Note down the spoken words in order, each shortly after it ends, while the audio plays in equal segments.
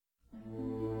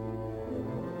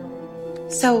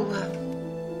So,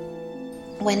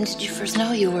 when did you first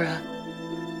know you were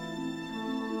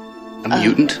a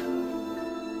mutant?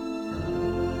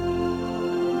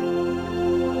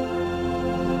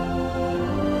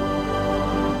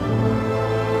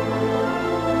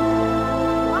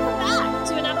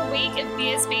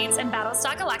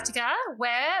 Battlestar Galactica,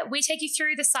 where we take you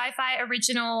through the sci-fi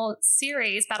original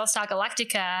series Battlestar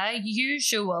Galactica,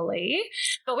 usually,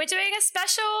 but we're doing a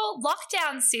special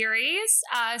lockdown series.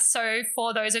 So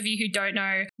for those of you who don't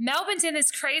know, Melbourne's in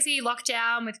this crazy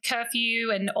lockdown with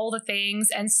curfew and all the things.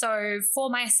 And so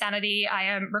for my sanity, I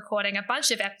am recording a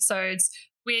bunch of episodes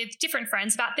with different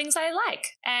friends about things I like.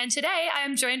 And today I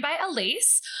am joined by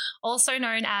Alyse, also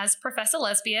known as Professor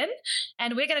Lesbian,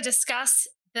 and we're going to discuss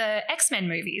the X-Men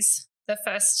movies. The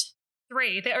first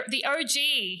three, the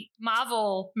OG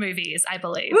Marvel movies, I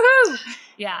believe. Woohoo!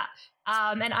 Yeah.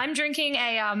 And I'm drinking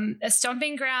a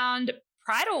Stomping Ground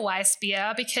Pride or Weiss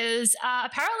beer because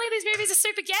apparently these movies are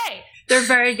super gay. They're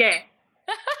very gay.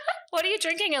 What are you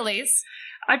drinking, Alyse?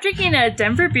 I'm drinking a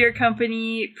Denver Beer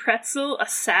Company Pretzel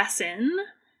Assassin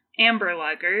Amber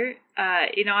Lager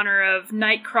in honor of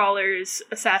Nightcrawler's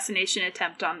assassination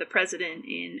attempt on the president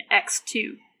in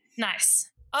X2. Nice.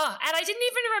 Oh, and I didn't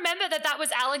even remember that was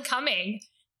Alan Cumming.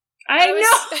 I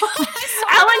know.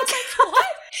 Alan, what?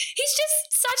 He's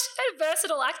just such a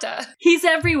versatile actor. He's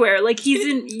everywhere. Like, he's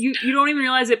in, you don't even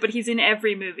realize it, but he's in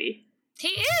every movie. He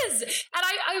is. And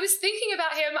I was thinking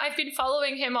about him. I've been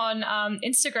following him on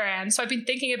Instagram, so I've been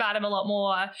thinking about him a lot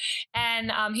more.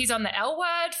 And he's on the L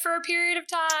Word for a period of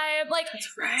time. Like,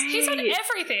 that's right. He's on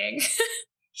everything.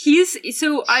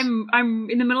 I'm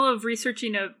in the middle of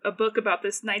researching a book about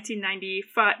this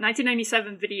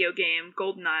 1997 video game,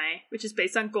 GoldenEye, which is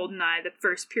based on GoldenEye, the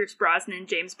first Pierce Brosnan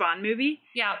James Bond movie.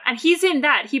 Yeah. And he's in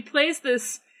that. He plays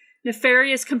this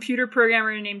nefarious computer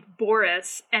programmer named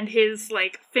Boris, and his,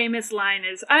 like, famous line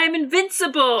is, "I'm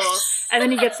invincible!" And then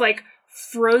he gets, like,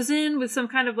 frozen with some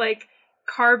kind of, like,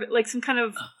 some kind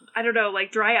of, I don't know,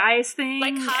 like, dry ice thing.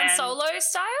 Like Han Solo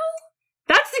style?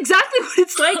 That's exactly what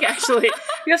it's like, actually.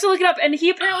 You have to look it up. And he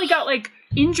apparently got, like,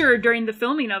 injured during the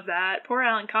filming of that. Poor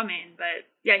Alan Cumming. But,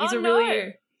 yeah, he's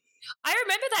really... I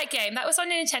remember that game. That was on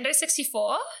Nintendo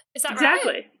 64. Is that right?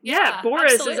 Exactly. Yeah,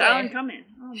 Boris absolutely. is Alan Cumming.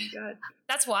 Oh, my God.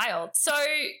 That's wild. So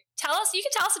you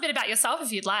can tell us a bit about yourself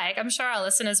if you'd like. I'm sure our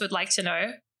listeners would like to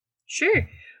know. Sure.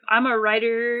 I'm a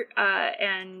writer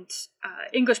and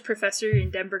English professor in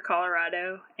Denver,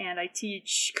 Colorado. And I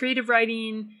teach creative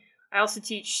writing. I also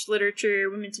teach literature,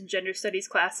 women's and gender studies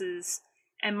classes,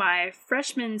 and my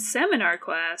freshman seminar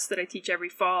class that I teach every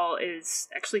fall is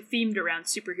actually themed around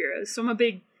superheroes. So I'm a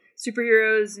big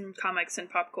superheroes and comics and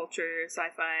pop culture,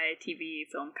 sci-fi, TV,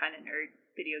 film kind of nerd,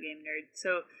 video game nerd.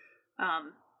 So,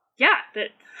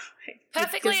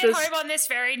 perfectly at home on this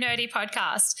very nerdy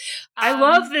podcast. I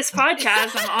love this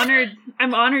podcast.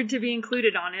 I'm honored to be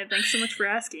included on it. Thanks so much for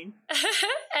asking.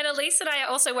 And Alyse and I are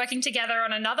also working together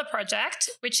on another project,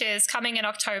 which is coming in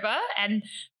October and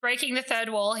breaking the third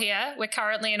wall here. We're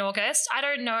currently in August. I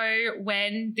don't know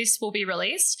when this will be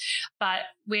released, but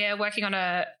we're working on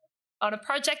a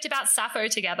project about Sappho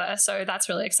together. So that's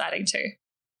really exciting too.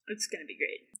 It's going to be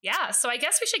great. Yeah, so I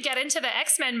guess we should get into the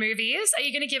X-Men movies. Are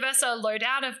you going to give us a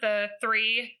lowdown of the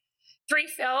three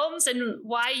films and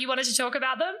why you wanted to talk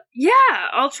about them? Yeah,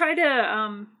 I'll try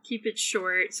to keep it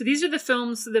short. So these are the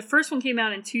films. The first one came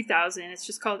out in 2000. It's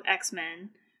just called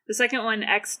X-Men. The second one,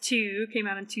 X2, came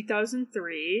out in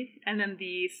 2003. And then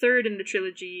the third in the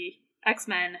trilogy,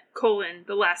 X-Men,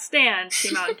 The Last Stand,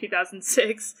 came out in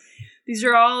 2006. These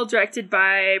are all directed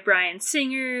by Bryan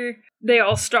Singer. They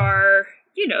all star...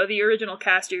 the original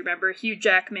cast, you remember, Hugh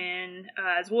Jackman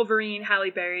as Wolverine,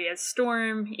 Halle Berry as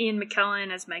Storm, Ian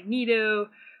McKellen as Magneto,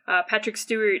 Patrick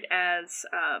Stewart as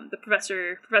the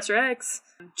Professor X,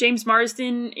 James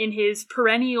Marsden in his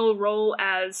perennial role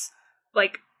as,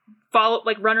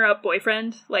 runner-up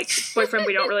boyfriend, boyfriend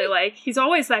we don't really like. He's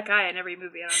always that guy in every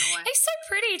movie, I don't know why. He's so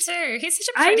pretty, too. He's such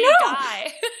a pretty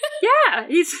guy. Yeah,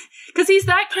 he's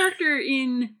that character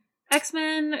in...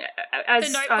 X-Men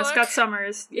as Scott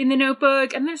Summers in The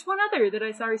Notebook, and there's one other that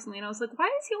I saw recently, and I was like, why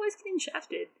is he always getting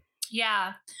shafted?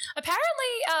 Yeah.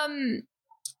 Apparently,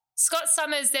 Scott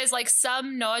Summers, there's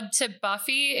some nod to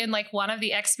Buffy in one of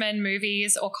the X-Men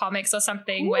movies or comics or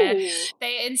something. Ooh. Where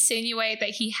they insinuate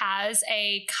that he has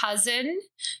a cousin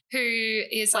who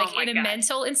is in a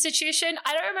mental institution.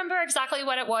 I don't remember exactly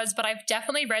what it was, but I've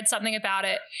definitely read something about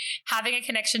it having a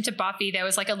connection to Buffy. There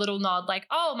was a little nod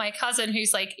my cousin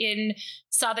who's in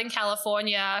Southern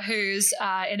California who's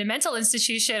in a mental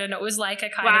institution, and it was a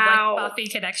kind of Buffy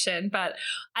connection. But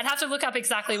I'd have to look up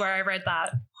exactly where I read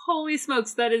that. Holy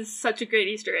smokes, that is such a great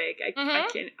Easter egg.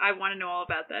 I want to know all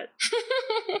about that.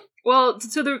 Well,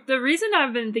 so the reason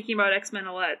I've been thinking about X-Men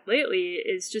a lot lately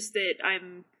is just that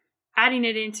I'm adding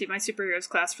it into my superheroes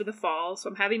class for the fall. So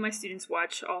I'm having my students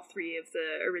watch all 3 of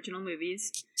the original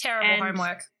movies. Terrible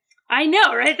homework. I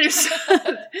know, right? There's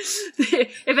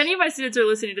if any of my students are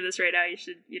listening to this right now, you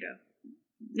should,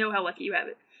 know how lucky you have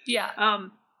it. Yeah.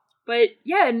 But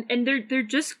yeah, and they're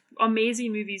just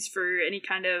amazing movies for any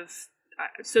kind of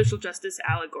social justice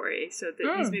allegory. So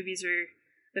these movies are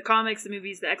the comics, the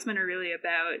movies, the X-Men are really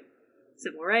about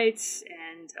civil rights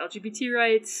and LGBT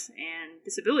rights and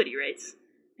disability rights.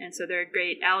 And so they're a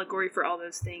great allegory for all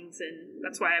those things, and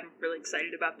that's why I'm really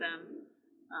excited about them.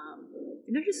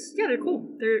 And they're just, they're cool.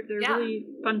 They're really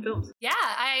fun films. Yeah,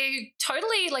 I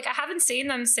totally, I haven't seen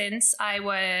them since I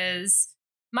was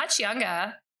much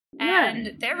younger.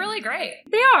 And they're really great.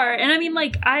 They are. And I mean,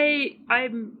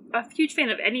 I'm a huge fan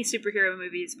of any superhero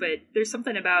movies, but there's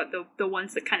something about the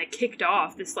ones that kind of kicked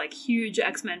off this, huge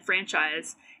X-Men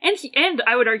franchise. And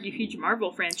I would argue huge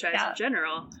Marvel franchise in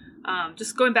general.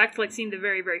 Just going back to, seeing the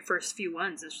very, very first few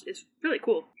ones is really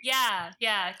cool.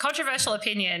 Yeah. Controversial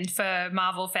opinion for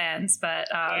Marvel fans, but...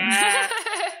 Yeah,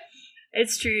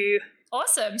 it's true.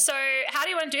 Awesome. So how do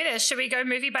you want to do this? Should we go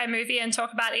movie by movie and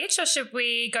talk about each, or should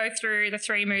we go through the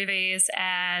 3 movies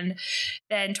and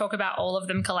then talk about all of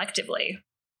them collectively?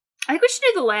 I think we should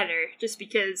do the latter, just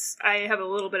because I have a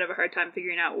little bit of a hard time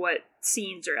figuring out what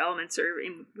scenes or elements are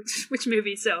in which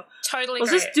movie. So totally,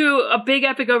 let's just do a big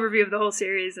epic overview of the whole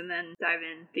series and then dive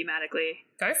in thematically.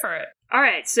 Go for it. All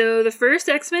right, so the first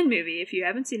X-Men movie, if you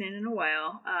haven't seen it in a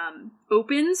while,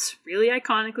 opens really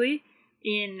iconically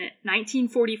in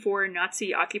 1944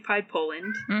 Nazi-occupied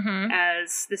Poland,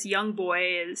 as this young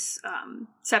boy is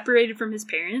separated from his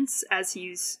parents as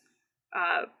he's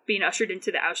being ushered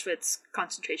into the Auschwitz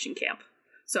concentration camp.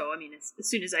 So, I mean, as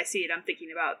soon as I see it, I'm thinking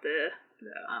about the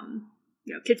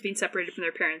kids being separated from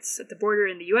their parents at the border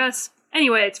in the U.S.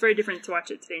 Anyway, it's very different to watch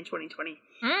it today in 2020.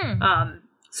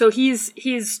 So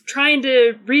he's trying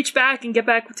to reach back and get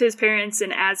back to his parents,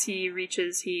 and as he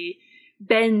reaches, he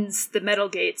bends the metal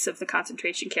gates of the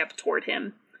concentration camp toward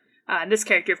him. And this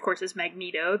character, of course, is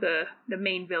Magneto, the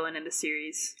main villain in the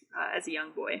series, as a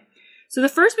young boy. So the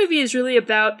first movie is really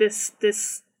about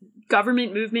this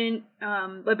government movement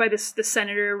led by the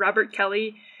Senator Robert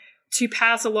Kelly to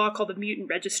pass a law called the Mutant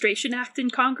Registration Act in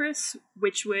Congress,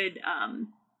 which would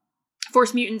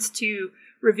force mutants to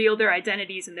reveal their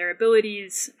identities and their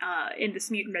abilities in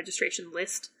this mutant registration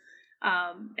list.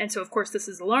 And so, of course, this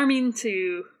is alarming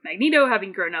to Magneto,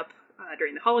 having grown up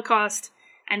during the Holocaust,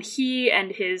 and he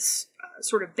and his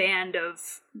sort of band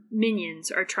of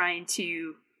minions are trying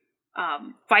to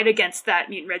fight against that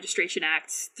Mutant Registration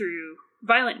Act through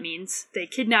violent means. They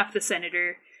kidnap the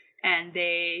senator, and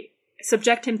they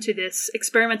subject him to this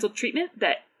experimental treatment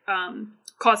that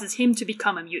causes him to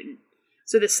become a mutant.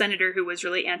 So this senator, who was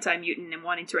really anti-mutant and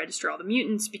wanting to register all the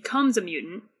mutants, becomes a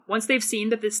mutant. Once they've seen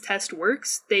that this test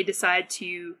works, they decide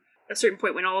to, at a certain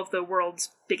point when all of the world's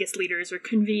biggest leaders are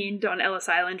convened on Ellis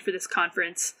Island for this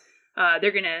conference,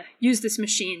 they're going to use this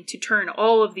machine to turn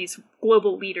all of these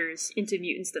global leaders into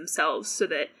mutants themselves, so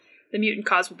that the mutant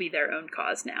cause will be their own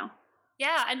cause now.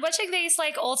 Yeah, and watching these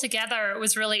all together, it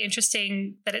was really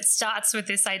interesting that it starts with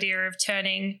this idea of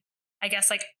turning, I guess,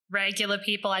 regular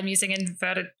people, I'm using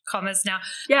inverted commas now,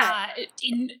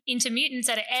 into mutants,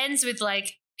 and it ends with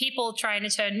people trying to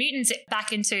turn mutants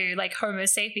back into Homo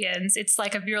sapiens. It's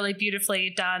a really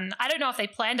beautifully done. I don't know if they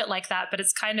planned it like that, but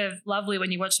it's kind of lovely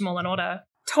when you watch them all in order.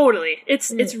 Totally.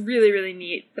 It's really, really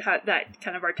neat, that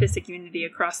kind of artistic unity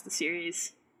across the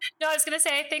series. No, I was going to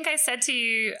say, I think I said to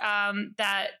you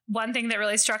that one thing that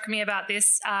really struck me about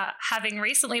this, having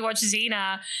recently watched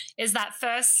Xena, is that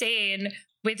first scene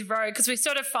with Rogue, because we're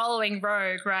sort of following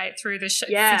Rogue right through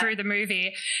the through the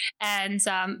movie, and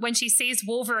when she sees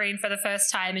Wolverine for the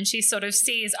first time, and she sort of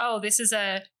sees, oh, this is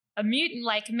a mutant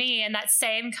like me, and that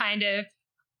same kind of,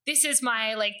 this is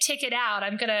my ticket out.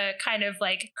 I'm gonna kind of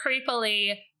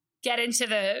creepily get into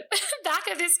the back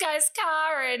of this guy's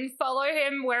car and follow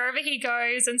him wherever he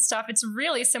goes and stuff. It's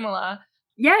really similar.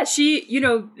 Yeah,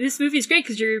 this movie is great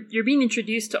because you're being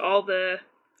introduced to all the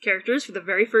characters for the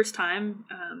very first time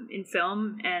in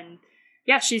film, and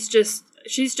she's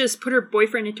just put her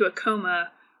boyfriend into a coma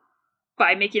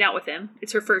by making out with him.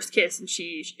 It's her first kiss, and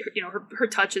her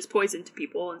touch is poison to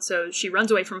people, and so she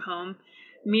runs away from home,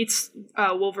 meets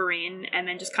Wolverine, and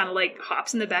then just kind of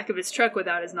hops in the back of his truck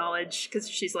without his knowledge, because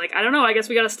she's I don't know, I guess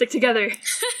we gotta stick together.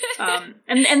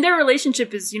 And their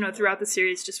relationship is throughout the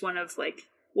series just one of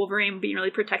Wolverine being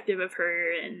really protective of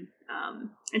her, and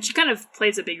she kind of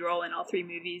plays a big role in all three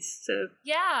movies. So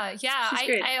yeah.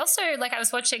 I also, like, I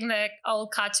was watching the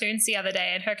old cartoons the other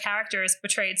day, and her character is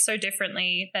portrayed so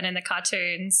differently than in the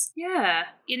cartoons. Yeah.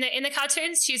 In the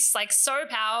cartoons, she's like so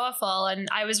powerful, and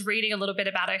I was reading a little bit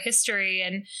about her history,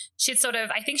 and she's sort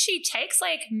of, I think she takes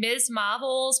like Ms.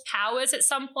 Marvel's powers at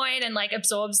some point and like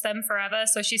absorbs them forever.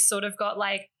 So she's sort of got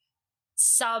like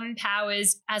some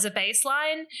powers as a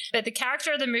baseline, but the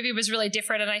character of the movie was really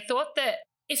different. And I thought that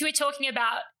if we're talking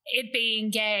about it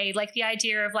being gay, like the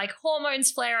idea of like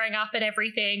hormones flaring up and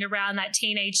everything around that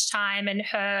teenage time, and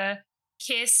her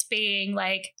kiss being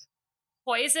like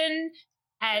poison,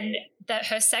 and that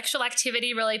her sexual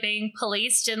activity really being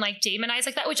policed and like demonized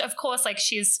like that, which of course like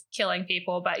she's killing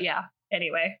people, but yeah.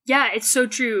 Anyway. Yeah, it's so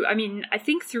true. I mean, I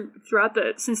think throughout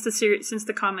since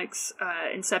the comics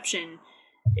inception,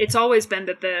 it's always been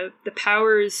that the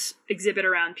powers exhibit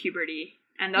around puberty,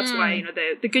 and that's why, you know,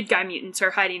 the good guy mutants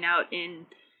are hiding out in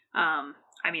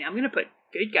I mean, I'm gonna put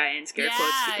good guy in scare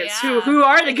quotes, because who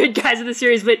are the good guys of the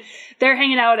series? But they're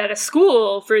hanging out at a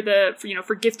school for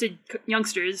gifted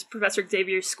youngsters, Professor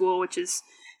Xavier's school, which is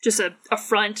just a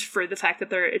front for the fact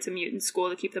that it's a mutant school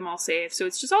to keep them all safe. So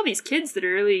it's just all these kids that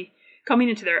are really coming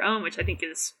into their own, which I think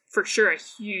is for sure a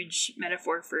huge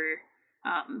metaphor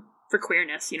for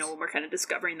queerness, you know, when we're kind of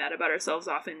discovering that about ourselves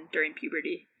often during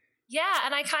puberty. Yeah,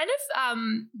 and I kind of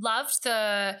loved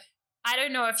I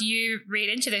don't know if you read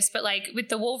into this, but like with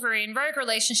the Wolverine Rogue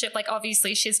relationship, like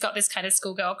obviously she's got this kind of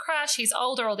schoolgirl crush, he's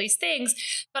older, all these things,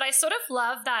 but I sort of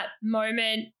love that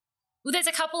moment. Well, there's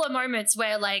a couple of moments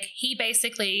where like he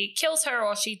basically kills her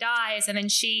or she dies, and then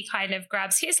she kind of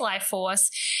grabs his life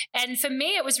force. And for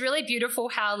me, it was really beautiful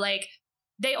how like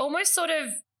they almost sort of,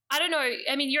 I don't know,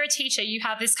 I mean, you're a teacher, you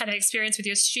have this kind of experience with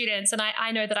your students, and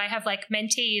I know that I have like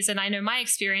mentees, and I know my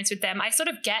experience with them. I sort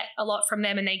of get a lot from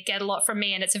them and they get a lot from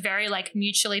me, and it's a very like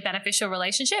mutually beneficial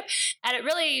relationship. And it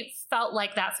really felt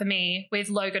like that for me with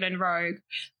Logan and Rogue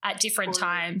at different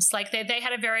times. Like they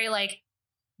had a very like,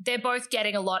 they're both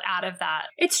getting a lot out of that.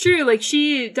 It's true. Like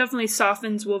she definitely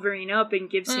softens Wolverine up and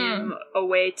gives him a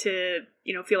way to,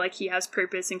 you know, feel like he has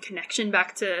purpose and connection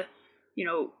back to, you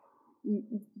know,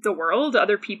 the world,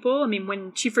 other people. I mean,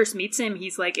 when she first meets him,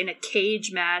 he's like in a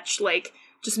cage match, like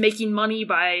just making money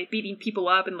by beating people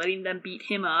up and letting them beat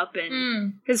him up,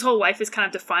 and his whole life is kind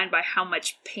of defined by how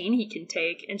much pain he can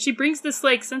take. And she brings this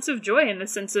like sense of joy and the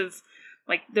sense of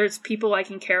like there's people I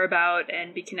can care about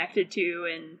and be connected to,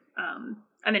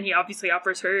 and then he obviously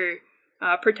offers her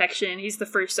protection. He's the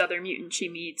first other mutant she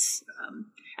meets.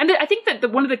 And I think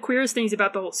that one of the queerest things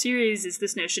about the whole series is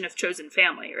this notion of chosen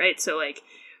family, right? So like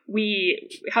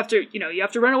we have to, you know, you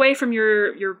have to run away from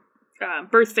your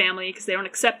birth family because they don't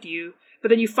accept you. But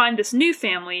then you find this new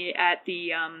family at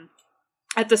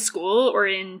the school, or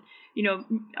in, you know,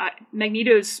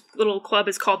 Magneto's little club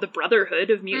is called the Brotherhood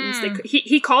of Mutants.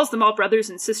 He calls them all brothers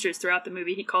and sisters throughout the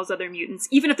movie. He calls other mutants,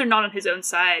 even if they're not on his own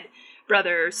side,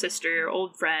 brother, sister,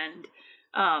 old friend.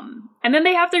 And then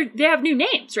they have new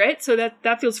names, right? So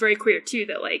that feels very queer too,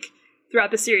 that like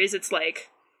throughout the series it's like,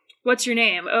 what's your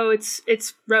name? Oh,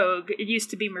 it's Rogue. It used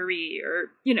to be Marie,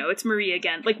 or, you know, it's Marie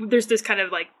again. Like there's this kind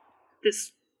of like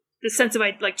this sense of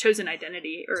like chosen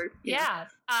identity, or yeah.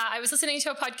 I was listening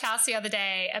to a podcast the other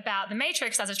day about the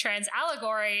Matrix as a trans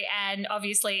allegory, and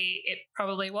obviously it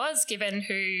probably was, given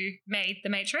who made the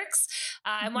Matrix.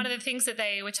 And one of the things that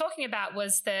they were talking about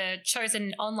was the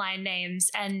chosen online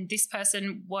names, and this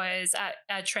person was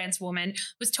a trans woman,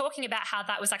 was talking about how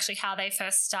that was actually how they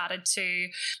first started to,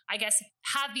 I guess,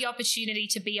 have the opportunity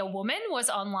to be a woman was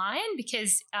online,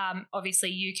 because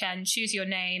obviously you can choose your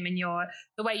name and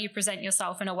the way you present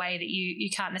yourself in a way that you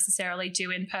can't necessarily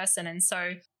do in person. And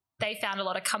so they found a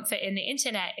lot of comfort in the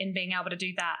internet in being able to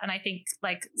do that. And I think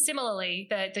like similarly,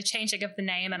 the changing of the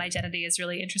name and identity is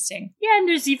really interesting. Yeah, and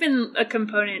there's even a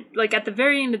component, like at the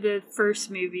very end of the first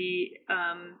movie,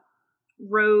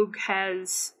 Rogue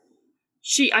has,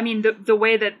 the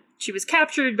way that she was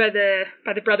captured by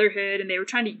the Brotherhood, and they were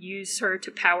trying to use her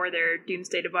to power their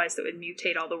doomsday device that would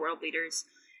mutate all the world leaders.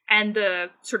 And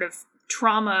the sort of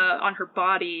trauma on her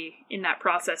body in that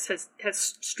process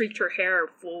has streaked her hair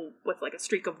full with like a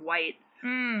streak of white.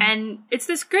 And it's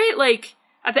this great, like,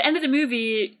 at the end of the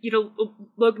movie, you know,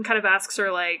 Logan kind of asks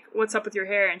her like, what's up with your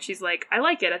hair? And she's like, I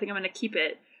like it. I think I'm going to keep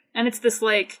it. And it's this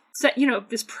like, you know,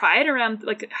 this pride around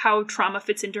like how trauma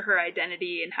fits into her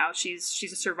identity and how she's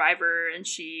a survivor. And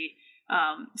she,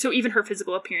 so even her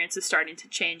physical appearance is starting to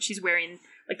change. She's wearing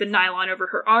like the nylon over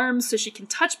her arms so she can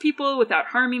touch people without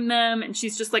harming them, and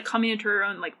she's just like coming into her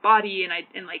own like body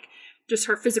and like just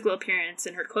her physical appearance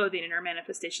and her clothing and her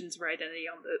manifestations of her identity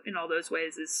in all those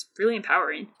ways is really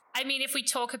empowering. I mean, if we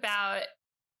talk about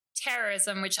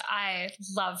terrorism, which I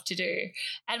love to do,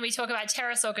 and we talk about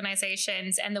terrorist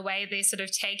organizations and the way they sort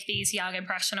of take these young,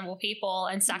 impressionable people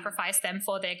and sacrifice them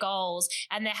for their goals,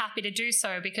 and they're happy to do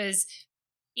so because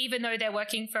even though they're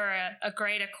working for a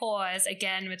greater cause,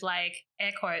 again, with like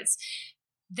air quotes,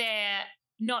 they're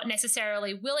not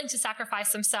necessarily willing to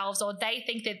sacrifice themselves, or they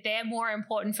think that they're more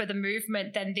important for the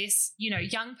movement than this,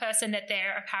 young person that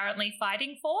they're apparently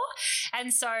fighting for.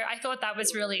 And so I thought that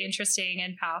was really interesting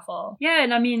and powerful. Yeah,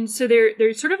 and I mean, so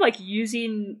they're sort of like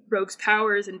using Rogue's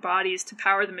powers and bodies to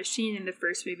power the machine in the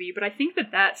first movie, but I think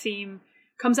that theme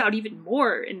comes out even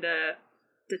more in the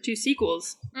two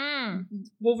sequels.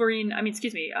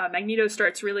 Magneto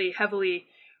starts really heavily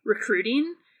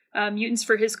recruiting mutants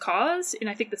for his cause in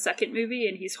I think the second movie,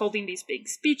 and he's holding these big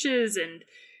speeches, and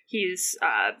he's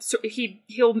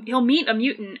he'll meet a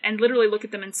mutant and literally look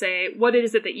at them and say, what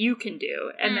is it that you can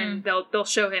do? And then they'll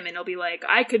show him and he'll be like,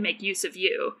 I could make use of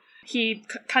you. He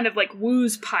kind of like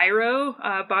woos Pyro,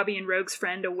 Bobby and Rogue's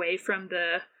friend, away from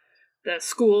the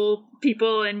school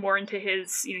people and more into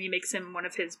his, he makes him one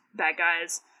of his bad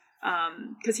guys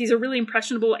because he's a really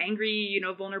impressionable, angry,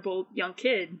 vulnerable young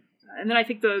kid. And then I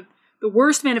think the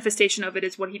worst manifestation of it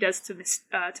is what he does to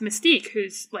Mystique,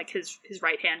 who's like his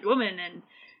right-hand woman, and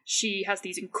she has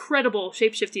these incredible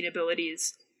shape-shifting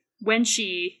abilities. When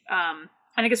she, and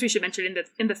I guess we should mention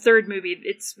in the third movie,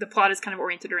 the plot is kind of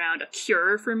oriented around a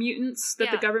cure for mutants that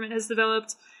the government has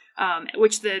developed,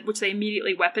 which they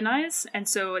immediately weaponize. And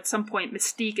so at some point,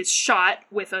 Mystique is shot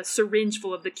with a syringe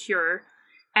full of the cure,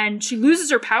 and she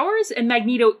loses her powers, and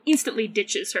Magneto instantly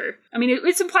ditches her. I mean,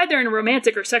 it's implied they're in a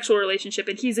romantic or sexual relationship,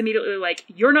 and he's immediately like,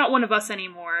 you're not one of us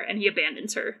anymore, and he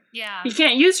abandons her. Yeah. He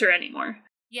can't use her anymore.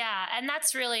 Yeah, and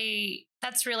that's really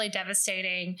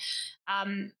devastating.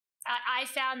 I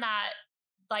found that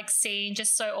like scene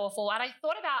just so awful. And I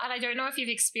thought about, and I don't know if you've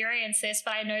experienced this,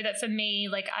 but I know that for me,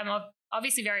 like I'm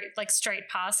obviously very like straight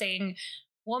passing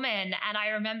woman, and I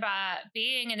remember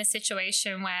being in a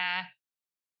situation where,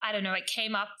 I don't know, it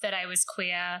came up that I was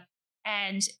queer,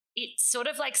 and it's sort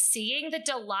of like seeing the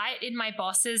delight in my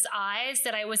boss's eyes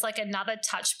that I was like another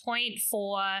touch point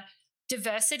for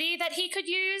diversity that he could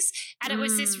use. And it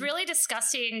was this really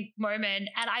disgusting moment.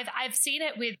 And I've seen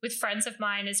it with friends of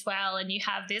mine as well. And you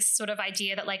have this sort of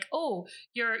idea that like, oh,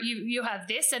 you have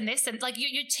this and this, and like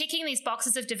you're ticking these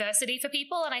boxes of diversity for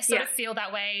people. And I sort of feel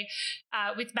that way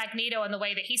with Magneto and the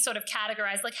way that he sort of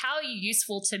categorized, like, how are you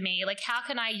useful to me? Like, how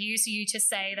can I use you to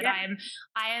say that I'm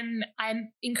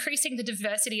increasing the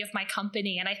diversity of my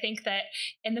company? And I think that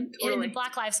in the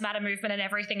Black Lives Matter movement and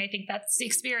everything, I think that's the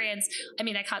experience. I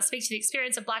mean, I can't speak to the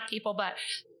experience of Black people, but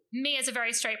me as a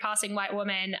very straight passing white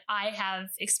woman, I have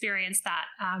experienced that.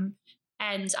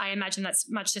 And I imagine that's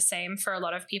much the same for a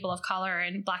lot of people of color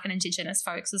and Black and Indigenous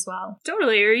folks as well.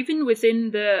 Totally. Or even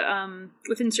within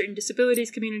within certain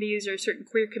disabilities communities or certain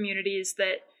queer communities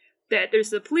that there's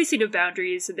the policing of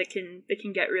boundaries that can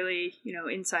get really,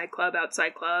 inside club,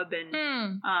 outside club.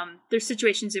 And there's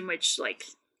situations in which, like,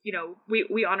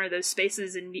 we honor those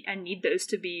spaces and need those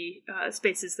to be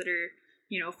spaces that are,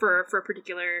 for a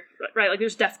particular, right, like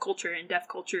there's deaf culture, and deaf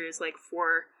culture is like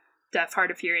for deaf, hard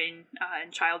of hearing,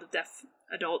 and child of deaf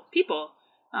adult people.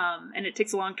 And it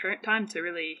takes a long time to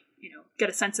really, get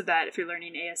a sense of that if you're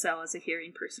learning ASL as a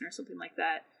hearing person or something like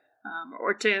that.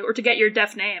 Or to get your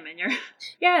deaf name and your,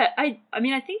 I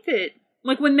mean, I think that,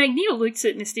 like, when Magneto looks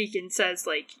at Mystique and says,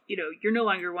 like, you're no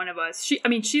longer one of us,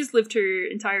 she's lived her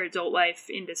entire adult life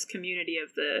in this community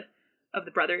of the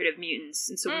Brotherhood of Mutants.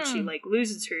 And so when she, like,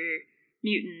 loses her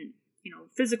mutant,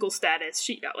 physical status,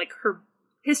 she, like, her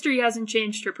history hasn't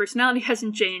changed, her personality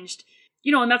hasn't changed,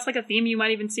 and that's like a theme you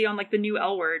might even see on like the new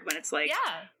L Word, when it's like,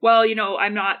 well,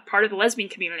 I'm not part of the lesbian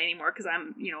community anymore because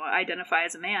I'm, I identify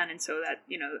as a man, and so that,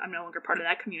 I'm no longer part of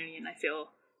that community, and I feel,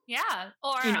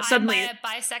 or suddenly I'm a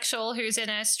bisexual who's in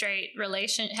a straight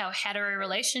hetero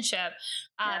relationship,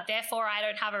 therefore I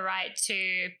don't have a right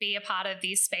to be a part of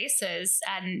these spaces.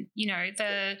 And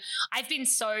I've been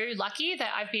so lucky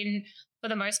that I've been, for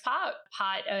the most part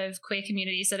of queer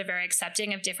communities that are very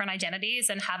accepting of different identities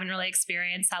and haven't really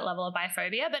experienced that level of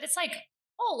biphobia. But it's like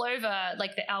all over,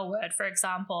 like the L Word, for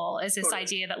example, is this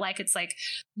idea that like it's like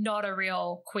not a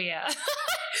real queer,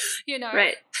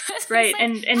 Right. Right. Like,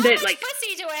 and how that, much like,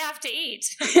 pussy do I have to eat?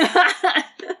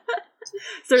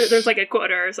 So there's like a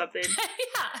quota or something.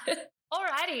 Yeah.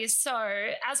 Alrighty. So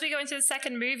as we go into the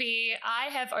second movie,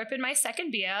 I have opened my second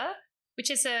beer, which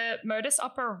is a modus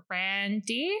operandi. I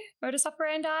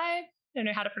don't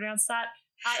know how to pronounce that.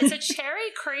 It's a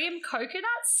cherry cream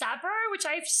coconut sabro, which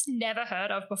I've just never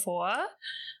heard of before.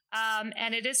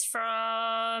 And it is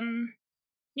from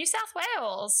New South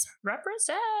Wales.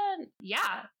 Represent.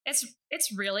 Yeah, it's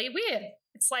really weird.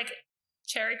 It's like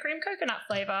cherry cream coconut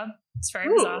flavor. It's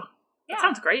very bizarre. Yeah. That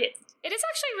sounds great. It is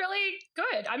actually really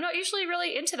good. I'm not usually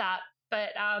really into that, but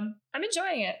I'm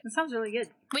enjoying it. That sounds really good.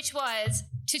 Which was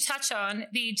to touch on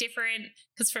the different,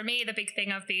 because for me, the big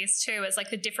thing of these too is like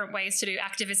the different ways to do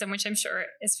activism, which I'm sure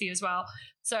is for you as well.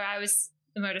 So I was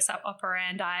the modus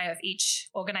operandi of each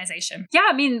organization. Yeah,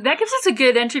 I mean, that gives us a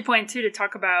good entry point too to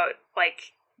talk about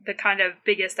like the kind of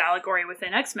biggest allegory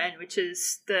within X-Men, which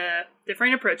is the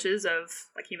different approaches of,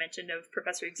 like you mentioned, of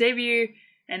Professor Xavier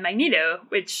and Magneto,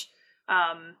 which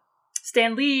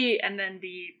Stan Lee and then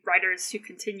the writers who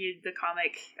continued the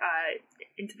comic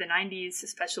into the 90s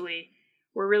especially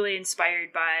were really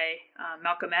inspired by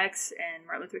Malcolm X and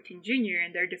Martin Luther King Jr.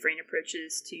 and their different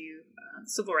approaches to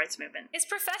civil rights movement. Is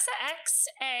Professor X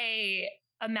a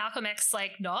Malcolm X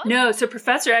like nod? No, so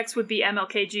Professor X would be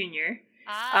MLK Jr.,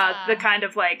 the kind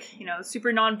of like,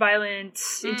 super nonviolent,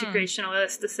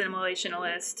 integrationalist,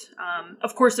 assimilationalist.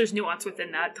 Of course, there's nuance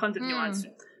within that, tons of nuance.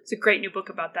 It's a great new book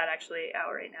about that actually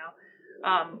out right now.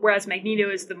 Whereas Magneto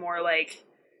is the more like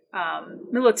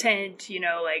militant,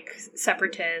 like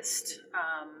separatist.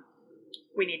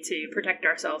 We need to protect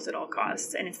ourselves at all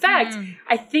costs. And in fact,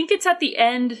 I think it's at the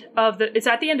end of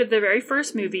the very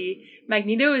first movie.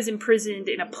 Magneto is imprisoned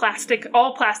in a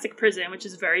all plastic prison, which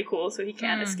is very cool. So he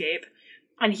can't escape.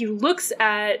 And he looks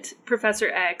at Professor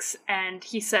X and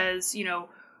he says,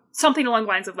 something along the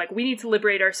lines of like, we need to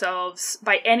liberate ourselves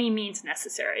by any means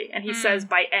necessary. And he says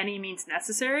by any means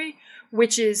necessary,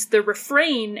 which is the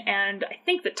refrain and I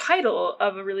think the title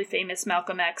of a really famous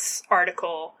Malcolm X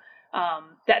article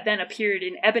that then appeared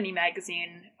in Ebony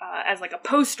magazine as like a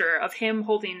poster of him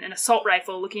holding an assault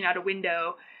rifle looking out a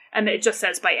window. And it just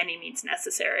says by any means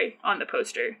necessary on the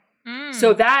poster.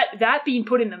 So that being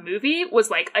put in the movie was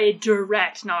like a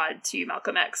direct nod to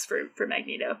Malcolm X for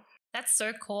Magneto. That's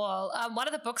so cool. One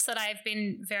of the books that I've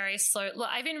been very slow... Look,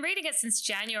 I've been reading it since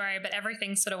January, but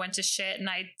everything sort of went to shit and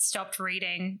I stopped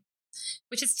reading,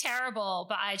 which is terrible,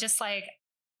 but I just like...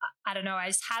 I don't know, I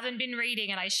just haven't been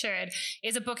reading and I should.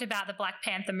 Is a book about the Black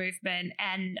Panther movement.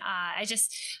 And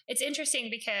it's interesting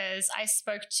because I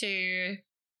spoke to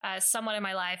someone in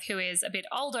my life who is a bit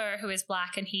older, who is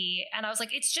Black, and I was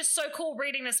like, it's just so cool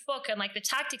reading this book and like the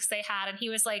tactics they had. And he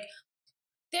was like,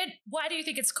 then why do you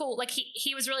think it's cool? Like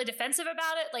he was really defensive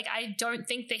about it. Like I don't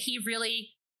think that he really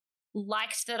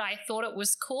liked that I thought it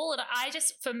was cool. And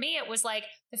for me, it was like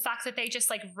the fact that they just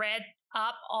like read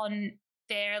up on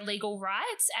their legal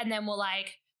rights and then were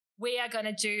like, we are going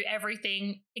to do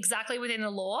everything exactly within the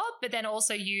law, but then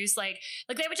also use like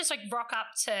they would just like rock up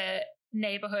to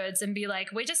neighborhoods and be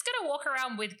like, we're just going to walk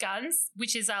around with guns,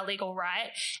 which is our legal right,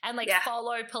 and like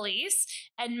follow police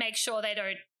and make sure they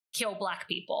don't kill Black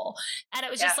people. And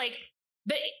it was just like,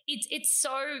 but it's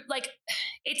so like,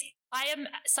 I am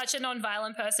such a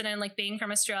non-violent person, and like being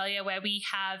from Australia where we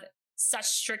have such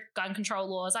strict gun control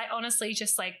laws, I honestly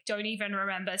just like don't even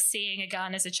remember seeing a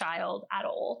gun as a child at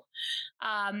all.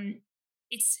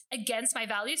 It's against my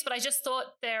values, but I just thought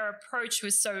their approach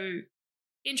was so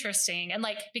interesting. And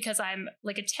like, because I'm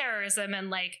like a terrorism and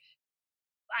like,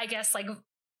 I guess like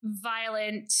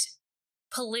violent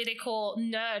political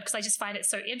nerd, because I just find it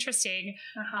so interesting.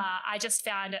 I just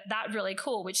found that really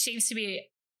cool, which seems to be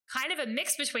kind of a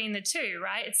mix between the two,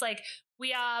 right? It's like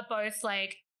we are both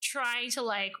like trying to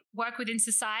like work within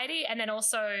society and then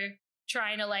also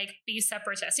trying to like be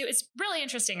separatist. It's really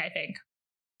interesting, I think.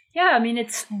 Yeah, I mean,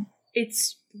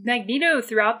 it's Magneto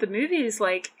throughout the movies,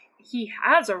 like he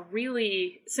has a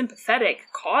really sympathetic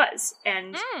cause,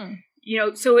 and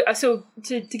so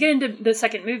to get into the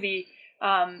second movie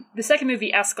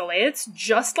escalates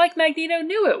just like Magneto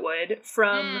knew it would,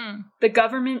 from the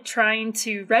government trying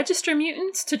to register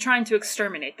mutants to trying to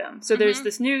exterminate them. So there's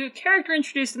this new character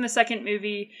introduced in the second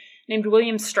movie named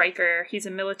William Stryker. He's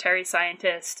a military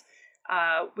scientist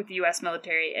with the U.S.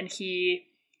 military, and he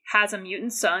has a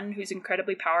mutant son who's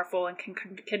incredibly powerful and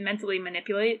can mentally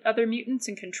manipulate other mutants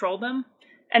and control them.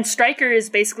 And Stryker is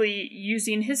basically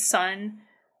using his son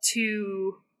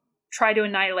to try to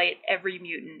annihilate every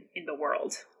mutant in the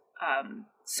world.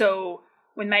 So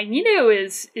when Magneto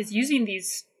is using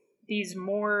these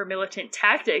more militant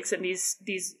tactics and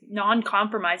these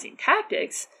non-compromising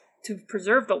tactics to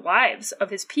preserve the lives of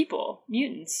his people,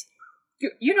 mutants,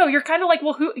 you're kind of like,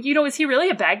 well, who, is he really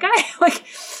a bad guy? Like,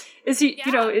 is he,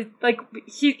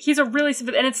 he's a really,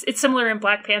 and it's similar in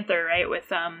Black Panther, right?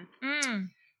 With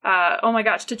oh my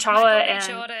gosh, T'Challa Michael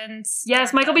B. Jordan's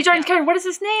yes, Michael B. Jordan's character. What is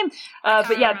his name? I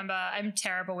can't remember. I'm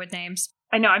terrible with names.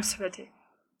 I know, I'm so bad too.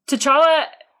 T'Challa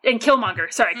and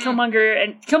Killmonger. Sorry,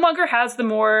 Killmonger has the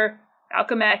more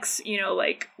Malcolm X.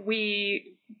 Like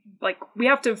we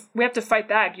have to fight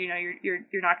back.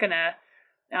 You're not gonna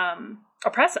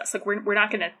oppress us. Like we're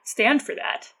not gonna stand for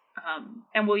that.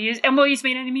 And we'll use by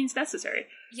any means necessary.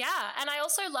 Yeah, and I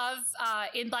also love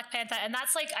in Black Panther, and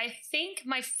that's like I think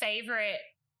my favorite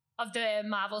of the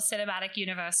Marvel Cinematic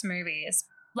Universe movies.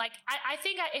 Like I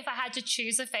think if I had to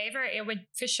choose a favorite, it would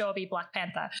for sure be Black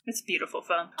Panther. It's beautiful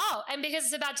fun. Oh, and because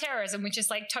it's about terrorism, which is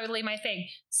like totally my thing.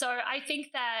 So I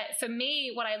think that for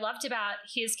me, what I loved about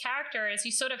his character is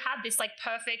you sort of had this like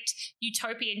perfect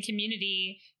utopian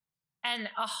community and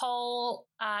a whole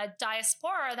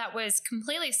diaspora that was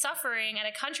completely suffering, and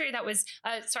a country that was,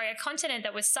 a continent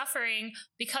that was suffering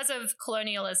because of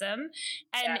colonialism.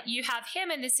 And you have him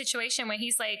in this situation where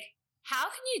he's like, how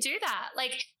can you do that?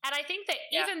 Like, and I think that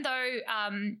even though, I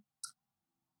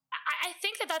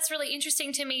think that that's really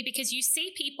interesting to me because you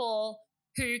see people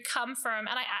who come from,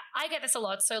 and I get this a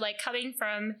lot. So like coming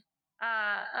from,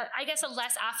 I guess a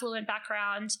less affluent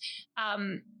background,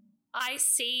 I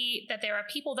see that there are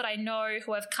people that I know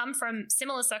who have come from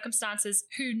similar circumstances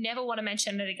who never want to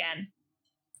mention it again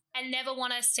and never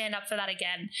want to stand up for that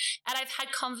again. And I've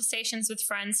had conversations with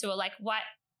friends who are like, what?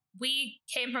 We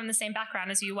came from the same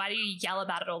background as you. Why do you yell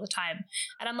about it all the time?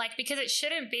 And I'm like, because it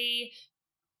shouldn't be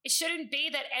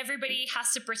that everybody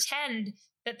has to pretend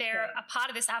that they're a part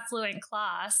of this affluent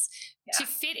class to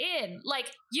fit in.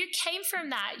 Like, you came from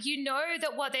that. You know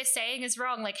that what they're saying is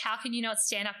wrong. Like, how can you not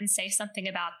stand up and say something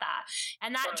about that?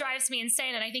 And that drives me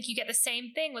insane. And I think you get the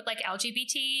same thing with like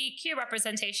LGBTQ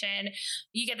representation.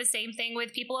 You get the same thing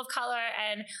with people of color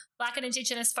and Black and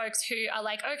Indigenous folks who are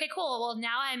like, okay, cool. Well,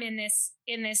 now I'm in this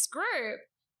group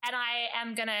and I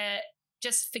am going to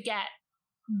just forget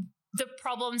the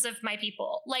problems of my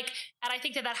people. Like, and I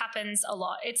think that happens a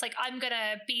lot. It's like, I'm going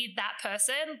to be that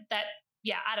person that,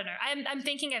 I don't know. I'm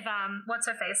thinking of, what's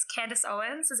her face? Candace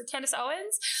Owens. Is it Candace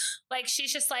Owens? Like,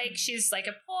 she's just like, she's like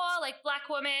a poor, like Black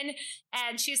woman.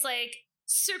 And she's like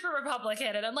super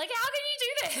Republican. And I'm like, how can you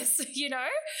do this?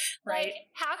 Right. Like,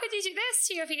 how could you do this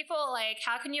to your people? Like,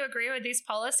 how can you agree with these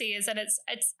policies? And it's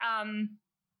I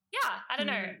don't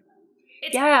know.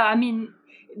 I mean,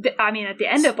 at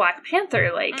the end of Black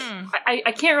Panther, like,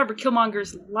 I can't remember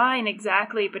Killmonger's line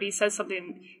exactly, but he says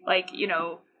something like,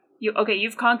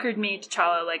 you've conquered me,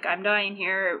 T'Challa, like, I'm dying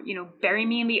here, bury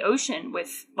me in the ocean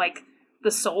with, like,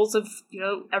 the souls of,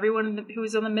 everyone who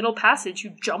was on the Middle Passage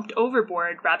who jumped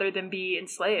overboard rather than be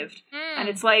enslaved. And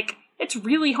it's like, it's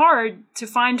really hard to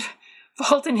find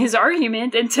fault in his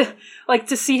argument and to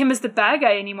see him as the bad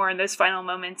guy anymore in those final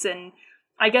moments. And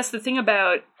I guess the thing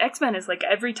about X-Men is, like,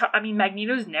 every time, I mean,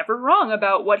 Magneto's never wrong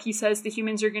about what he says the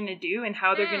humans are going to do and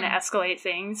how they're going to escalate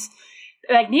things.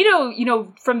 Magneto,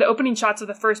 from the opening shots of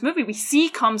the first movie, we see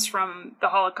comes from the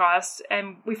Holocaust,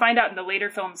 and we find out in the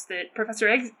later films that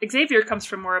Professor Xavier comes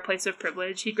from more a place of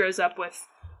privilege. He grows up with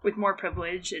more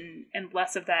privilege and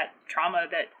less of that trauma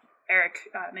that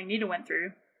Magneto went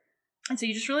through. And so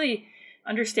you just really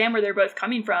understand where they're both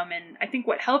coming from, and I think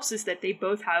what helps is that they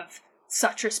both have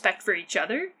such respect for each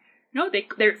other.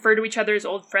 They refer to each other as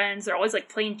old friends. They're always like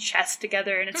playing chess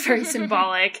together, and it's very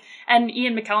symbolic. And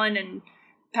Ian McKellen and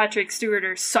Patrick Stewart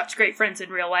are such great friends in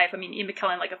real life. I mean, Ian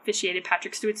McKellen like officiated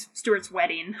Patrick Stewart's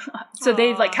wedding, so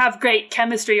they like have great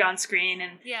chemistry on screen,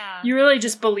 and you really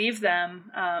just believe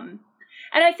them. And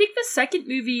I think the second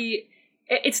movie,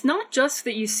 it's not just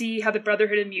that you see how the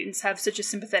Brotherhood of Mutants have such a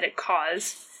sympathetic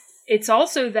cause. It's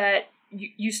also that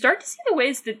you start to see the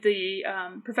ways that the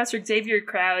Professor Xavier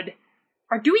crowd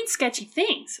are doing sketchy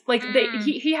things. Like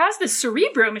he has this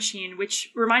Cerebro machine,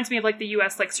 which reminds me of like the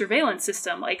US like surveillance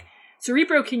system. Like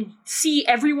Cerebro can see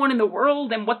everyone in the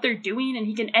world and what they're doing, and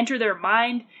he can enter their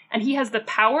mind, and he has the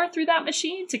power through that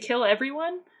machine to kill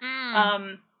everyone.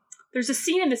 There's a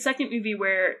scene in the second movie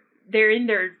where they're in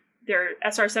their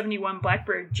SR-71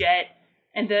 Blackbird jet,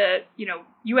 and the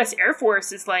US Air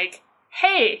Force is like,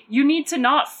 hey, you need to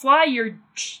not fly your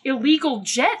illegal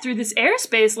jet through this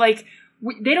airspace. Like,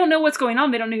 they don't know what's going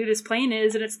on. They don't know who this plane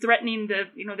is, and it's threatening the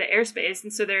airspace.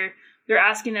 And so they're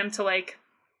asking them to like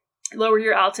lower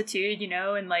your altitude,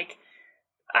 and like,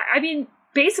 I mean,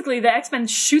 basically the X-Men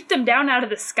shoot them down out of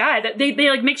the sky. That they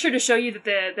like make sure to show you that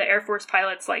the Air Force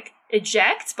pilots like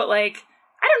eject, but like,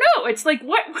 I don't know. It's like,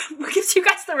 what gives you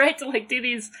guys the right to like do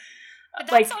these? But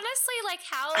that's honestly like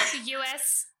how the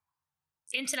US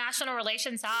international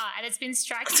relations are, and it's been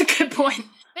striking. That's a good point.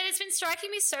 But it's been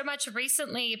striking me so much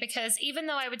recently because even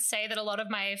though I would say that a lot of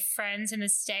my friends in the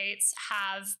States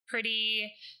have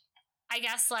pretty, I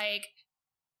guess, like,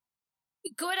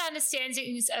 good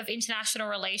understandings of international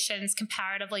relations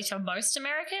comparatively to most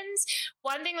Americans,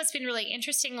 one thing that's been really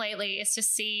interesting lately is to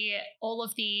see all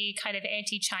of the kind of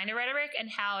anti-China rhetoric and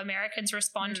how Americans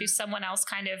respond to someone else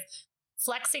kind of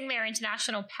flexing their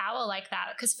international power like that.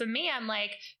 Because for me, I'm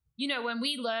like, you know, when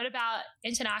we learn about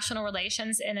international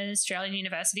relations in an Australian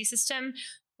university system,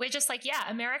 we're just like, yeah,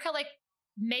 America like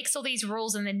makes all these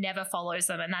rules and then never follows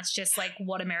them. And that's just like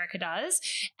what America does.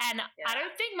 And I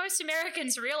don't think most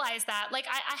Americans realize that. Like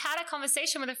I had a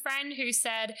conversation with a friend who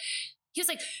said, he was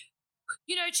like,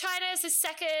 you know, China is the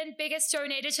second biggest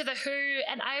donator to the WHO.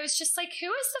 And I was just like,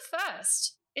 who is the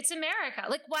first? It's America.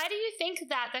 Like, why do you think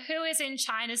that the WHO is in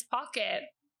China's pocket?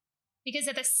 Because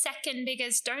they're the second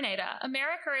biggest donator.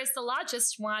 America is the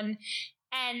largest one.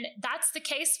 And that's the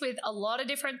case with a lot of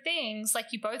different things. Like,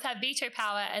 you both have veto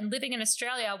power, and living in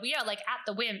Australia, we are like at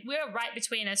the whim. We're right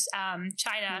between us,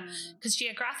 China, because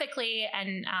geographically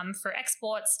and for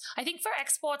exports, I think for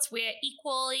exports, we're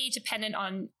equally dependent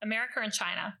on America and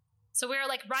China. So we're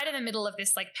like right in the middle of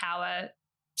this like power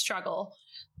struggle.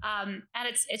 And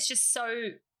it's just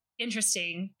so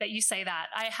interesting that you say that.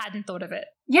 I hadn't thought of it.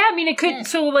 Yeah, I mean, it could.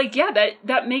 So like, yeah,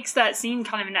 that makes that scene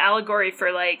kind of an allegory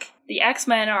for like the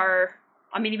X-Men are,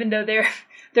 I mean, even though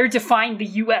they're defying the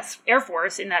U.S. Air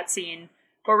Force in that scene,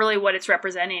 but really what it's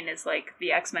representing is like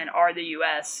the X-Men are the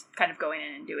U.S. kind of going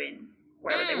in and doing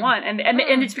whatever they want. And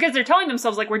it's because they're telling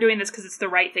themselves like, we're doing this because it's the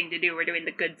right thing to do. We're doing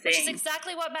the good thing. Which is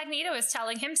exactly what Magneto is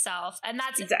telling himself. And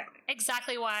that's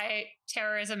exactly why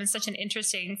terrorism is such an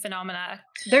interesting phenomena.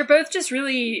 They're both just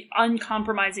really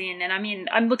uncompromising. And I mean,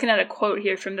 I'm looking at a quote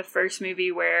here from the first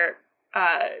movie where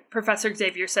Professor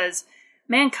Xavier says,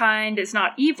 mankind is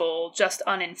not evil, just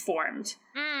uninformed.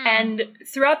 And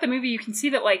throughout the movie, you can see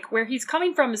that, like, where he's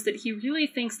coming from is that he really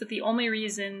thinks that the only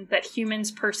reason that humans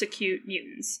persecute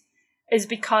mutants is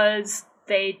because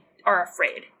they are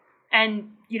afraid. And,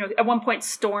 you know, at one point,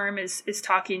 Storm is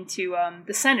talking to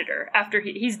the senator after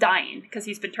he's dying because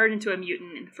he's been turned into a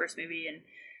mutant in the first movie.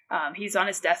 And he's on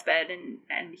his deathbed,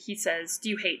 and he says, do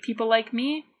you hate people like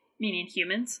me? Meaning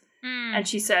humans. And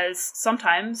she says,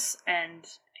 sometimes. And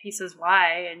he says,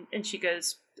 why? And she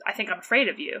goes, I think I'm afraid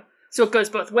of you. So it goes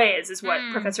both ways, is what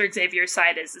Professor Xavier's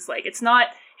side is like, it's not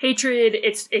hatred,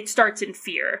 it starts in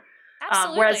fear.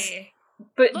 Absolutely.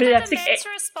 Look at the men's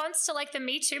response to like the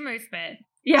Me Too movement.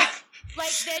 Yeah.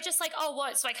 Like, they're just like, oh,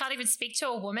 what? So I can't even speak to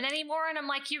a woman anymore? And I'm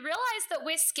like, you realize that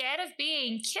we're scared of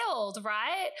being killed,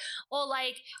 right? Or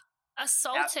like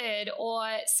assaulted or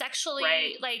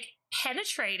sexually like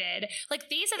penetrated. Like,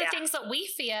 these are the things that we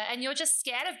fear, and you're just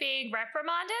scared of being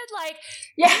reprimanded. Like,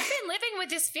 you've been living with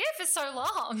this fear for so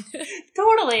long.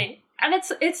 Totally. And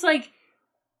it's like,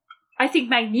 I think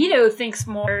Magneto thinks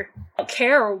more, I don't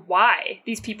care why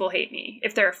these people hate me,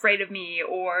 if they're afraid of me,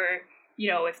 or, you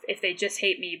know, if they just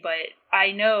hate me. But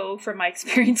I know from my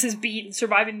experiences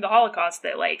surviving the Holocaust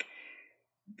that, like,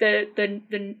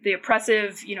 the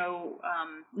oppressive, you know,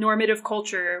 normative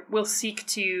culture will seek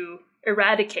to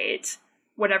eradicate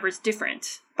whatever's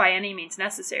different by any means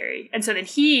necessary. And so then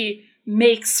he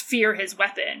makes fear his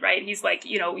weapon, right? He's like,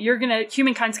 you know,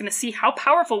 humankind's gonna see how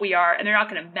powerful we are, and they're not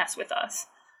gonna mess with us.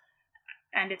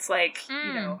 And it's like,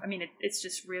 you know, I mean, it's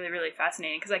just really, really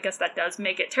fascinating, because I guess that does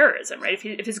make it terrorism, right?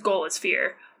 If his goal is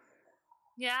fear.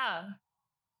 Yeah.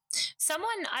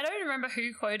 Someone, I don't remember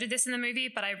who quoted this in the movie,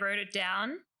 but I wrote it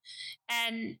down.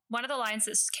 And one of the lines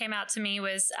that came out to me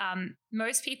was,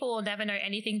 most people will never know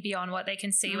anything beyond what they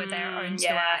can see with their own two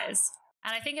eyes.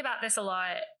 And I think about this a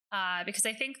lot, because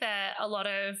I think that a lot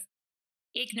of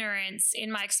ignorance, in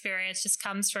my experience, just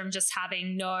comes from just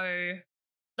having no,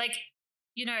 like,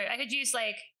 you know, I could use,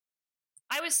 like,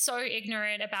 I was so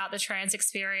ignorant about the trans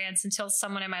experience until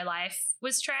someone in my life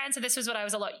was trans. And this was when I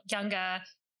was a lot younger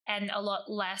and a lot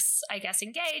less, I guess,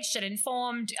 engaged and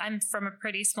informed. I'm from a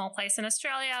pretty small place in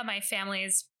Australia. My family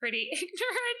is pretty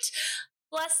ignorant,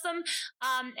 bless them.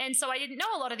 And so I didn't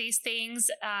know a lot of these things.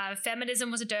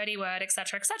 Feminism was a dirty word, et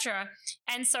cetera, et cetera.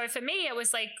 And so for me, it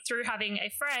was like through having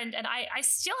a friend, and I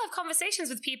still have conversations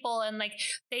with people, and like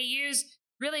they use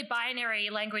really binary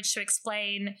language to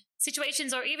explain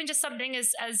situations, or even just something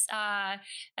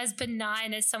as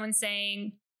benign as someone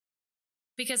saying,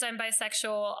 because I'm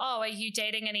bisexual, oh, are you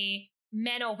dating any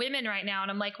men or women right now?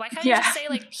 And I'm like, why can't you just say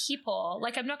like people?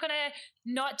 Like, I'm not going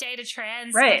to not date a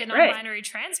trans, like a non-binary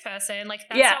trans person. Like,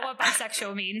 that's not what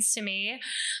bisexual means to me.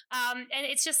 And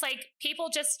it's just like, people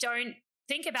just don't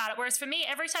think about it. Whereas for me,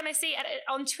 every time I see it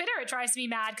on Twitter, it drives me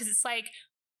mad, because it's like,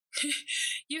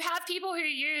 you have people who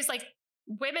use like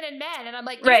women and men, and I'm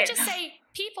like, you Right. just say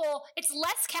people, it's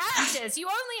less characters. You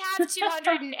only have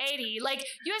 280. Like,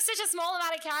 you have such a small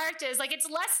amount of characters. Like, it's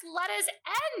less letters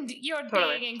and you're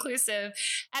Totally. being inclusive.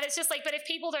 And it's just like, but if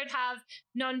people don't have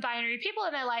non-binary people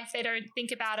in their life, they don't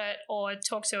think about it or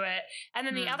talk to it. And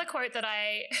then the other quote that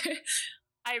I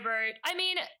wrote, I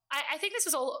mean, I think this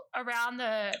was all around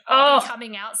the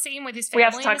coming out scene with his family. We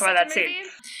have to talk about that movie, scene.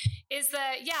 Is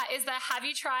the have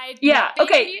you tried? Yeah, not being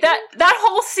a okay, mutant?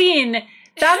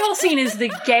 that whole scene is the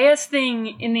gayest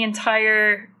thing in the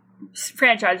entire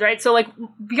franchise, right? So, like,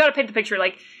 we gotta paint the picture.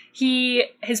 Like,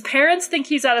 his parents think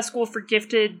he's out of school for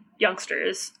gifted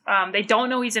youngsters. They don't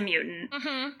know he's a mutant.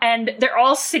 Mm-hmm. And they're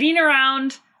all sitting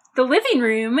around the living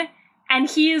room, and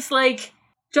he's, like,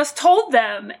 just told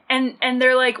them. And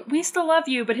they're like, we still love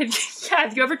you, but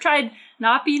have you ever tried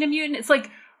not being a mutant? It's like,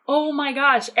 oh my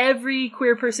gosh, every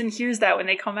queer person hears that when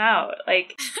they come out.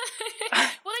 Like, well,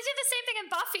 they did the same thing in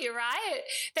Buffy, right?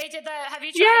 They did the have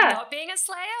you tried not being a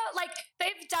Slayer? Like,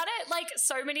 they've done it like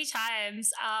so many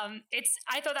times.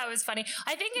 I thought that was funny.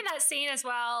 I think in that scene as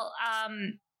well,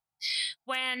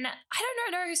 when I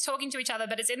don't know who's talking to each other,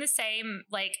 but it's in the same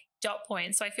like dot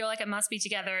point, so I feel like it must be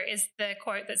together, is the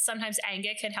quote that sometimes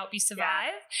anger can help you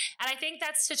survive. And I think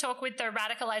that's to talk with the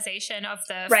radicalization of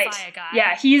the fire guy.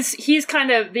 Yeah, he's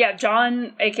kind of,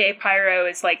 John, aka Pyro,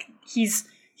 is like, he's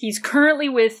currently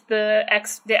with the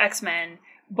X-Men,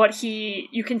 but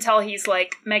you can tell he's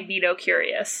like Magneto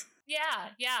curious. Yeah.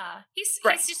 He's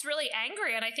just really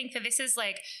angry, and I think that this is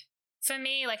like, for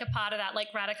me, like a part of that like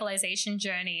radicalization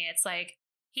journey. It's like,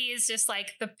 he is just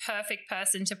like the perfect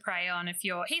person to prey on if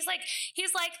you're. He's like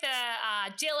the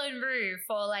Dylan Roof,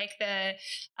 or like the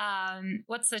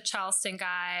what's the Charleston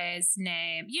guy's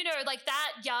name? You know, like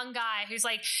that young guy who's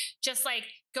like just like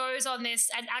goes on this.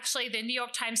 And actually, the New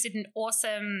York Times did an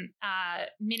awesome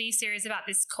mini series about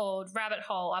this called Rabbit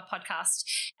Hole, a podcast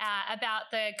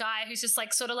about the guy who's just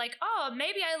like sort of like, oh,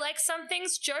 maybe I like some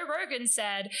things Joe Rogan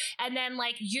said, and then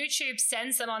like YouTube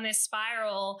sends them on this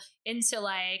spiral into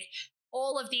like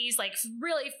all of these like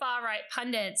really far right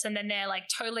pundits, and then they're like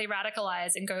totally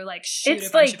radicalized and go like shoot a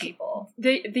bunch of people.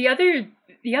 The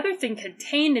other thing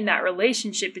contained in that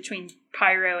relationship between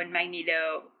Pyro and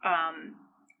Magneto,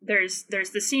 there's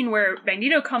the scene where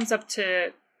Magneto comes up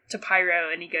to Pyro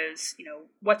and he goes, you know,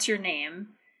 what's your name?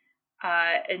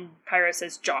 And Pyro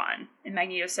says John, and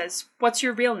Magneto says, what's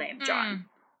your real name, John?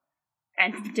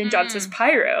 And then John says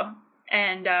Pyro,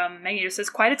 and Magneto says,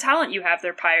 quite a talent you have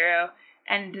there, Pyro.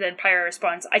 And then Pyro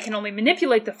responds, I can only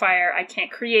manipulate the fire, I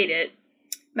can't create it.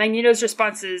 Magneto's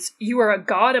response is, you are a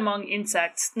god among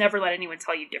insects, never let anyone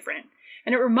tell you different.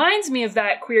 And it reminds me of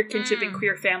that queer kinship and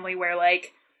queer family where,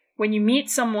 like, when you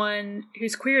meet someone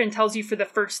who's queer and tells you for the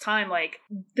first time, like,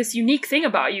 this unique thing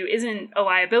about you isn't a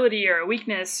liability or a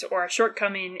weakness or a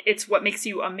shortcoming, it's what makes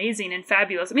you amazing and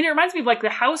fabulous. I mean, it reminds me of, like, the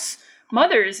house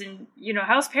mothers and, you know,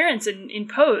 house parents in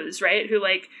Pose, right? Who,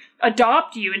 like,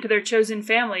 adopt you into their chosen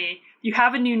family. You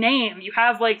have a new name. You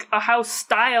have like a house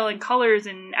style and colors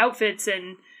and outfits,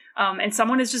 and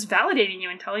someone is just validating you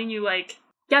and telling you like,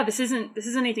 yeah, this isn't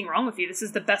anything wrong with you. This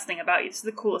is the best thing about you. This is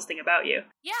the coolest thing about you.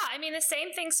 Yeah, I mean, the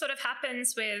same thing sort of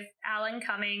happens with Alan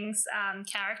Cummings'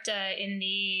 character in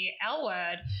the L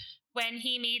Word when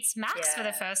he meets Max for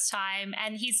the first time,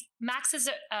 and Max is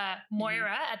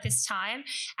Moira at this time,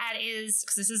 and is,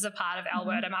 because this is a part of L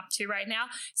Word I'm up to right now.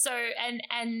 So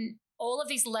and all of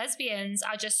these lesbians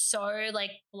are just so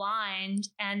like blind,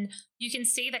 and you can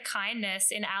see the kindness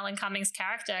in Alan Cummings'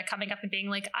 character coming up and being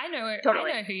like, I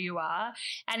know who you are.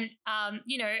 And,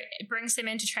 you know, it brings him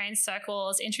into trans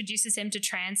circles, introduces him to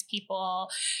trans people,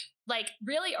 like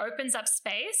really opens up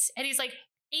space. And he's like,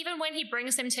 even when he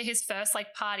brings him to his first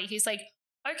like party, he's like,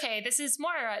 okay, this is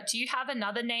Moira. Do you have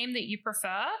another name that you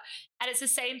prefer? And it's the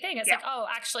same thing. It's like, oh,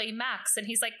 actually Max. And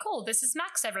he's like, cool, this is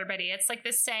Max, everybody. It's like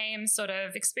the same sort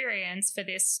of experience for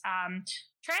this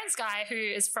trans guy who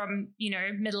is from, you know,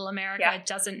 middle America,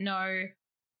 doesn't know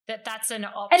that that's an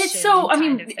option. And it's so, I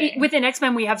mean, within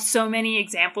X-Men, we have so many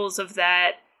examples of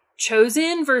that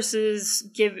chosen versus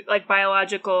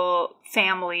biological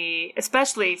family,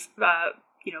 especially,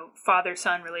 you know,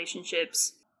 father-son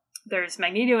relationships. There's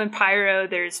Magneto and Pyro,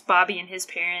 there's Bobby and his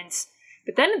parents.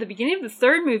 But then at the beginning of the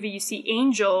third movie, you see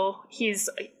Angel.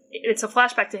 It's a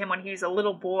flashback to him when he was a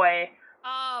little boy.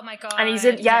 Oh my god. And he's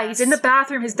in the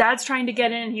bathroom, his dad's trying to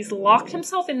get in, he's locked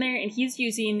himself in there, and he's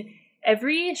using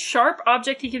every sharp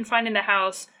object he can find in the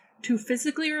house to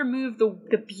physically remove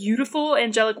the beautiful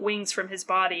angelic wings from his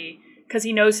body, because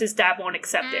he knows his dad won't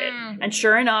accept it. And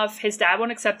sure enough, his dad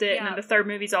won't accept it, and then the third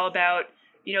movie's all about,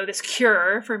 you know, this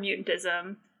cure for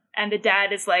mutantism. And the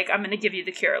dad is like, I'm going to give you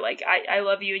the cure. Like, I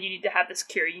love you and you need to have this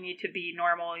cure. You need to be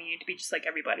normal. You need to be just like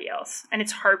everybody else. And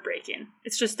it's heartbreaking.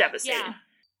 It's just devastating. Yeah.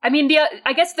 I mean,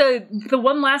 I guess the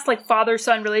one last like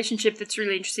father-son relationship that's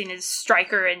really interesting is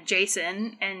Stryker and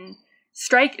Jason. And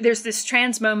there's this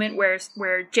trans moment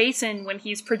where Jason, when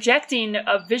he's projecting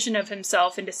a vision of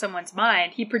himself into someone's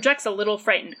mind, he projects a little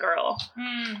frightened girl.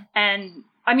 And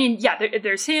I mean, yeah,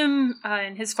 there's him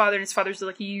and his father, and his father's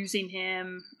like using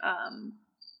him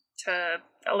to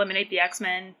eliminate the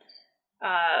X-Men.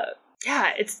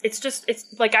 Yeah, it's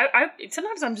like I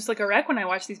sometimes I'm just like a wreck when I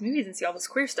watch these movies and see all this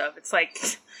queer stuff. It's like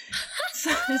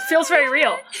it feels very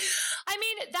real. I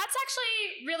mean, that's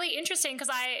actually really interesting because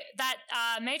that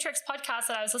Matrix podcast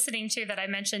that I was listening to that I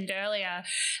mentioned earlier,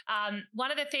 one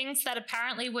of the things that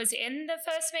apparently was in the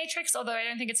first Matrix, although I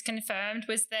don't think it's confirmed,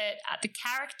 was that the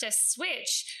character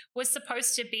Switch was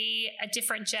supposed to be a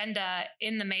different gender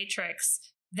in the Matrix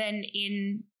than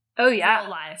in real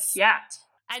life. Yeah.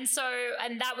 And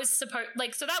that was so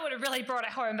that would have really brought it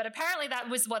home, but apparently that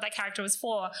was what that character was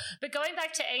for. But going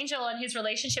back to Angel and his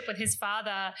relationship with his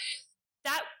father,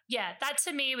 that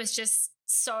to me was just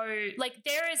so, like,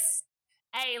 there is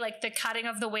like the cutting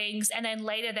of the wings, and then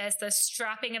later there's the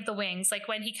strapping of the wings, like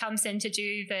when he comes in to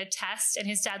do the test and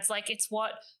his dad's like, it's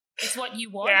what you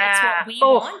want, it's what we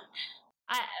want.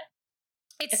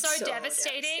 It's so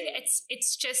devastating.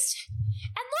 It's just,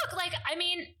 and look, like, I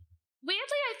mean, weirdly,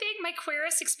 I think my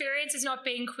queerest experience is not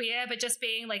being queer, but just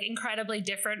being like incredibly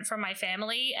different from my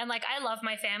family. And like, I love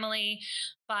my family,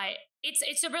 but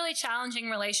it's a really challenging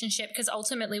relationship because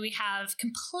ultimately we have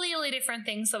completely different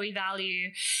things that we value.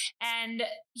 And,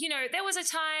 you know, there was a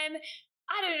time,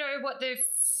 I don't know what the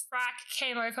frack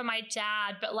came over my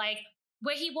dad, but like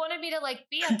where he wanted me to like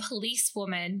be a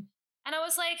policewoman. And I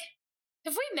was like,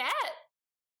 have we met?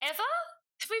 Ever?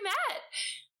 Have we met?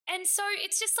 And so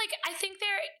it's just like, I think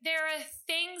there are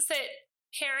things that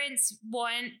parents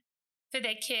want for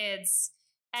their kids,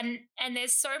 and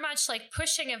there's so much like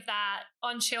pushing of that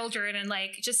on children, and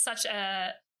like just such a,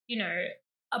 you know,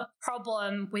 a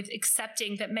problem with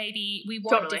accepting that maybe we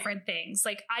want different things.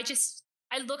 Like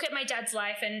I look at my dad's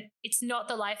life and it's not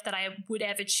the life that I would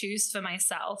ever choose for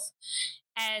myself.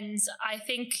 And I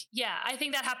think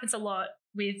that happens a lot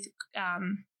with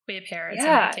queer parents and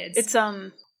their kids.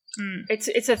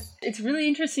 It's really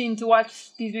interesting to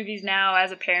watch these movies now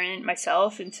as a parent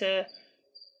myself, and to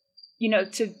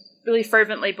really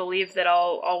fervently believe that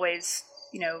I'll always,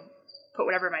 you know, put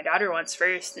whatever my daughter wants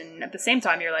first. And at the same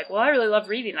time, you're like, well, I really love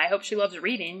reading. I hope she loves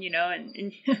reading, you know,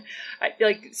 and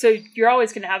so you're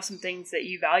always going to have some things that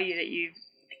you value that you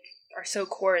are so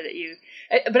core that you,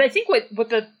 but I think what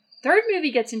the third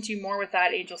movie gets into more with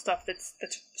that Angel stuff that's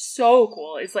so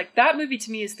cool is like, that movie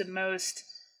to me is the most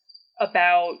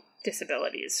about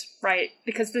disabilities, right?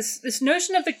 Because this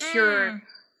notion of the cure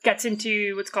gets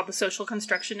into what's called the social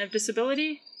construction of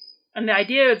disability. And the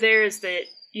idea there is that,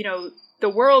 you know, the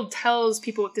world tells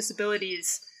people with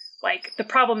disabilities, like, the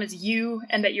problem is you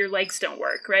and that your legs don't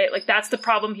work, right? Like, that's the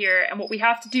problem here. And what we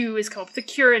have to do is come up with a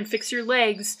cure and fix your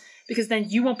legs, because then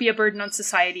you won't be a burden on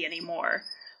society anymore.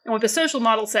 And what the social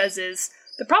model says is,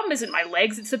 the problem isn't my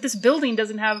legs, it's that this building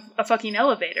doesn't have a fucking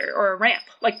elevator or a ramp.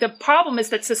 Like, the problem is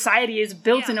that society is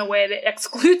built in a way that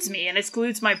excludes me and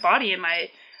excludes my body and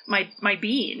my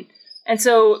being. And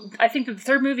so I think that the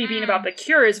third movie being about the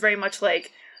cure is very much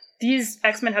like, these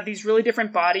X-Men have these really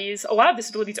different bodies. A lot of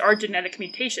disabilities are genetic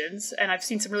mutations, and I've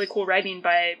seen some really cool writing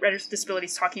by writers with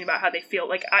disabilities talking about how they feel.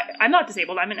 Like, I'm not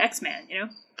disabled, I'm an X-Man, you know?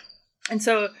 And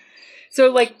so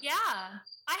like... Yeah.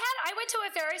 I went to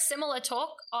a very similar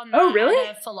talk on really?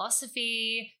 At a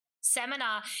philosophy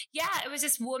seminar. Yeah, it was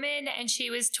this woman, and she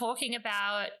was talking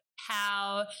about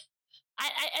how,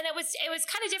 and it was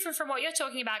kind of different from what you're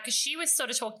talking about, because she was sort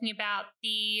of talking about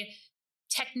the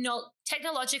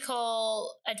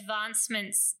technological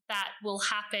advancements that will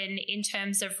happen in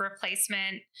terms of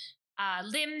replacement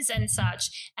limbs and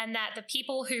such, and that the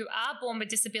people who are born with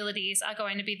disabilities are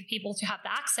going to be the people who have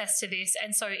the access to this,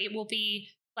 and so it will be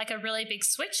like a really big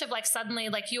switch of like, suddenly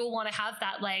like you'll want to have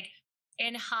that like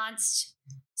enhanced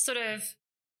sort of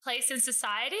place in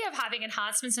society of having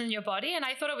enhancements in your body. And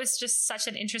I thought it was just such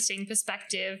an interesting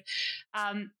perspective.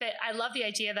 But I love the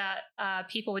idea that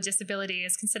people with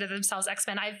disabilities consider themselves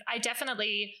X-Men. I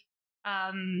definitely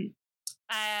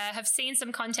have seen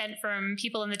some content from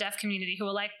people in the deaf community who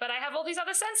are like, but I have all these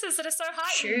other senses that are so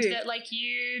heightened that like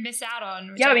you miss out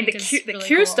on. Yeah, I mean, the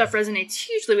cure stuff resonates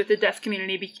hugely with the deaf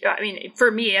community. I mean, for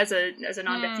me as a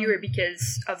non-deaf viewer,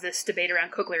 because of this debate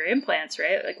around cochlear implants,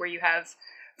 right? Like, where you have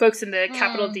folks in the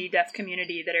capital D deaf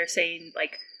community that are saying,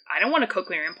 like, I don't want a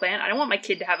cochlear implant. I don't want my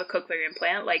kid to have a cochlear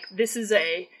implant. Like, this is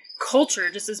a culture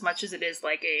just as much as it is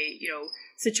like a, you know,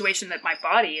 situation that my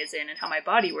body is in and how my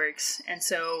body works. And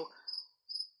so...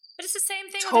 But it's the same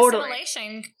thing Totally. with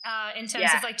assimilation in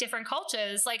terms of like different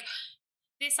cultures. Like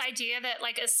this idea that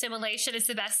like assimilation is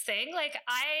the best thing. Like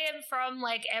I am from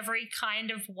like every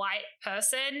kind of white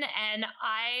person, and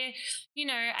I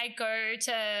go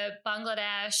to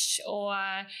Bangladesh or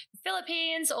the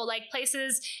Philippines or like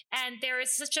places, and there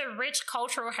is such a rich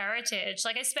cultural heritage.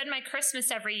 Like I spend my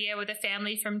Christmas every year with a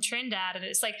family from Trinidad, and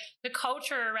it's like the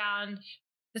culture around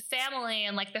the family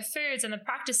and like the foods and the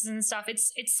practices and stuff.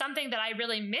 It's something that I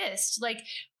really missed. Like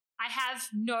I have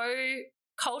no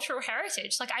cultural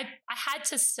heritage. Like I had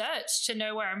to search to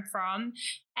know where I'm from,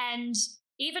 and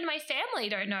even my family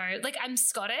don't know. Like I'm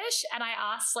Scottish, and I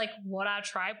asked like what our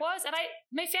tribe was, and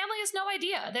my family has no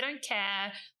idea. They don't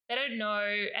care. They don't know.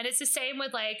 And it's the same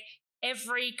with like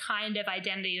every kind of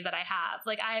identity that I have.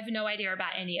 Like I have no idea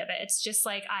about any of it. It's just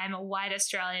like I'm a white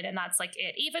Australian, and that's like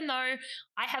it. Even though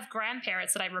I have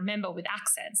grandparents that I remember with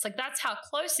accents, like that's how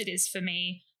close it is for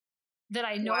me that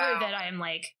I know that I'm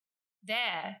like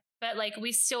there. But like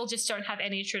we still just don't have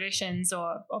any traditions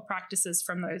or practices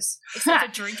from those, except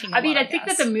for drinking. I mean, I think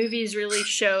that the movies really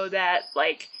show that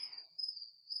like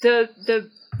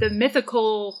the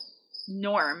mythical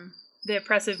norm, the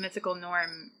oppressive mythical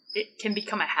norm, it can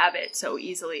become a habit so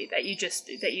easily that you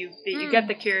get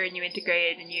the cure and you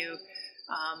integrate and you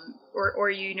or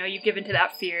you know you give into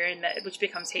that fear, and that which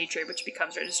becomes hatred, which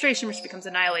becomes registration, which becomes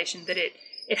annihilation. That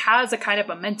it has a kind of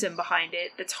momentum behind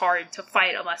it that's hard to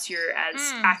fight unless you're as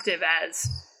active as,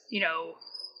 you know,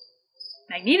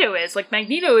 Magneto is. Like,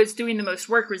 Magneto is doing the most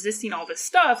work resisting all this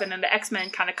stuff, and then the X-Men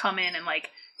kind of come in and,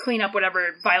 like, clean up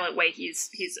whatever violent way he's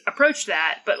approached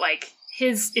that, but, like,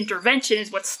 his intervention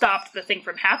is what stopped the thing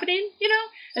from happening, you know?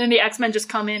 And then the X-Men just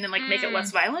come in and, like, make it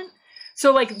less violent.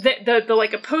 So, like, the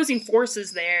like, opposing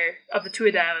forces there of the two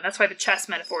of them, and that's why the chess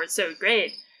metaphor is so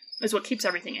great, is what keeps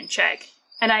everything in check.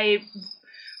 And I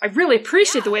really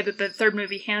appreciate the way that the third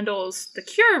movie handles the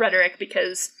cure rhetoric,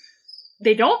 because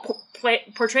they don't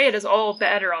portray it as all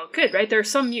bad or all good, right? There are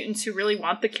some mutants who really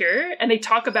want the cure, and they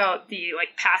talk about the, like,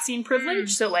 passing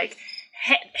privilege. So, like,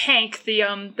 Hank,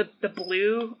 the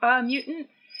blue mutant,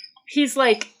 he's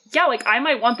like, yeah, like, I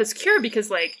might want this cure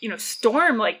because, like, you know,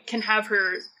 Storm, like, can have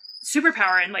her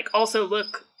superpower and, like, also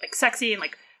look, like, sexy and,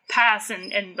 like, pass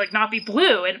and like not be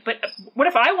blue, but what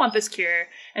if I want this cure?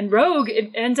 And Rogue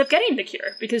ends up getting the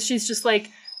cure because she's just like,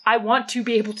 I want to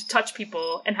be able to touch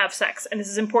people and have sex, and this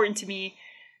is important to me.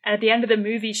 And at the end of the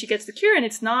movie she gets the cure, and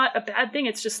it's not a bad thing.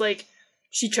 It's just like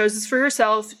she chose this for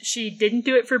herself. She didn't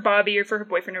do it for Bobby or for her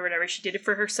boyfriend or whatever. She did it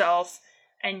for herself,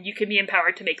 and you can be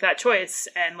empowered to make that choice.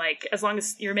 And like, as long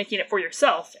as you're making it for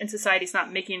yourself and society's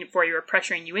not making it for you or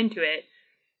pressuring you into it,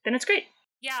 then it's great.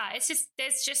 Yeah, it's just,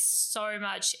 there's just so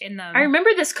much in them. I remember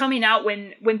this coming out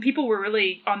when people were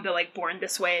really on the, like, Born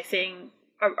This Way thing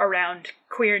around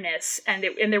queerness, and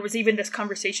there was even this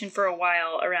conversation for a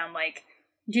while around, like,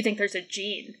 do you think there's a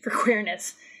gene for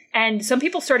queerness? And some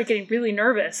people started getting really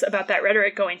nervous about that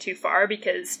rhetoric going too far,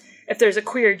 because if there's a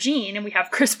queer gene and we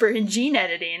have CRISPR and gene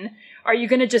editing, are you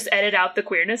going to just edit out the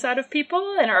queerness out of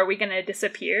people, and are we going to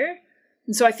disappear?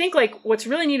 And so I think, like, what's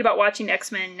really neat about watching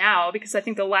X-Men now, because I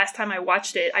think the last time I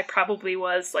watched it, I probably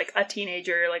was, like, a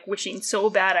teenager, like, wishing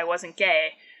so bad I wasn't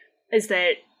gay, is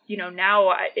that, you know,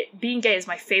 now being gay is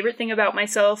my favorite thing about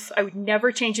myself. I would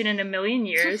never change it in a million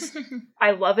years.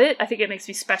 I love it. I think it makes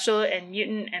me special and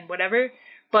mutant and whatever.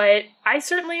 But I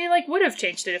certainly, like, would have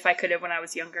changed it if I could have when I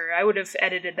was younger. I would have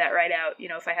edited that right out, you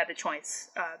know, if I had the choice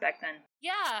back then.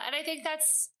 Yeah, and I think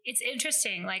it's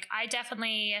interesting. Like, I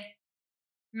definitely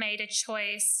made a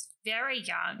choice very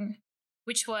young,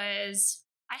 which was,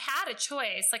 I had a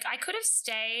choice. Like, I could have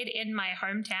stayed in my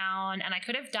hometown and I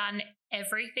could have done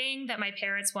everything that my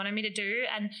parents wanted me to do,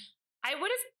 and I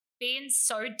would have been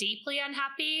so deeply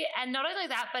unhappy. And not only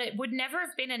that, but it would never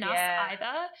have been enough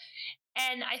either.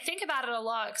 And I think about it a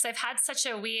lot because I've had such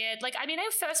a weird, like, I mean, I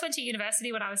first went to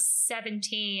university when I was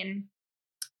 17.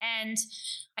 And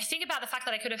I think about the fact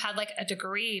that I could have had, like, a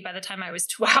degree by the time I was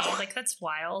 20. Wow. Like, that's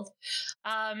wild.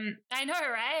 I know,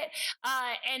 right?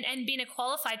 And being a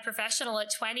qualified professional at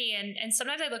 20. And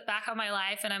sometimes I look back on my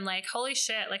life and I'm like, holy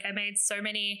shit, like, I made so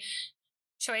many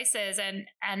choices.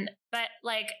 But,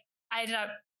 like, I ended up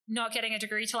not getting a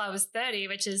degree till I was 30,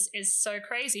 which is so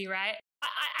crazy, right?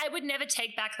 I would never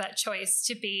take back that choice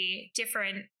to be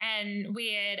different and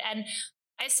weird. And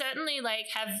I certainly, like,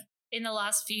 have in the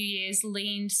last few years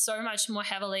leaned so much more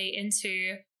heavily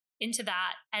into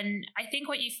that. And I think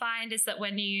what you find is that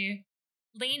when you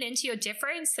lean into your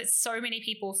difference, that so many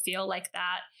people feel like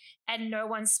that. and no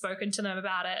one's spoken to them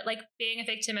about it. Like being a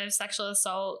victim of sexual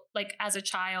assault, like as a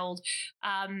child,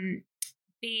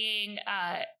 being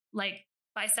like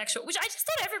bisexual, which I just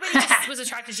thought everybody just was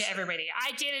attracted to everybody.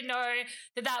 I didn't know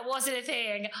that wasn't a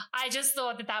thing. I just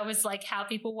thought that was like how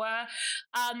people were.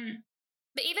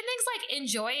 But even things like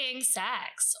enjoying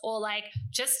sex or like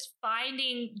just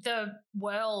finding the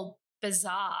world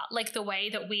bizarre, like the way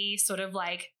that we sort of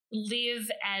like live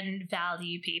and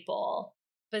value people.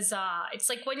 Bizarre. It's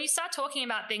like when you start talking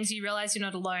about things, you realize you're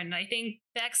not alone. And I think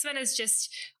the X-Men is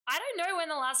just, I don't know when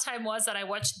the last time was that I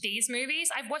watched these movies.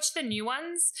 I've watched the new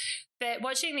ones, but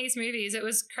watching these movies, it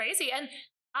was crazy. And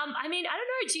I mean, I don't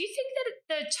know. Do you think that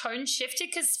the tone shifted?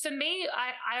 Because for me,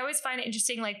 I always find it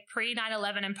interesting, like pre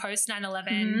 9/11 and post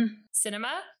 9/11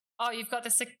 cinema. Oh, you've got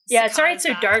the yeah. Sorry, it's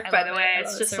so dark. By the way,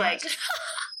 it's just so like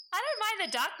I don't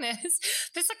mind the darkness.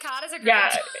 The cicadas are great.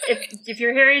 Yeah, if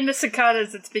you're hearing the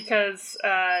cicadas, it's because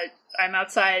I'm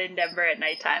outside in Denver at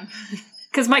nighttime.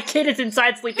 Because my kid is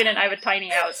inside sleeping and I have a tiny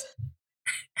house.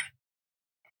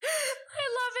 I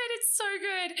love it. It's so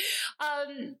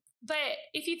good. But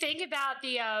if you think about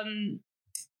the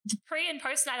pre and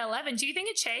post 9/11, do you think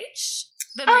it changed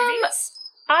the movies?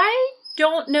 I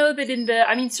don't know that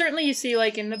I mean, certainly you see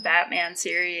like in the Batman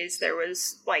series, there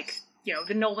was like, you know,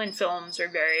 the Nolan films are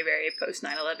very, very post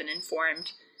 9/11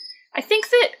 informed. I think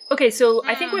that,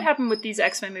 I think what happened with these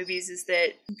X-Men movies is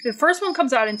that the first one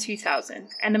comes out in 2000,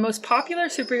 and the most popular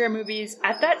superhero movies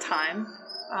at that time,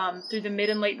 through the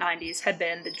mid and late 90s, had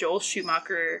been the Joel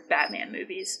Schumacher Batman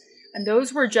movies. And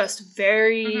those were just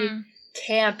very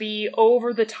campy,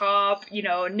 over the top, you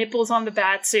know, nipples on the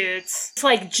bat suits. It's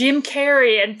like Jim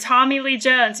Carrey and Tommy Lee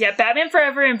Jones. Yeah, Batman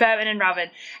Forever and Batman and Robin.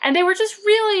 And they were just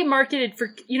really marketed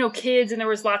for, you know, kids, and there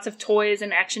was lots of toys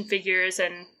and action figures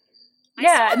and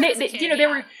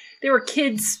they were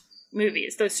kids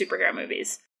movies, those superhero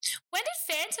movies. When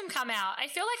did Phantom come out? I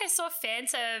feel like I saw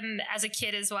Phantom as a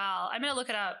kid as well. I'm going to look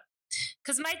it up.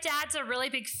 Because my dad's a really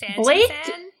big Phantom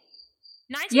fan.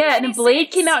 Yeah, and Blade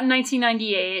came out in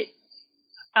 1998.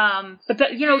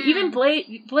 But even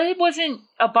Blade wasn't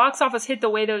a box office hit the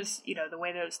way those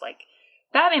like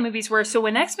Batman movies were. So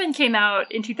when X-Men came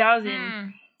out in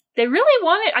 2000, they really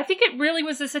wanted, I think it really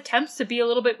was this attempt to be a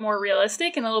little bit more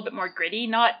realistic and a little bit more gritty,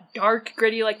 not dark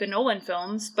gritty like the Nolan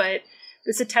films, but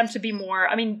this attempt to be more,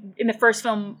 I mean, in the first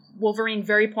film, Wolverine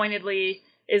very pointedly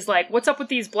is like, what's up with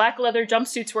these black leather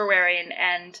jumpsuits we're wearing?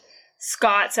 And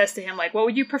Scott says to him, like, what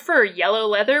would you prefer, yellow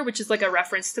leather? Which is like a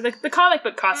reference to the comic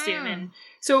book costume. And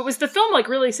so it was the film like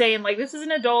really saying, like, this is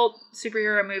an adult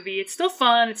superhero movie. It's still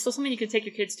fun. It's still something you can take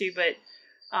your kids to. But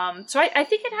so I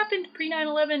think it happened pre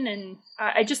 9/11. And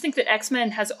I just think that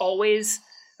X-Men has always,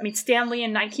 I mean, Stan Lee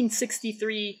in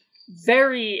 1963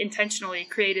 very intentionally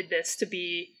created this to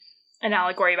be an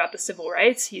allegory about the civil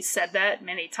rights. He's said that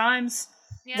many times.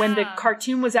 Yeah. When the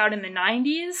cartoon was out in the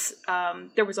 90s,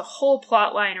 there was a whole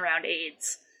plot line around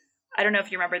AIDS. I don't know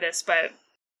if you remember this, but...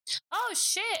 Oh,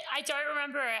 shit. I don't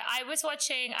remember it.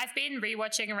 I've been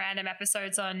rewatching random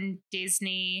episodes on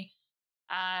Disney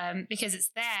because it's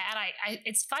there. And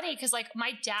it's funny because, like,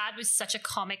 my dad was such a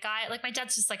comic guy. Like, my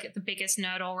dad's just, like, the biggest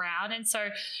nerd all around. And so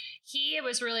he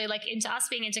was really, like, into us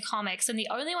being into comics. And the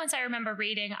only ones I remember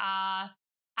reading are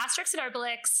Asterix and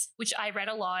Obelix, which I read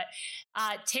a lot,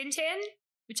 Tintin,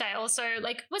 which I also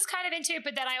like was kind of into,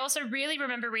 but then I also really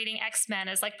remember reading X-Men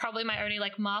as like probably my only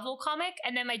like Marvel comic.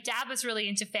 And then my dad was really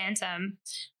into Phantom,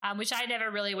 which I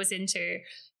never really was into.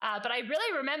 But I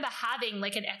really remember having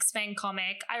like an X-Men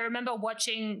comic. I remember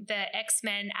watching the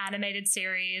X-Men animated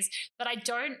series, but I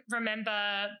don't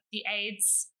remember the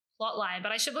AIDS plotline.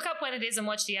 But I should look up when it is and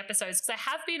watch the episodes because I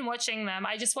have been watching them.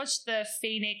 I just watched the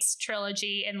Phoenix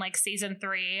trilogy in like season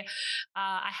 3.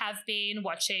 I have been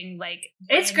watching like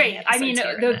it's great. I mean,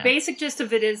 the basic gist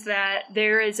of it is that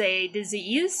there is a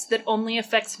disease that only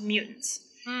affects mutants.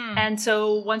 And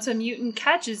so once a mutant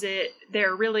catches it,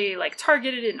 they're really like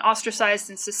targeted and ostracized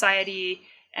in society.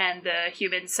 And the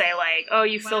humans say like, oh,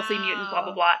 you filthy mutant, blah,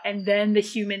 blah, blah. And then the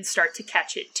humans start to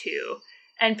catch it too.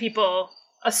 And people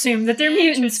assume that they're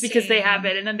mutants because they have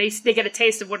it, and then they get a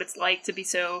taste of what it's like to be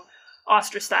so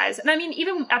ostracized. And I mean,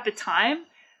 even at the time,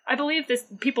 I believe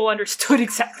people understood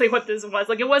exactly what this was.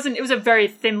 Like, it was a very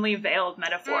thinly veiled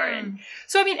metaphor. And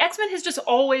so, I mean, X-Men has just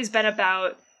always been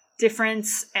about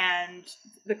difference and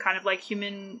the kind of like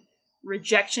human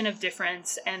rejection of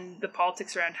difference and the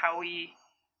politics around how we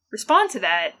respond to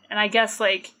that. And I guess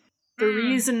like the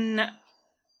reason,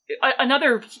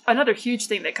 another huge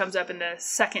thing that comes up in the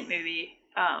second movie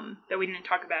that we didn't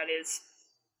talk about is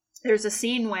there's a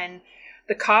scene when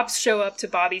the cops show up to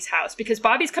Bobby's house because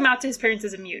Bobby's come out to his parents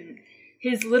as a mutant.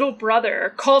 his little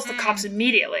brother calls the cops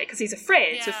immediately because he's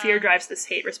afraid. Yeah. So fear drives this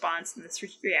hate response and this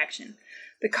reaction.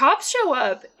 The cops show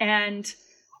up and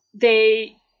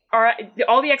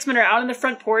all the X-Men are out on the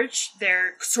front porch.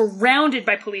 They're surrounded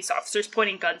by police officers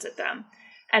pointing guns at them.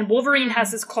 And Wolverine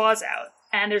has his claws out.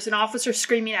 And there's an officer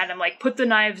screaming at him, like, put the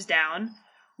knives down.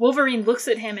 Wolverine looks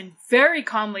at him and very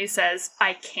calmly says,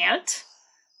 I can't.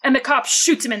 And the cop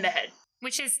shoots him in the head.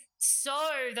 Which is so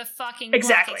the fucking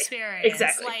Exactly. Black experience.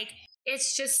 Exactly. Like,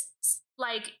 it's just,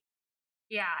 like,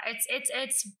 yeah,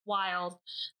 it's wild.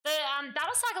 The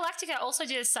Battlestar Galactica also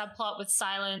did a subplot with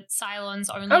Cylons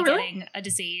only getting a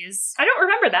disease. I don't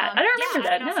remember that. I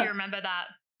don't know if you remember that.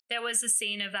 There was a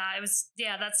scene of that. It was,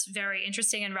 that's very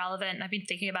interesting and relevant. I've been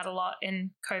thinking about a lot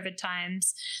in COVID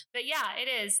times. But yeah, it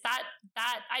is.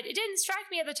 It didn't strike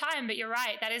me at the time, but you're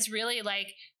right. That is really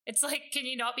like, it's like, can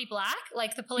you not be black?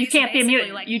 Like the police. You can't be a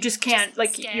mutant. Like, you just can't.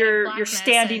 Like you're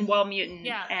standing while mutant.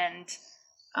 Yeah. And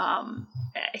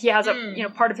he has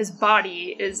part of his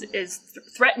body is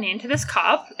threatening to this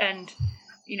cop, and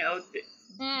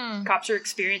cops are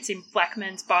experiencing black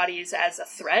men's bodies as a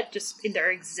threat just in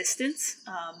their existence.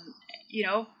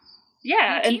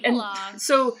 And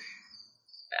so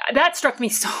that struck me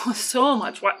so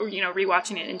much.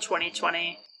 Rewatching it in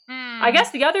 2020. I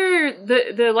guess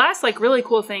the last like really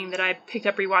cool thing that I picked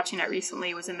up rewatching it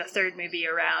recently was in the third movie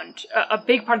around a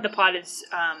big part of the plot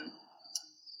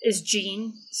is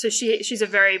Jean. So she's a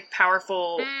very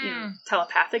powerful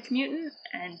telepathic mutant,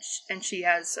 and she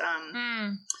has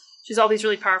she's all these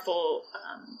really powerful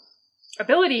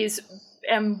abilities.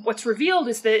 And what's revealed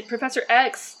is that Professor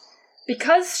X,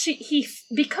 because he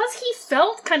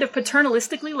felt kind of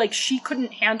paternalistically like she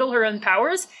couldn't handle her own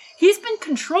powers, he's been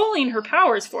controlling her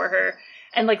powers for her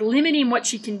and like limiting what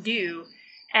she can do.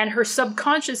 And her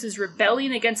subconscious is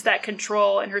rebelling against that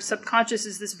control, and her subconscious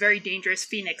is this very dangerous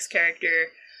Phoenix character.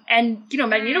 And,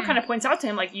 Magneto kind of points out to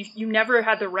him, like, you never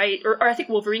had the right, or I think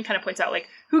Wolverine kind of points out, like,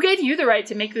 who gave you the right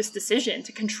to make this decision,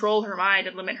 to control her mind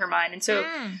and limit her mind? And so,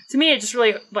 to me, it just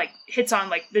really, like, hits on,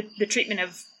 like, the treatment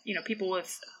of, people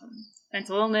with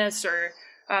mental illness or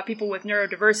people with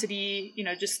neurodiversity,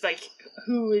 just, like,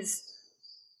 who is...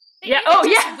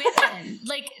 women.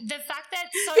 Like, the fact that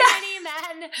so many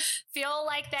men feel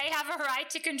like they have a right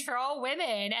to control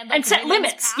women and set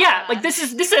limits. Power. Yeah, like, this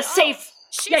is a safe...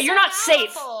 you're so not powerful.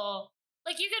 Safe.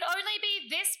 Like, you can only be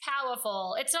this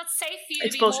powerful. It's not safe for you to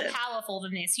be bullshit. more powerful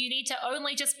than this. You need to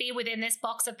only just be within this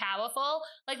box of powerful.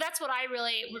 Like, that's what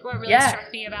really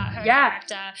struck me about her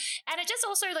character. And it just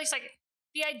also looks like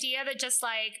the idea that just,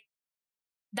 like,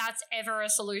 that's ever a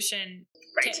solution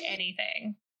to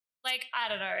anything. Like, I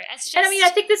don't know. It's just... And I mean, I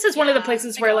think this is one of the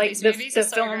places where, like, the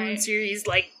film great. series,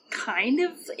 like, kind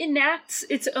of enacts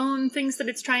its own things that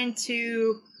it's trying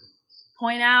to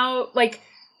point out. Like,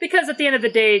 because at the end of the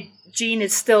day, Jean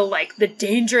is still, like, the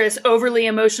dangerous, overly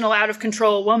emotional,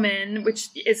 out-of-control woman, which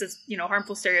is a,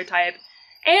 harmful stereotype.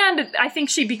 And I think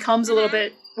she becomes a little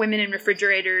bit women in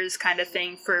refrigerators kind of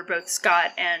thing for both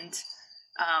Scott and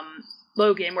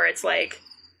Logan, where it's, like,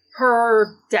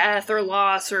 her death or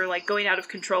loss or, like, going out of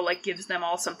control, like, gives them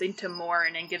all something to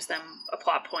mourn and gives them a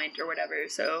plot point or whatever,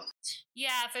 so.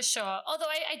 Yeah, for sure. Although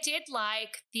I did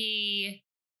like the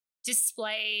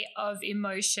display of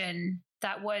emotion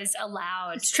that was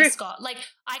allowed to Scott. Like,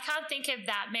 I can't think of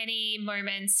that many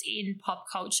moments in pop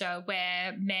culture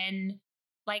where men,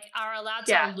 like, are allowed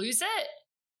to lose it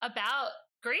about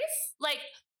grief. Like,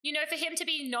 for him to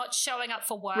be not showing up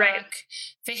for work,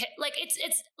 for him, like, it's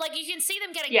like, you can see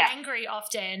them getting angry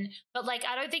often, but, like,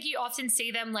 I don't think you often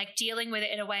see them, like, dealing with it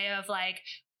in a way of, like,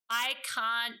 I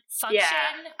can't function,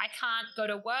 I can't go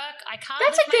to work, I can't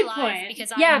That's live a good my point. life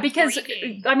because I'm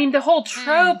grieving. I mean, the whole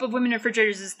trope of women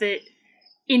refrigerators is that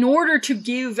in order to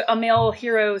give a male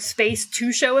hero space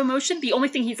to show emotion, the only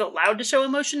thing he's allowed to show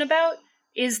emotion about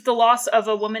is the loss of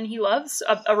a woman he loves,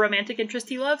 a romantic interest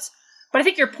he loves. But I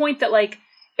think your point that, like,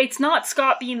 it's not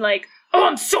Scott being like, oh,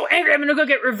 I'm so angry, I'm gonna go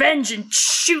get revenge and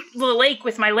shoot the lake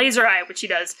with my laser eye, which he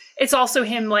does. It's also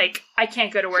him like, I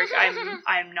can't go to work,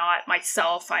 I'm not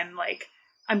myself, I'm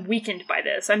weakened by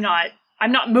this, I'm not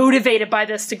motivated by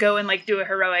this to go and, like, do a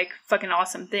heroic fucking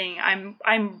awesome thing.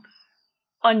 I'm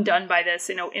undone by this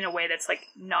in a way that's, like,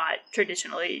 not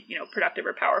traditionally, productive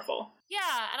or powerful.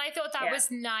 Yeah, and I thought that was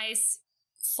nice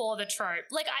for the trope.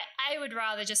 Like, I would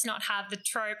rather just not have the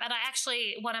trope. And I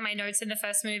actually, one of my notes in the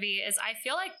first movie is I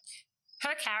feel like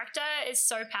her character is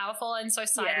so powerful and so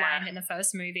sidelined in the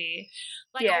first movie.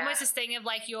 Like, almost this thing of,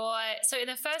 like, so in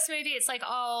the first movie, it's like,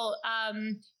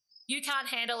 you can't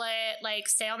handle it, like,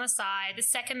 stay on the side. The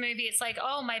second movie, it's like,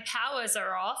 oh, my powers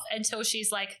are off, until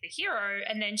she's, like, the hero,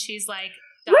 and then she's, like,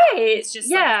 done. Right. It's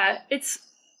just, like,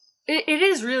 It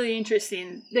is really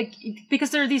interesting, like, because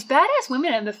there are these badass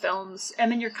women in the films,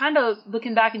 and then you're kind of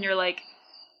looking back and you're like,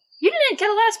 you didn't get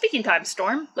a lot of speaking time,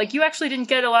 Storm. Like, you actually didn't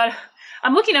get a lot of...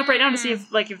 I'm looking up right now to see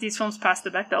if these films pass the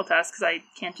Bechdel test, because I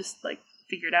can't just, like,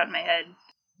 figure it out in my head.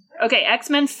 Okay,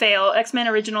 X-Men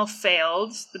Original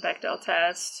failed the Bechdel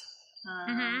test.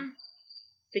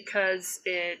 Because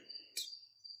it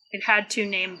had 2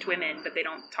 named women, but they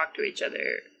don't talk to each other.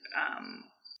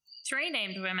 3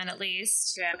 named women, at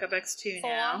least. Yeah, look up X2 4.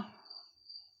 now.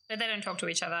 But they don't talk to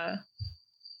each other.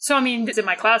 So, I mean, in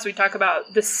my class, we talk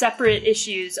about the separate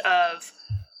issues of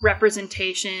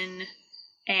representation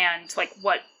and, like,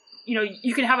 what, you know,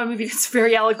 you can have a movie that's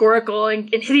very allegorical and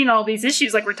hitting all these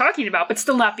issues like we're talking about, but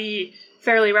still not be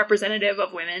fairly representative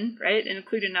of women, right? And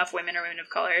include enough women or women of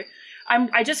color.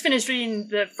 I just finished reading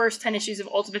the first 10 issues of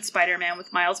Ultimate Spider-Man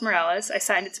with Miles Morales. I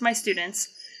signed it to my students.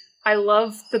 I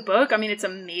love the book. I mean, it's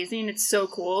amazing. It's so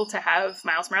cool to have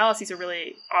Miles Morales. He's a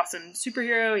really awesome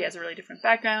superhero. He has a really different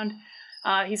background.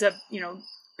 He's a, you know,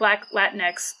 Black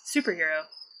Latinx superhero.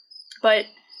 But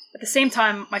at the same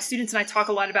time, my students and I talk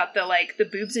a lot about the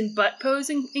boobs and butt pose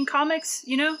in comics,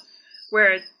 you know,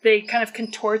 where they kind of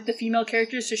contort the female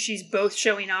character so she's both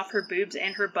showing off her boobs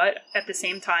and her butt at the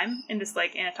same time in this,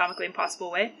 like, anatomically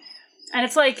impossible way. And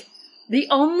it's like, the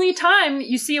only time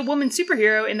you see a woman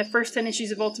superhero in the first 10 issues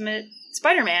of Ultimate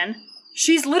Spider-Man,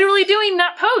 she's literally doing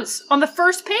that pose on the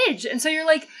first page. And so you're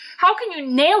like, how can you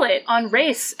nail it on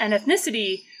race and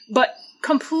ethnicity, but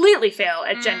completely fail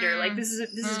at gender? Like, this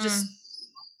is just,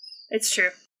 it's true.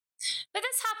 But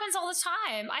this happens all the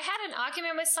time. I had an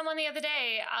argument with someone the other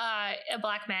day, a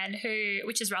black man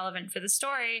which is relevant for the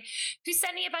story, who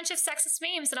sent me a bunch of sexist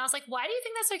memes. And I was like, why do you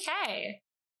think that's okay?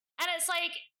 And it's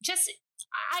like, just,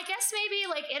 I guess maybe,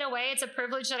 like, in a way, it's a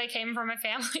privilege that I came from a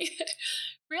family that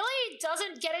really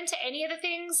doesn't get into any of the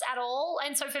things at all.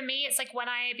 And so for me, it's like when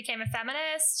I became a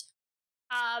feminist,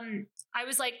 I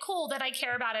was like, cool, that I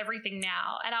care about everything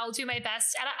now, and I'll do my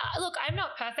best. And look, I'm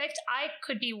not perfect. I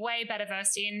could be way better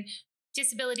versed in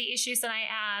disability issues than I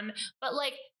am, but,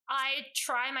 like, I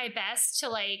try my best to,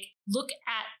 like, look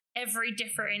at every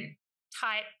different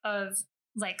type of,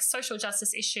 like, social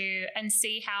justice issue and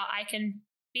see how I can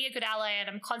be a good ally, and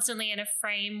I'm constantly in a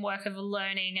framework of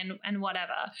learning and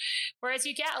whatever. Whereas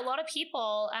you get a lot of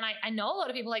people, and I know a lot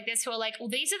of people like this, who are like, well,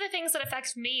 these are the things that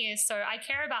affect me, so I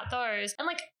care about those. And,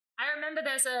 like, I remember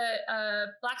there's a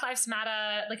Black Lives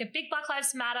Matter, like a big Black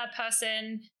Lives Matter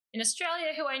person in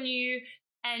Australia who I knew,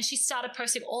 and she started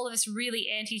posting all of this really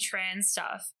anti-trans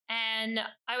stuff. And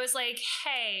I was like,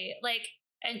 hey, like,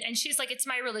 and she's like, it's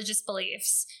my religious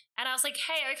beliefs. And I was like,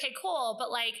 hey, okay, cool,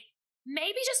 but, like,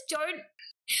 maybe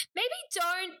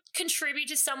don't contribute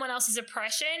to someone else's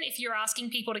oppression if you're asking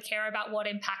people to care about what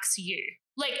impacts you.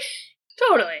 Like,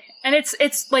 totally. And it's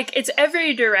like, it's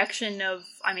every direction of,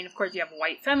 I mean, of course you have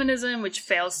white feminism, which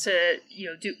fails to, you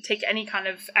know, take any kind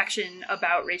of action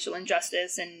about racial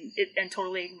injustice and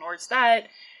totally ignores that.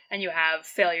 And you have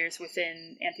failures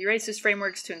within anti-racist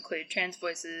frameworks to include trans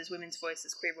voices, women's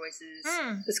voices, queer voices.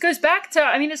 This goes back to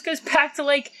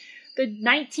like the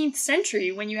 19th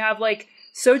century, when you have, like,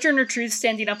 Sojourner Truth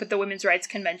standing up at the Women's Rights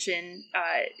Convention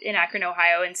in Akron,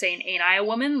 Ohio, and saying, ain't I a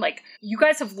woman? Like, you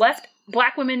guys have left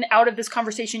Black women out of this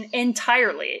conversation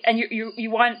entirely, and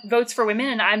you want votes for women,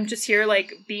 and I'm just here,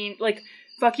 like, being like,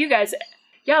 fuck you guys.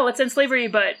 Yeah, let's end slavery,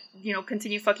 but, you know,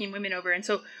 continue fucking women over. And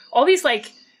so all these,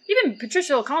 like, even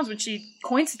Patricia Hill Collins, when she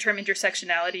coins the term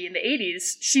intersectionality in the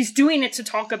 80s, she's doing it to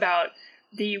talk about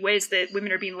the ways that women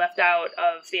are being left out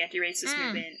of the anti-racist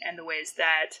movement, and the ways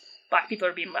that Black people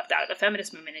are being left out of the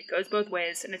feminist movement. It goes both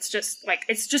ways, and it's just, like,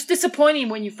 it's just disappointing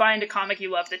when you find a comic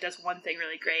you love that does one thing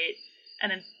really great,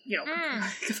 and then, you know,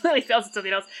 completely fails at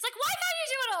something else. It's like, why can't you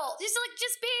do it all?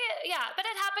 Just be, yeah, but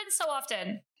it happens so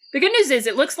often. The good news is,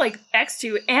 it looks like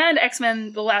X2 and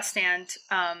X-Men The Last Stand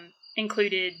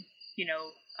included, you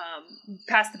know,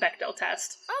 passed the Bechdel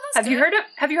test. Oh, that's good.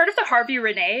 Have you heard of the Harvey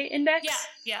Renee Index?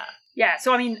 Yeah.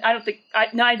 So, I mean, I don't think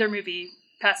neither movie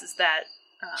passes that.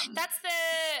 That's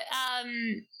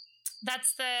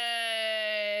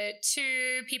the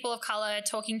 2 people of color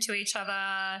talking to each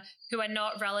other who are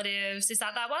not relatives. Is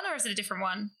that one, or is it a different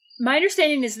one? My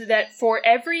understanding is that for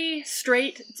every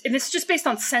straight, and this is just based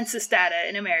on census data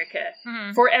in America,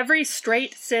 for every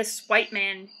straight cis white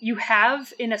man you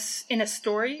have in a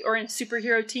story or in a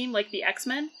superhero team like the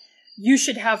X-Men, you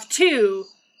should have 2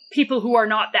 people who are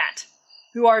not that,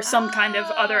 who are some kind of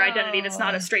other identity that's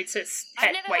not a straight cis white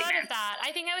man. I've never heard of that.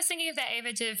 I think I was thinking of the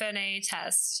Ava DuVernay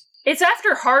test. It's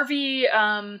after Harvey,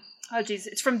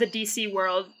 it's from the DC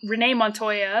world, Renee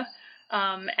Montoya.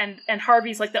 And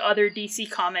Harvey's like the other DC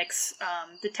Comics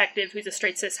detective who's a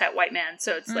straight cishet white man.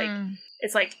 So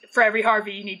it's like for every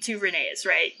Harvey you need two Renees,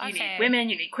 right? You need women,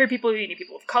 you need queer people, you need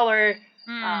people of color.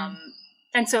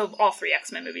 And so all three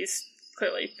X-Men movies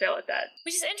clearly fail at that.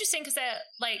 Which is interesting because they're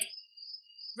like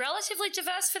relatively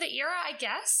diverse for the era, I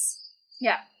guess.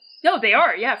 Yeah. No, they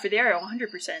are. Yeah, for the era, 100%.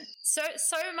 So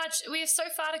much. We have so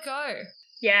far to go.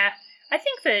 Yeah. I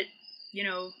think that,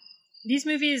 these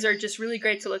movies are just really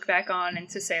great to look back on and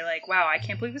to say, like, wow, I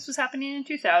can't believe this was happening in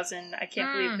 2000. I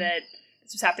can't believe that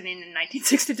this was happening in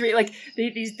 1963. Like,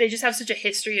 they just have such a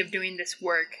history of doing this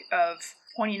work, of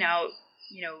pointing out,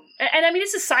 and I mean,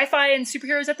 this is sci-fi and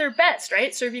superheroes at their best,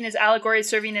 right? Serving as allegories,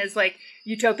 serving as, like,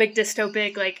 utopic,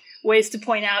 dystopic, like, ways to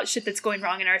point out shit that's going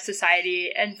wrong in our society,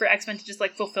 and for X-Men to just,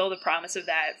 like, fulfill the promise of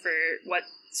that for what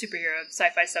superhero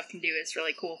sci-fi stuff can do is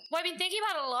really cool. Well, I've been thinking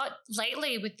about it a lot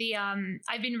lately with the,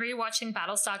 I've been rewatching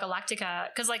Battlestar Galactica,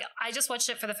 because, like, I just watched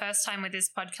it for the first time with this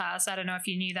podcast. I don't know if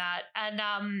you knew that.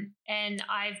 And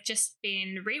I've just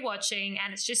been rewatching,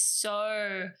 and it's just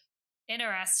so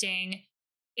interesting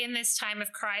in this time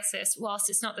of crisis, whilst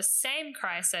it's not the same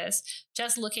crisis,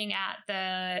 just looking at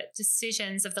the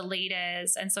decisions of the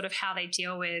leaders and sort of how they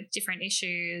deal with different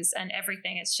issues and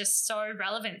everything. It's just so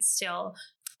relevant still.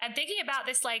 And thinking about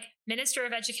this, like, Minister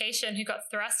of Education who got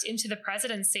thrust into the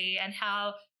presidency and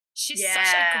how she's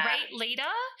such a great leader.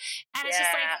 And it's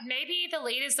just like, maybe the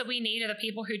leaders that we need are the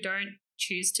people who don't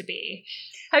choose to be.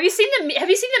 Have you seen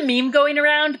the meme going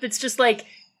around that's just like,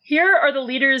 here are the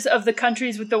leaders of the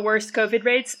countries with the worst COVID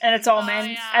rates, and it's all men.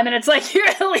 Yeah. And then it's like, here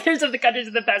are the leaders of the countries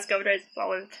with the best COVID rates. It's all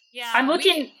women. Yeah, I'm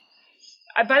looking...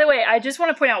 by the way, I just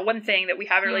want to point out one thing that we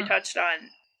haven't really touched on.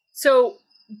 So,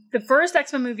 the first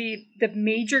X-Men movie, the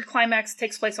major climax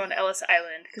takes place on Ellis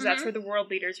Island, because that's where the world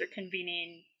leaders are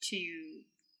convening to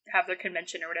have their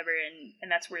convention or whatever,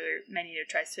 and that's where Magneto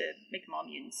tries to make them all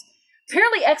mutants.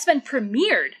 Apparently, X-Men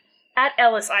premiered at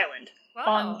Ellis Island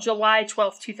on July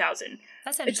 12th, 2000.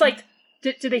 That's interesting. It's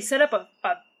like, do they set up a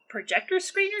projector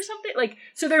screen or something? Like,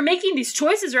 so they're making these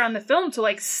choices around the film to,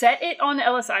 like, set it on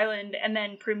Ellis Island and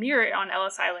then premiere it on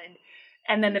Ellis Island.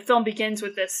 And then the film begins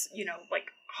with this, like,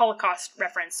 Holocaust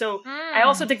reference. So I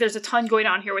also think there's a ton going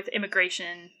on here with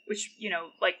immigration, which,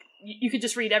 like, you could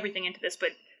just read everything into this, but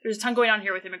there's a ton going on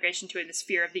here with immigration too, in the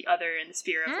sphere of the other, and the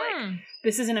sphere of, like,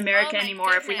 this isn't America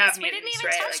anymore if we have mutants, we didn't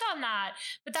even touch on that,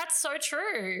 but that's so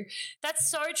true. That's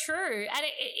so true. And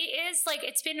it is, like,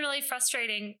 it's been really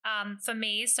frustrating for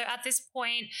me. So at this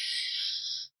point,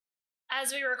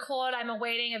 as we record, I'm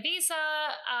awaiting a visa.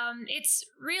 It's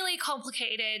really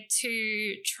complicated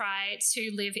to try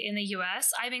to live in the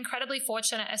US. I'm incredibly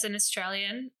fortunate as an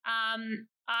Australian.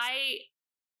 I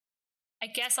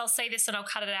guess I'll say this and I'll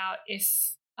cut it out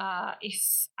if I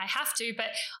have to, but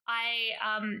I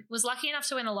was lucky enough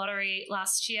to win the lottery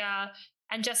last year.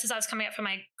 And just as I was coming up for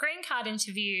my green card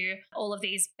interview, all of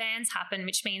these bans happened,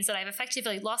 which means that I've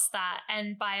effectively lost that.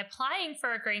 And by applying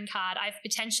for a green card, I've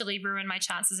potentially ruined my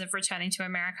chances of returning to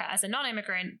America as a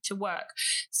non-immigrant to work.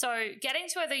 So getting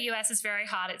to the US is very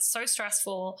hard. It's so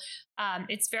stressful.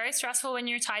 It's very stressful when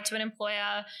you're tied to an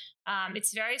employer.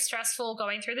 It's very stressful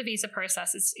going through the visa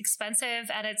process. It's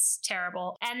expensive and it's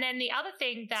terrible. And then the other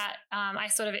thing that I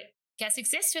sort of guess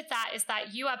exists with that is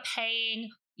that you're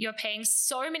paying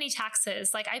so many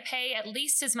taxes. Like, I pay at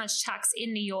least as much tax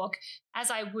in New York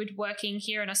as I would working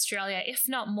here in Australia, if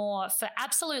not more, for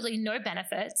absolutely no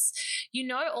benefits.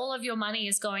 All of your money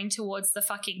is going towards the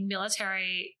fucking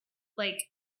military, like,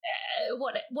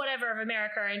 whatever of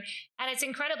America, and it's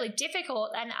incredibly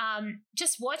difficult. And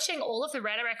just watching all of the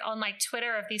rhetoric on, like,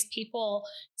 Twitter of these people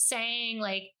saying,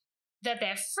 like, that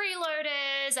they're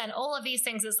freeloaders and all of these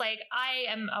things. Is like,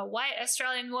 I am a white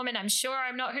Australian woman. I'm sure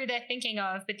I'm not who they're thinking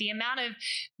of, but the amount of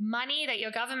money that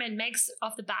your government makes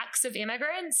off the backs of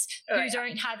immigrants who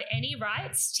don't have any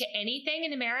rights to anything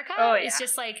in America is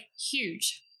just, like,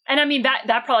 huge. And I mean, that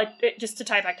probably, just to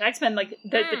tie back to X-Men, like,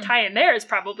 the tie in there is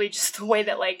probably just the way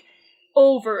that, like,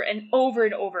 over and over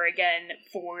and over again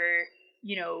for,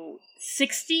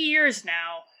 60 years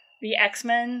now, the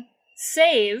X-Men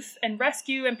save and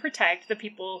rescue and protect the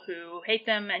people who hate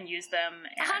them and use them.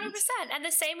 And 100%. And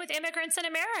the same with immigrants in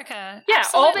America. Yeah,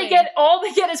 absolutely. all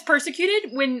they get is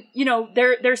persecuted when,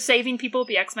 they're saving people,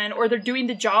 the X-Men, or they're doing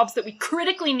the jobs that we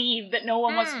critically need that no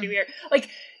one wants to do here. Like,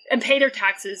 and pay their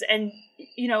taxes and,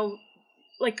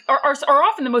 like, are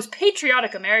often the most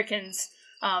patriotic Americans,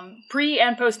 pre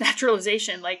and post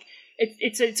naturalization. Like,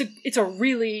 it's a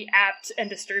really apt and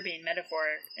disturbing metaphor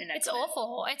in X-Men.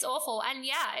 It's awful. And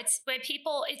yeah, it's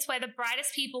where the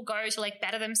brightest people go to like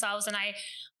better themselves. And I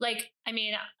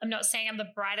mean, I'm not saying I'm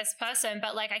the brightest person,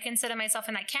 but like I consider myself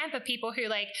in that camp of people who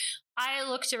like, I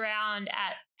looked around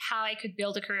at how I could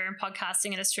build a career in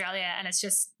podcasting in Australia, and it's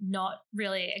just not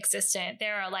really existent.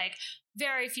 There are like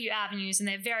very few avenues, and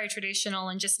they're very traditional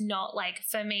and just not like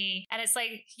for me. And it's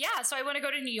like, yeah, so I want to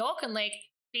go to New York and like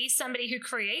be somebody who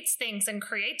creates things and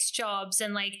creates jobs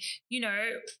and like, you know,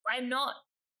 I'm not,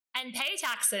 and pay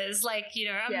taxes. Like, you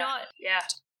know, I'm not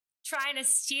trying to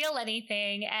steal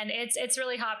anything. And it's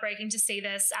really heartbreaking to see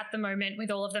this at the moment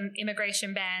with all of the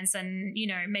immigration bans and, you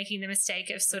know, making the mistake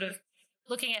of sort of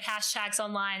looking at hashtags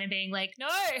online and being like, no,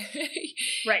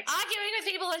 right. Arguing with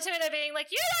people on Twitter being like,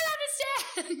 you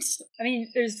don't understand. I mean,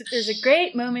 there's a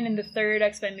great moment in the third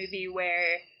X-Men movie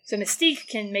where so Mystique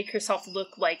can make herself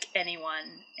look like anyone,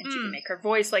 and she can make her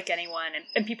voice like anyone,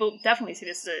 and people definitely see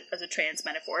this as a trans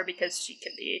metaphor because she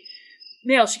can be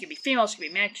male, she can be female, she can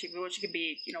be man, she can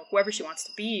be, you know, whoever she wants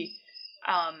to be.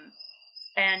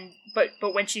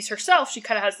 But when she's herself, she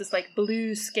kind of has this like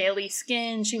blue scaly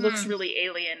skin. She looks really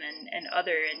alien and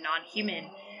other and non-human.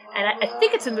 And I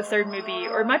think it's in the third movie,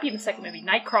 or it might be in the second movie,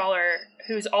 Nightcrawler,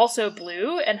 who's also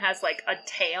blue and has like a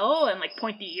tail and like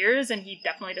pointy ears, and he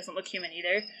definitely doesn't look human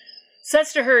either,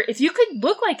 says to her, if you could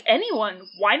look like anyone,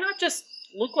 why not just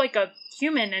look like a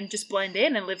human and just blend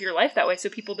in and live your life that way so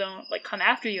people don't like come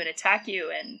after you and attack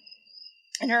you?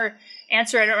 And her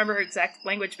answer, I don't remember her exact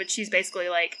language, but she's basically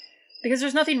like, because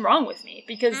there's nothing wrong with me,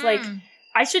 because like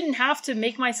I shouldn't have to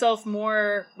make myself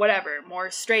more whatever, more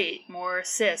straight, more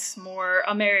cis, more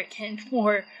American,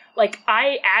 more like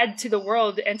I add to the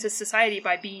world and to society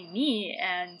by being me,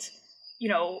 and you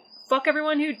know, fuck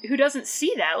everyone who doesn't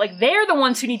see that. Like they're the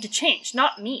ones who need to change,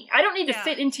 not me. I don't need to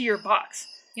fit into your box.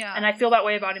 Yeah. And I feel that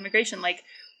way about immigration. Like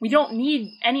we don't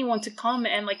need anyone to come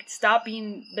and like stop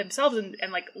being themselves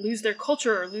and like lose their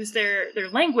culture or lose their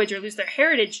language or lose their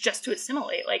heritage just to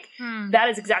assimilate. Like that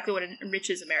is exactly what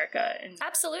enriches America. And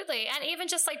absolutely. And even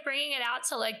just like bringing it out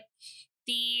to like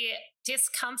the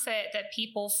discomfort that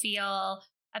people feel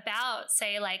about,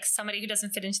 say, like somebody who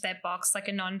doesn't fit into their box, like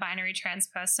a non-binary trans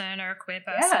person or a queer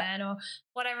person or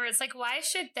whatever. It's like, why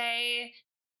should they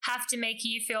have to make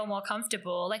you feel more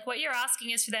comfortable? Like what you're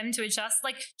asking is for them to adjust,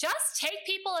 like just take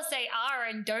people as they are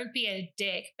and don't be a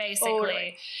dick, basically.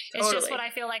 Totally. It's just what I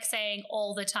feel like saying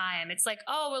all the time. It's like,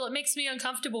 oh, well, it makes me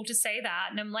uncomfortable to say that.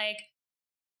 And I'm like,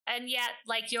 and yet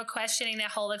like you're questioning their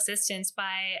whole existence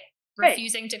by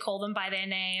refusing to call them by their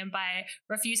name, by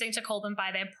refusing to call them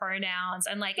by their pronouns.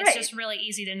 And like, it's just really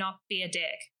easy to not be a dick.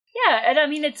 Yeah. And I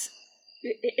mean,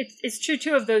 it's true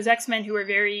too of those X-Men who are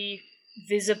very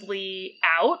visibly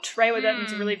out, right? What that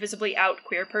means, a really visibly out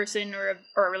queer person or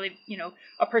a really, you know,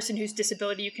 a person whose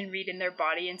disability you can read in their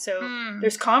body. And so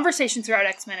there's conversations throughout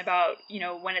X-Men about, you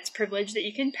know, when it's privilege that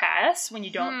you can pass, when you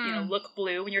don't, you know, look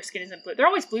blue, when your skin isn't blue. They're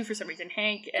always blue for some reason.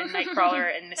 Hank and Nightcrawler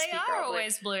and Mystique they are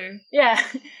always blue. Yeah.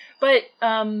 But,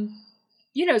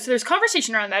 you know, so there's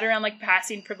conversation around that, around like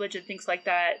passing privilege and things like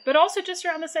that. But also just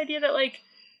around this idea that like,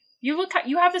 you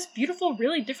have this beautiful,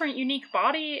 really different, unique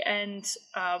body, and,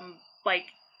 like,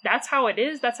 that's how it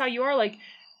is. That's how you are. Like,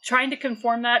 trying to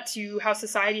conform that to how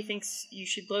society thinks you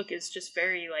should look is just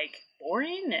very, like,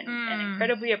 boring and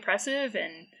incredibly oppressive.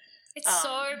 And it's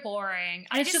so boring.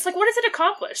 And it's just like, what does it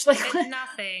accomplish? Like,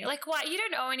 nothing. Like, what? You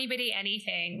don't owe anybody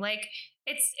anything. Like,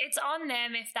 it's on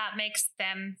them if that makes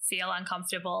them feel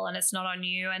uncomfortable, and it's not on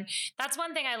you. And that's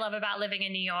one thing I love about living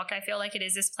in New York. I feel like it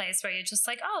is this place where you're just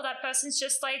like, oh, that person's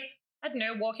just like, I don't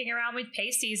know, walking around with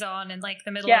pasties on in like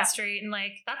the middle of the street, and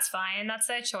like that's fine, that's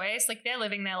their choice. Like they're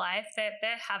living their life, they're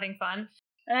having fun.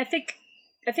 And I think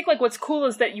like what's cool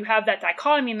is that you have that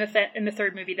dichotomy in the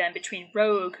third movie then between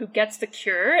Rogue, who gets the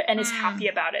cure and is happy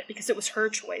about it because it was her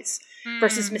choice,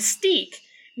 versus Mystique.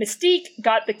 Mystique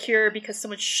got the cure because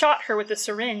someone shot her with a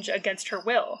syringe against her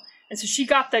will. And so she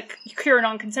got the cure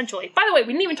non-consensually. By the way, we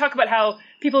didn't even talk about how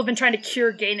people have been trying to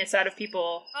cure gayness out of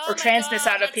people or transness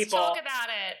out of people. Let's talk about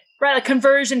it. Right, like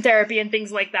conversion therapy and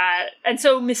things like that. And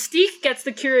so Mystique gets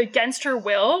the cure against her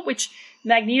will, which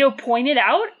Magneto pointed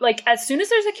out. Like, as soon as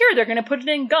there's a cure, they're going to put it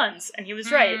in guns. And he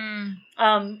was right.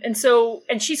 And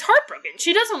she's heartbroken.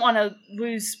 She doesn't want to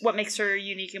lose what makes her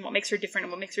unique and what makes her different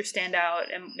and what makes her stand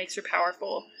out and makes her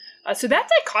powerful. So that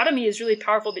dichotomy is really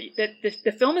powerful, that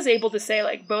the film is able to say,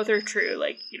 like, both are true.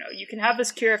 Like, you know, you can have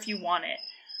this cure if you want it,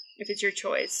 if it's your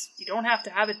choice. You don't have to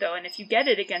have it, though. And if you get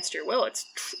it against your will, it's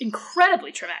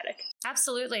incredibly traumatic.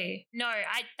 Absolutely. No,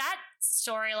 that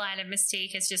storyline of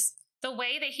Mystique is just the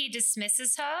way that he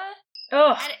dismisses her.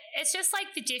 Oh, And it's just like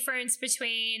the difference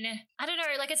between, I don't know,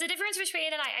 like it's a difference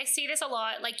between, and I see this a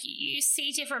lot, like you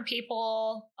see different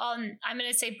people on, I'm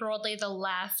going to say broadly the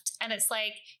left, and it's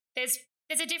like there's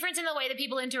a difference in the way that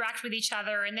people interact with each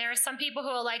other. And there are some people who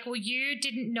are like, well, you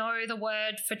didn't know the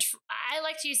word for, I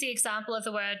like to use the example of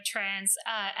the word trans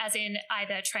as in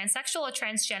either transsexual or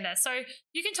transgender. So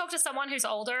you can talk to someone who's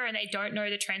older and they don't know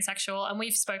the transsexual, and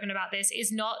we've spoken about this,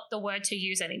 is not the word to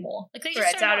use anymore. Like they just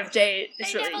right, it's out of date. They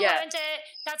It's never really, learned it.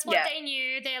 That's what they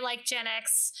knew. They're like Gen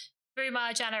X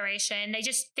boomer generation. They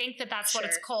just think that that's what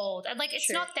it's called, and like it's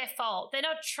not their fault. They're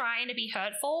not trying to be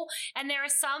hurtful. And there are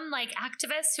some like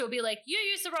activists who will be like, you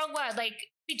used the wrong word, like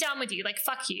be done with you, like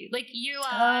fuck you, like you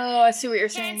are I see what you're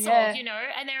saying, you know.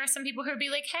 And there are some people who will be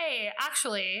like, hey,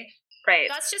 actually, right,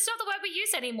 that's just not the word we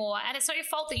use anymore, and it's not your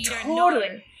fault that you don't know.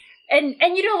 And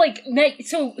you know, like,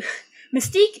 so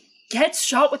Mystique gets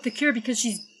shot with the cure because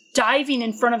she's diving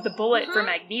in front of the bullet for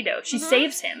Magneto. She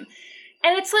saves him,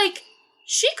 and it's like,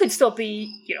 she could still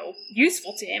be, you know,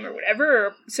 useful to him or whatever,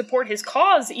 or support his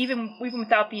cause even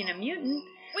without being a mutant.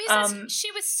 She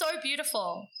was so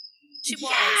beautiful. She was.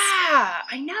 Yeah,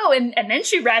 I know. And then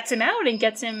she rats him out and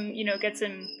gets him,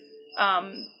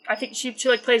 I think she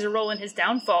like plays a role in his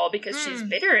downfall because she's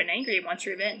bitter and angry and wants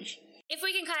revenge. If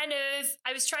we can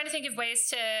I was trying to think of ways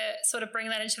to sort of bring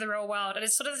that into the real world. And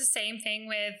it's sort of the same thing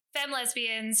with femme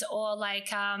lesbians or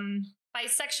like,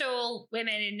 bisexual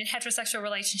women in heterosexual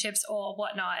relationships or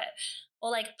whatnot, or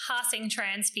like passing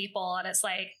trans people. And it's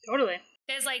like, totally,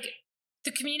 there's like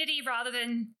the community, rather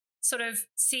than sort of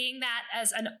seeing that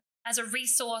as a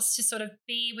resource to sort of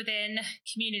be within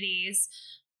communities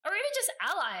or even just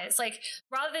allies, like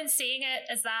rather than seeing it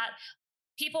as that,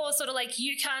 people are sort of like,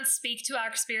 you can't speak to our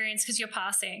experience because you're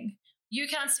passing. You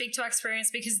can't speak to our experience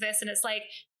because this. And it's like,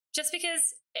 just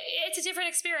because it's a different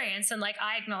experience, and like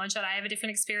I acknowledge that I have a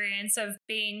different experience of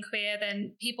being queer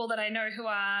than people that I know who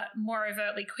are more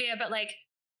overtly queer, but like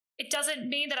it doesn't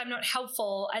mean that I'm not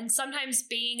helpful. And sometimes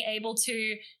being able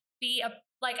to be a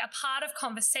part of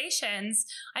conversations,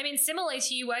 I mean, similarly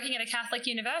to you working at a Catholic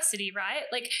university, right?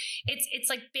 Like it's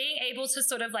like being able to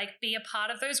sort of like be a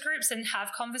part of those groups and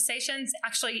have conversations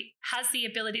actually has the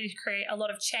ability to create a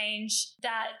lot of change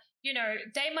that, you know,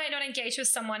 they might not engage with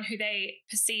someone who they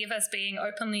perceive as being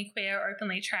openly queer or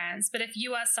openly trans. But if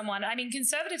you are someone, I mean,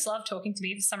 conservatives love talking to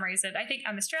me for some reason. I think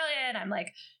I'm Australian. I'm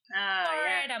like,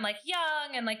 foreign, I'm like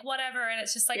young and like whatever. And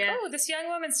it's just like, oh, this young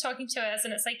woman's talking to us.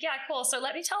 And it's like, yeah, cool. So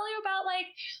let me tell you about like,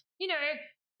 you know,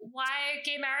 why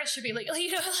gay marriage should be legal,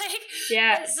 you know, like,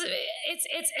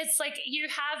 it's like you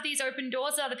have these open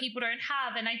doors that other people don't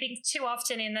have. And I think too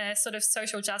often in the sort of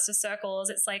social justice circles,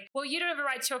 it's like, well, you don't have a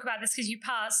right to talk about this because you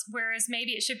pass, whereas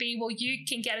maybe it should be, well, you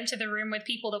can get into the room with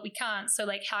people that we can't, so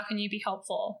like how can you be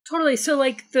helpful? Totally. So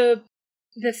like the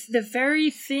very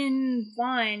thin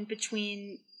line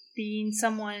between being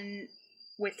someone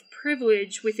with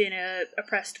privilege within a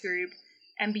oppressed group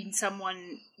and being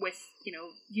someone with, you know,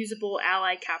 usable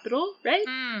ally capital, right?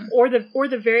 Or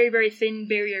the very, very thin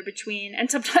barrier between, and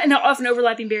sometimes often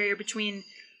overlapping barrier between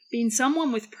being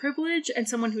someone with privilege and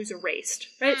someone who's erased,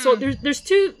 right? So there's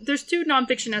two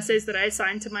nonfiction essays that I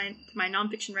assigned to my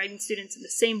nonfiction writing students in the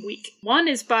same week. One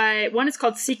is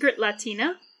called Secret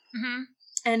Latina,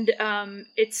 and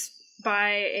it's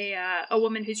by a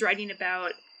woman who's writing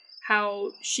about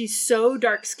how she's so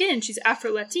dark-skinned, she's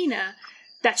Afro-Latina,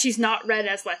 that she's not read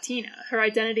as Latina. Her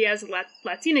identity as a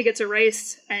Latina gets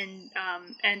erased, and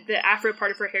the Afro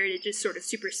part of her heritage just sort of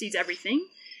supersedes everything.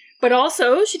 But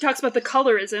also, she talks about the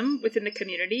colorism within the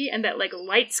community, and that like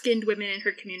light-skinned women in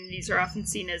her communities are often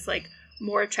seen as like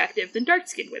more attractive than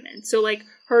dark-skinned women. So like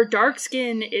her dark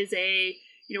skin is a,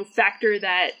 you know, factor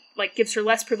that like gives her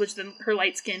less privilege than her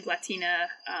light-skinned Latina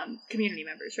community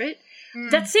members, right?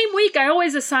 That same week, I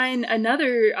always assign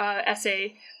another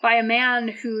essay by a man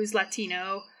who's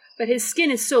Latino, but his skin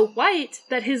is so white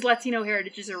that his Latino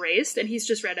heritage is erased, and he's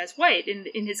just read as white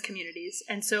in his communities.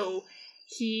 And so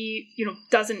he, you know,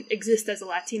 doesn't exist as a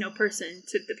Latino person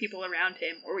to the people around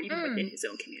him or even within his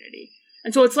own community.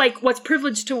 And so it's like what's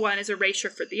privileged to one is erasure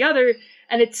for the other,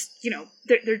 and it's, you know,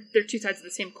 they're two sides of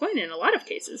the same coin in a lot of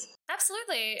cases.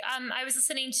 Absolutely. I was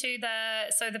listening to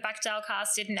the Bechdel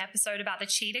cast did an episode about the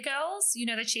Cheetah Girls, you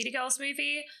know, the Cheetah Girls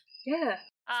movie. Yeah.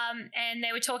 And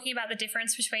they were talking about the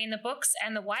difference between the books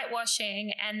and the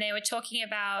whitewashing, and they were talking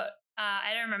about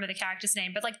I don't remember the character's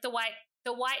name, but like the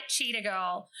white cheetah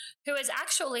girl who is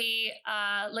actually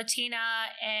Latina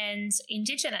and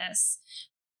Indigenous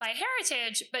by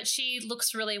heritage, but she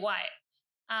looks really white.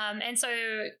 And so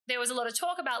there was a lot of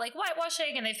talk about like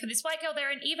whitewashing, and they put this white girl there,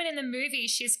 and even in the movie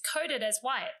she's coded as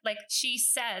white. Like she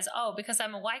says, oh, because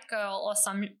I'm a white girl or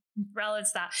some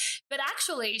relevance to that. But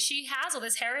actually she has all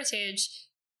this heritage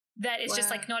that is just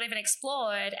like not even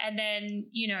explored. And then,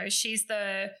 you know, she's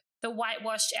the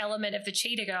whitewashed element of the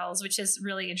Cheetah Girls, which is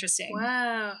really interesting.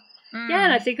 Wow. Yeah,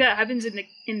 and I think that happens in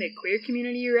the queer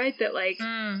community, right? That like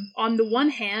on the one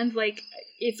hand, like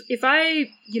if I,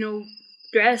 you know,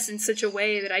 dress in such a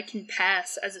way that I can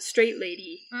pass as a straight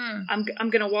lady, I'm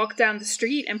gonna walk down the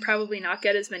street and probably not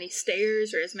get as many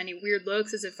stares or as many weird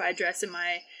looks as if I dress in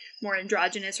my more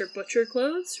androgynous or butcher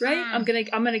clothes, right? I'm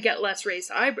gonna get less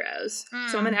raised eyebrows,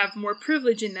 so I'm gonna have more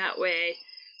privilege in that way.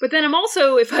 But then I'm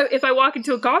also, if I walk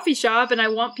into a coffee shop and I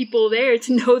want people there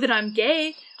to know that I'm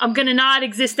gay, I'm gonna not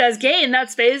exist as gay in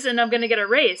that space, and I'm gonna get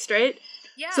erased, right?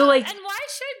 Yeah, so like, and why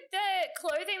should the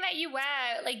clothing that you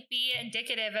wear like be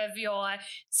indicative of your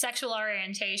sexual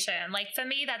orientation? Like for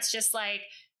me, that's just like,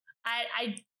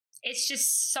 it's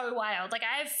just so wild. Like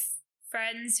I have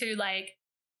friends who like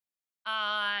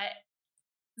are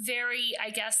very,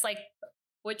 I guess, like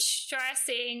butch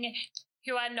dressing,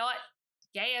 who are not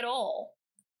gay at all.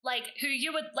 Like who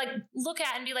you would like look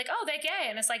at and be like, oh, they're gay,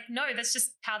 and it's like, no, that's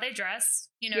just how they dress,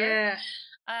 you know. Yeah.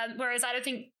 Whereas I don't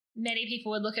think many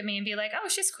people would look at me and be like, oh,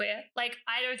 she's queer. Like,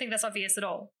 I don't think that's obvious at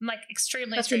all. I'm like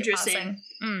extremely that's straight interesting.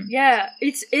 passing. Yeah,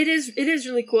 it is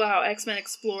really cool how X-Men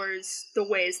explores the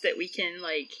ways that we can,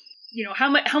 like, you know, how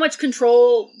much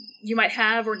control you might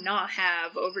have or not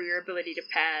have over your ability to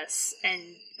pass,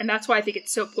 and that's why I think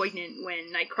it's so poignant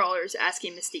when Nightcrawler's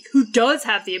asking Mystique, who does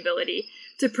have the ability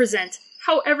to present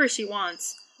however she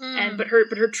wants, but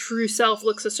her true self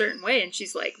looks a certain way, and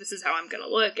she's like, this is how I'm gonna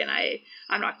look, and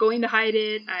I'm not going to hide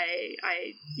it.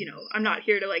 I you know, I'm not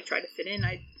here to like try to fit in.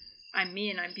 I'm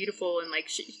me, and I'm beautiful, and like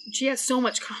she has so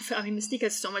much confidence. I mean, Mystique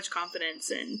has so much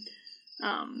confidence, and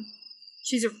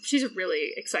she's a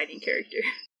really exciting character.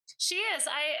 She is.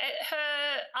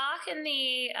 Her arc in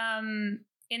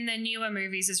the newer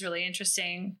movies is really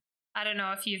interesting. I don't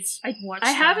know if you've watched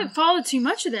I haven't followed too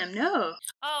much of them, no.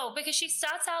 Oh, because she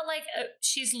starts out like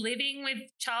she's living with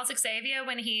Charles Xavier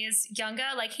when he's younger.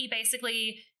 Like he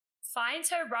basically finds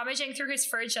her rummaging through his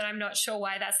fridge, and I'm not sure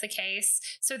why that's the case.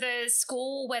 So the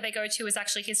school where they go to is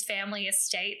actually his family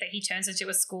estate that he turns into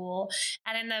a school.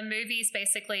 And in the movies,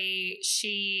 basically,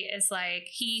 she is like,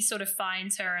 he sort of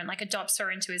finds her and like adopts her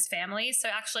into his family. So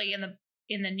actually in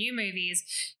the new movies,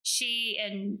 she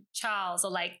and Charles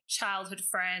are like childhood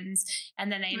friends, and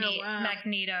then they meet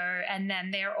Magneto, and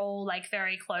then they're all like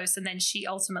very close, and then she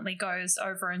ultimately goes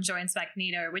over and joins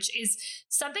Magneto, which is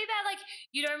something that like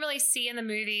you don't really see in the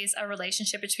movies, a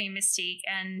relationship between Mystique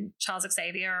and Charles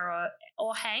Xavier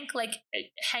or Hank. Like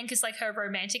Hank is like her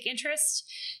romantic interest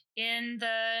in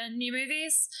the new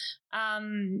movies,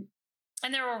 and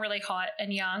they're all really hot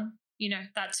and young. You know,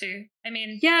 that too. I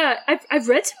mean... Yeah, I've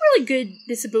read some really good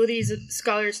disabilities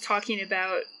scholars talking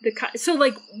about so,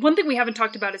 like, one thing we haven't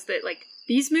talked about is that, like,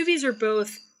 these movies are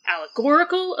both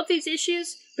allegorical of these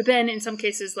issues, but then in some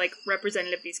cases, like,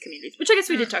 representative of these communities, which I guess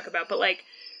we did talk about, but, like,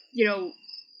 you know,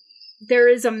 there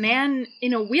is a man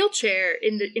in a wheelchair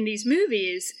in these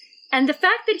movies, and the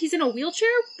fact that he's in a wheelchair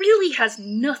really has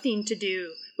nothing to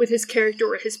do with his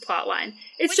character or his plotline.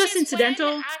 It's just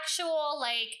incidental.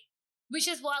 Which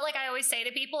is what, like, I always say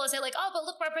to people is they're like, oh, but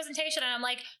look, representation. And I'm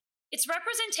like, it's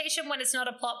representation when it's not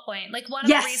a plot point. Like, one of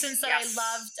the reasons that I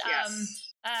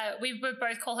loved, we would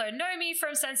both call her Nomi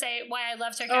from Sense8, why I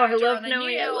loved her character on the New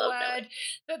World.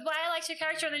 But why I liked her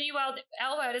character on the New World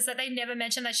L-Word is that they never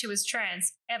mentioned that she was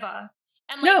trans, ever.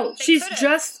 And, like, no, she's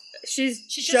just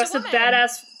a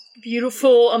badass,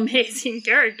 beautiful, amazing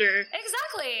character.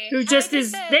 Exactly. Who just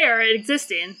is there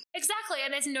existing. Exactly,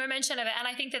 and there's no mention of it. And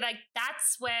I think that like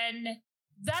that's when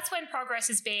progress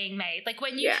is being made. Like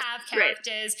when you have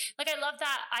characters, like I love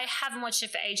that. I haven't watched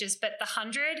it for ages, but The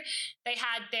 100, they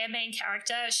had their main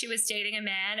character. She was dating a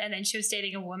man, and then she was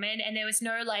dating a woman, and there was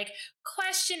no like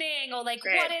questioning or like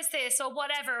what is this or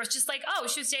whatever. It was just like, oh,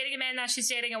 she was dating a man, now she's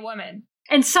dating a woman.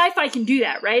 And sci-fi can do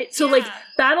that, right? So, like,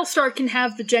 Battlestar can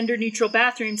have the gender-neutral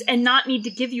bathrooms and not need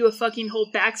to give you a fucking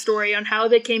whole backstory on how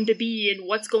they came to be and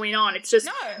what's going on. It's just,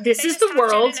 this is the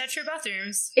world. Gender-neutral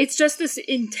bathrooms. It's just this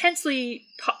intensely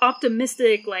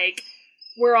optimistic, like,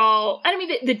 we're all... I mean,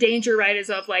 the danger, right,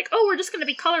 is of, like, oh, we're just going to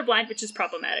be colorblind, which is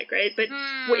problematic, right? But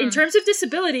in terms of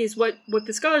disabilities, what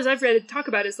the scholars I've read talk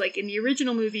about is, like, in the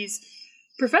original movies,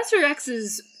 Professor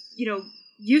X's, you know,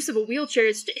 use of a wheelchair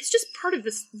it's just part of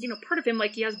this, you know, part of him.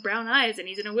 Like, he has brown eyes and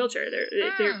he's in a wheelchair.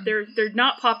 They're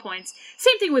not plot points.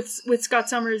 Same thing with Scott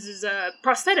Summers'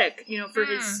 prosthetic, you know, for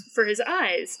his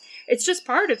eyes. It's just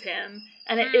part of him.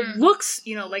 And it looks,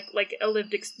 like a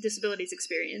lived disabilities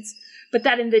experience. But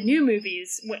that in the new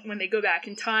movies, when they go back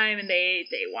in time and they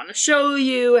want to show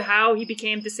you how he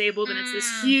became disabled, and it's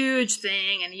this huge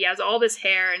thing, and he has all this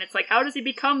hair, and it's like, how does he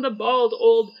become the bald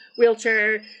old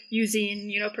wheelchair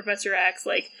using, Professor X?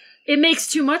 Like, it makes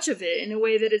too much of it in a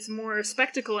way that it's more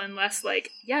spectacle and less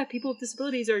like, yeah, people with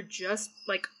disabilities are just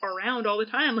like around all the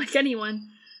time, like anyone.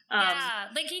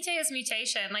 Linking to his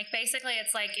mutation, like basically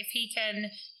it's like if he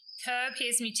can curb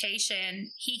his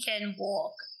mutation, he can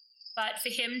walk. But for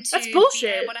him to be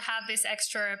able to have this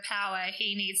extra power,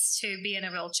 he needs to be in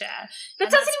a wheelchair. That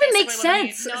doesn't even make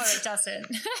sense. No, it doesn't.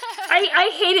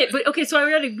 I hate it. But okay, so I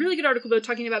read a really good article though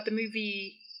talking about the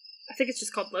movie. I think it's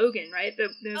just called Logan, right? The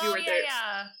movie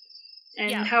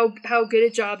and how good a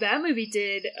job that movie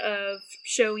did of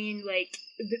showing like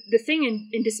the thing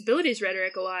in disabilities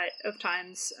rhetoric a lot of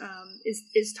times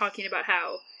is talking about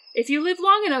how if you live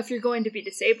long enough, you're going to be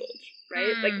disabled,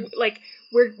 right? Like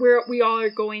we all are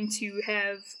going to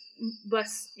have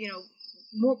less,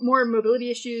 more mobility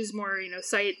issues, more,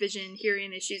 sight, vision,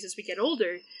 hearing issues as we get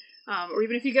older. Or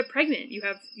even if you get pregnant, you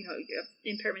have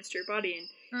impairments to your body.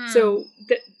 And so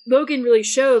Logan really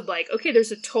showed like, okay,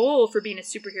 there's a toll for being a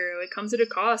superhero. It comes at a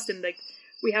cost. And like,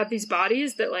 we have these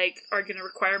bodies that like are going to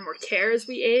require more care as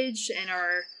we age and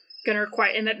are going to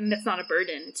require, and that's not a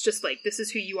burden. It's just like, this is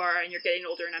who you are and you're getting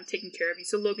older and I'm taking care of you.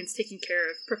 So Logan's taking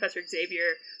care of Professor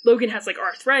Xavier. Logan has like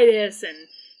arthritis and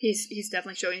he's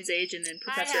definitely showing his age, and then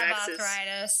Professor X is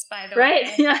arthritis, by the right?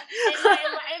 way. Yeah.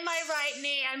 in my right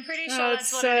knee. I'm pretty sure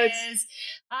that's what it is.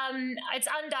 It's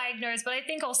undiagnosed, but I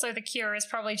think also the cure is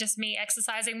probably just me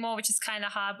exercising more, which is kind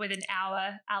of hard with an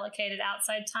hour allocated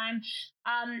outside time.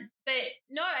 But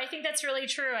no, I think that's really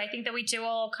true. I think that we do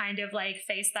all kind of like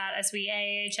face that as we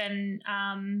age, and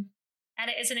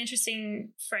it is an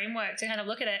interesting framework to kind of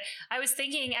look at it. I was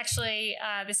thinking actually,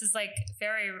 this is like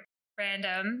very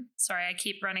random. Sorry, I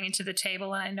keep running into the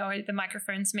table and I know the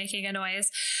microphone's making a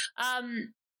noise.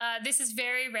 This is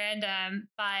very random,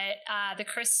 but the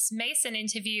Chris Mason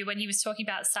interview when he was talking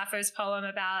about Sappho's poem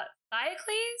about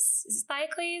Diocles, is it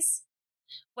Diocles?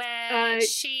 Where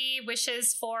she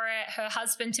wishes for her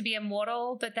husband to be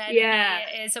immortal, but then he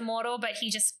is immortal, but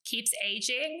he just keeps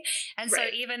aging. And so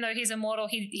even though he's immortal,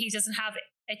 he doesn't have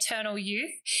eternal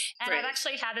youth. And I've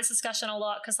actually had this discussion a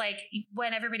lot because like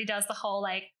when everybody does the whole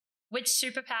like, which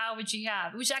superpower would you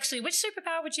have? Which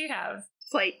superpower would you have?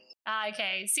 Flight.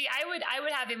 Okay. See, I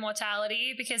would have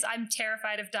immortality because I'm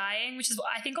terrified of dying, which is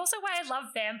I think also why I love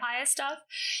vampire stuff.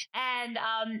 And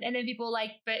then people are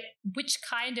like, but which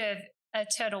kind of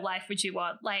eternal life would you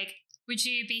want? Like, would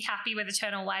you be happy with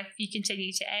eternal life if you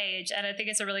continue to age? And I think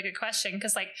it's a really good question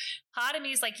because like part of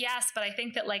me is like, yes, but I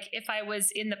think that like if I was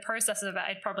in the process of it,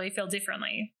 I'd probably feel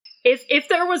differently. If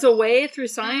there was a way through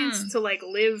science to like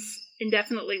live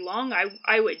indefinitely long,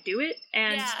 I would do it.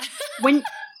 And when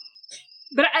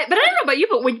but I don't know about you,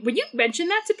 but when you mention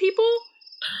that to people,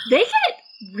 they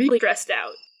get really stressed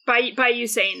out by you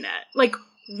saying that. Like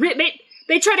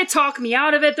they try to talk me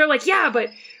out of it. They're like, yeah,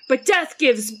 but death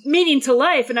gives meaning to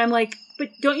life, and I'm like, but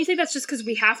don't you think that's just because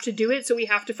we have to do it, so we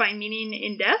have to find meaning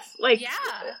in death? Like,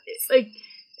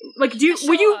 like do you,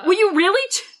 would you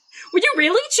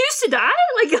really choose to die?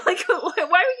 Like why would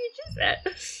you choose that?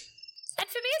 And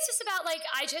for me, it's just about like,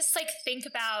 I just like think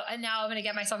about, and now I'm going to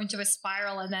get myself into a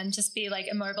spiral and then just be like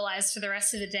immobilized for the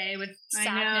rest of the day with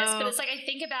sadness. But it's like, I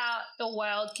think about the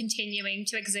world continuing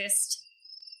to exist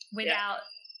without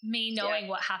me knowing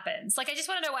what happens. Like, I just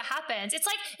want to know what happens. It's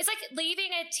like leaving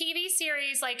a TV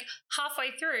series like halfway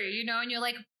through, and you're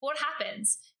like, what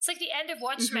happens? It's like the end of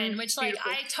Watchmen, which like,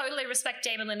 beautiful. I totally respect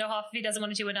Damon Lindelof if he doesn't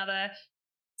want to do another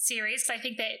series, because I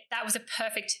think that was a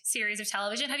perfect series of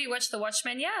television. Have you watched The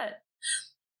Watchmen yet?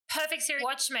 Perfect series,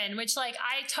 Watchmen, which like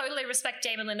I totally respect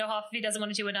Damon Lindelof if he doesn't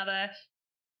want to do another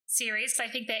series, because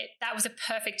I think that was a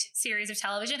perfect series of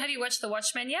television. Have you watched The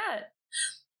Watchmen yet?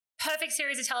 Perfect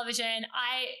series of television.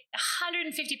 I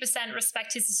 150%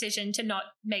 respect his decision to not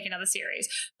make another series,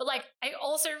 but like I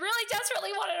also really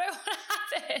desperately want to know what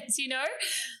happens.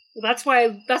 Well,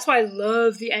 that's why I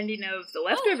love the ending of The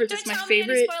Leftovers. It's my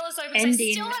favorite ending.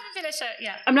 I still haven't finished it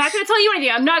yet. I'm not going to tell you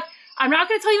anything. I'm not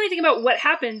going to tell you anything about what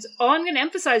happens. All I'm going to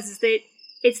emphasize is that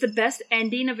it's the best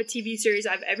ending of a TV series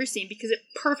I've ever seen because it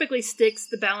perfectly sticks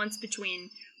the balance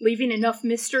between leaving enough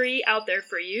mystery out there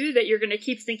for you that you're going to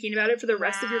keep thinking about it for the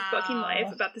rest of your fucking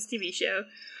life about this TV show,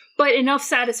 but enough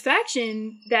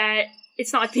satisfaction that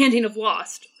it's not like the ending of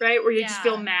Lost, right? Where you just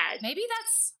feel mad. Maybe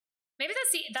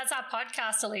that's our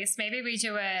podcast, Alyse. Maybe we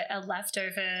do a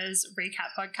Leftovers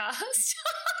recap podcast.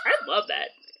 I love that.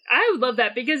 I would love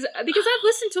that because I've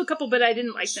listened to a couple, but I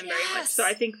didn't like them very much. So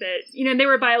I think that, and they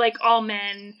were by like all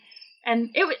men, and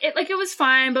it was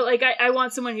fine. But like I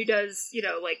want someone who does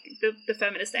like the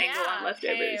feminist angle on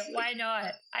Leftovers. Hey, why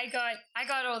not? I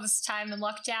got all this time in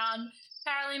lockdown.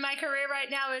 Apparently, my career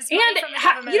right now is money from the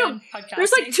government podcasting.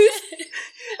 There's like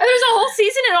there's a whole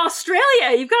season in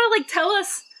Australia. You've got to like tell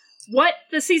us what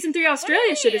the season 3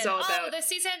 Australia shit is all about. The third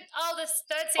season's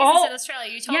in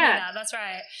Australia. You told me that. That's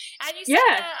right. And you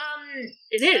said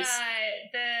it is.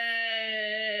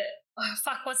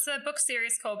 What's the book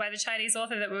series called by the Chinese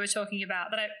author that we were talking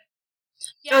about?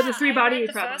 The Three Body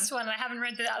Problem. The first one. I haven't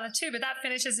read the other two, but that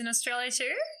finishes in Australia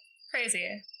too.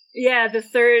 Crazy. Yeah, the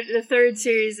third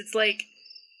series. It's like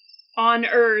on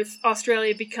Earth,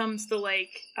 Australia becomes the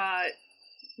like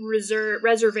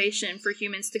reservation for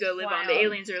humans to go live on. The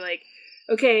aliens are like,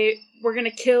 okay, we're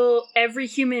gonna kill every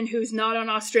human who's not on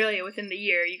Australia within the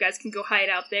year. You guys can go hide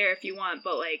out there if you want,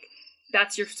 but like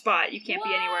that's your spot. You can't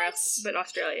be anywhere else but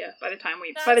Australia by the time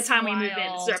we move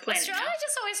in. This is our planet. Australia now.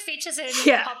 just always features in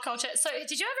pop culture. So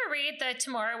did you ever read the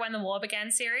Tomorrow When the War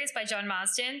Began series by John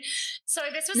Marsden? So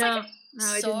this was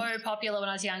so popular when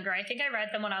I was younger. I think I read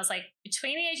them when I was like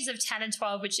between the ages of 10 and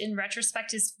 12, which in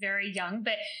retrospect is very young,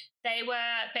 but they were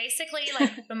basically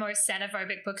like the most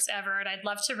xenophobic books ever, and I'd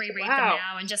love to reread them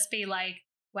now and just be like,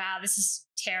 wow, this is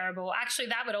terrible. Actually,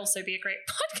 that would also be a great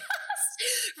podcast.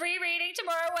 Rereading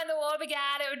Tomorrow When the War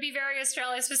Began, it would be very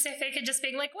Australia specific and just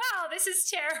being like, wow, this is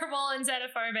terrible and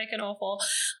xenophobic and awful.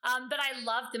 But I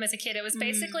loved them as a kid. It was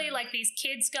basically like these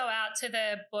kids go out to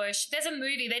the bush. There's a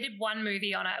movie. They did one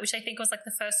movie on it, which I think was like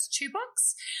the first 2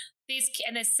 books.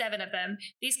 And there's 7 of them.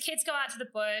 These kids go out to the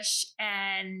bush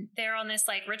and they're on this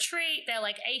like retreat. They're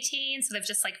like 18, so they've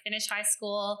just like finished high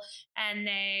school, and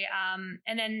they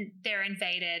and then they're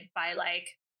invaded by like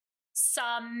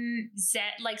some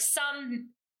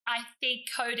I think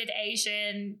coded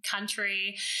Asian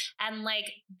country, and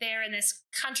like they're in this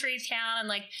country town, and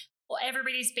like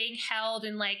everybody's being held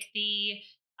in like the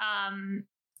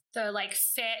like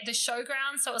fair, the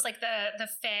showground. So it was like the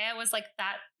fair was like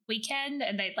that weekend,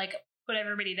 and they like put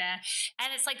everybody there,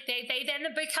 and it's like they then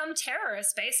become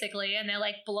terrorists basically, and they're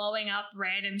like blowing up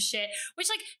random shit, which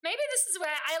like maybe this is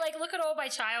where I like look at all my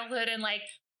childhood and like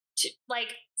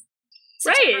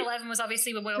September 11 was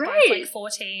obviously when we were both like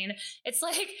 14. It's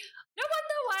like no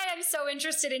wonder why I'm so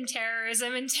interested in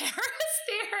terrorism and terrorist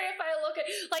theory. If I look at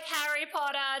like Harry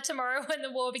Potter, Tomorrow When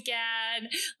the War Began,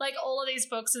 like all of these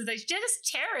books, they're just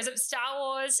terrorism. Star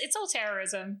Wars, it's all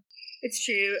terrorism. It's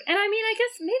true. And I mean, I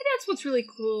guess maybe that's what's really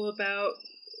cool about,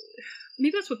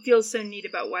 maybe that's what feels so neat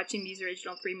about watching these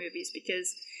original 3 movies,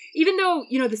 because even though,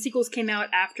 the sequels came out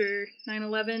after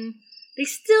 9/11, they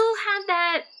still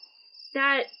had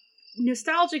that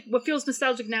nostalgic, what feels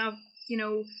nostalgic now,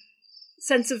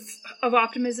 sense of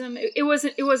optimism. It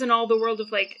wasn't all the world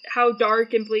of like how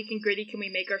dark and bleak and gritty can we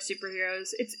make our superheroes.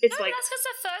 It's like that's because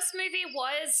the first movie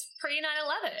was pre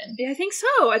 9/11. Yeah, I think so.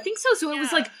 So it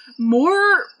was like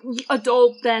more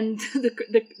adult than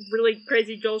the really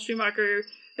crazy Joel Schumacher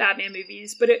Batman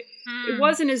movies, but it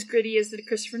wasn't as gritty as the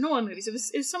Christopher Nolan movies. It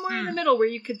was somewhere in the middle where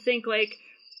you could think like,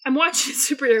 I'm watching a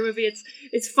superhero movie.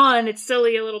 It's fun. It's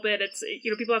silly a little bit. It's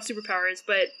people have superpowers,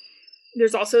 but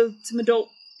there's also some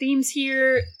adult themes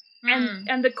here,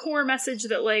 and the core message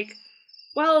that like,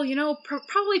 well,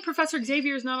 probably Professor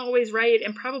Xavier is not always right,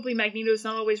 and probably Magneto is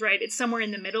not always right. It's somewhere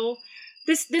in the middle.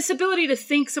 This ability to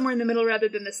think somewhere in the middle rather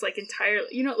than this like entire,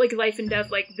 like life and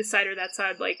death, like this side or that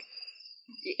side, like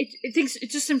it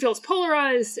just feels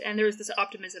polarized, and there's this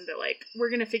optimism that like we're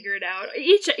gonna figure it out.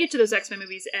 Each of those X-Men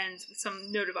movies ends with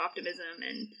some note of optimism,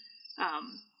 and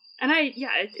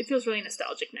it feels really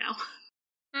nostalgic now.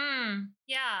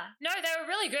 Yeah. No, they were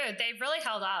really good. They really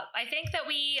held up. I think that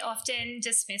we often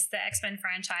dismiss the X-Men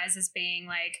franchise as being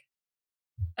like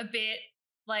a bit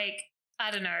like, I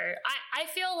don't know. I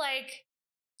feel like,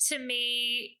 to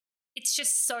me, it's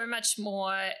just so much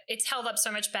more, it's held up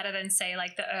so much better than, say,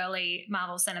 like the early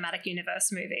Marvel Cinematic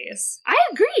Universe movies. I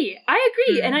agree.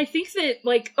 And I think that,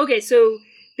 like, okay, so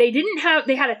they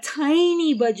had a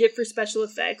tiny budget for special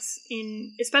effects,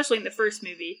 especially in the first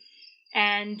movie.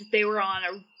 And they were on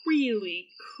a really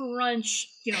crunch,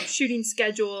 shooting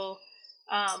schedule.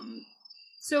 But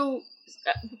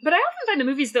I often find the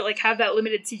movies that like have that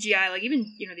limited CGI, like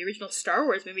even the original Star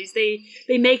Wars movies, they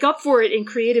make up for it in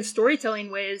creative storytelling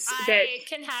ways. I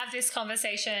can have this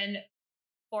conversation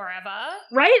forever,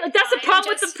 right? Like that's the problem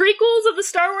with the prequels of the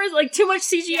Star Wars, like too much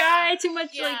CGI, too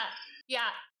much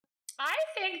I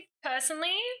think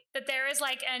personally that there is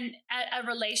like a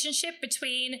relationship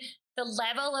between the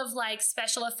level of like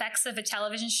special effects of a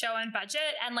television show and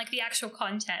budget and like the actual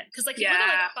content. Because like you look at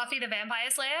like Buffy the Vampire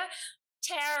Slayer,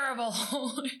 terrible,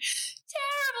 terrible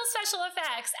special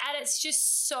effects, and it's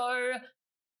just so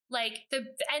like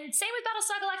and same with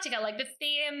Battlestar Galactica, like the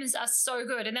themes are so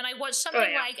good. And then I watched something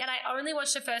and I only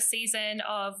watched the first season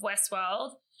of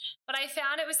Westworld, but I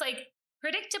found it was like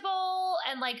predictable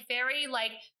and like very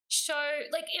like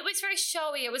it was very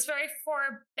showy. It was very for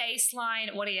a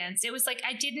baseline audience. It was like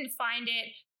I didn't find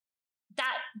it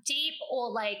that deep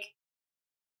or like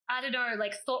I don't know,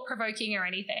 like thought-provoking or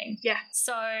anything. Yeah.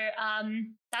 So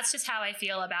that's just how I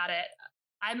feel about it.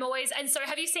 I'm always, and so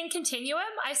have you seen Continuum?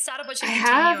 I started watching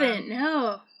Continuum. I haven't,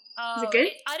 no. Is it good?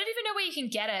 I don't even know where you can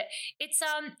get it. It's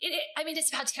I mean,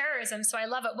 it's about terrorism, so I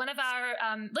love it. One of our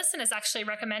listeners actually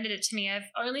recommended it to me.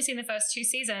 I've only seen the first 2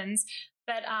 seasons,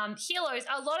 but Heroes,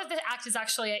 a lot of the actors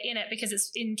actually are in it because it's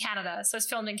in Canada, so it's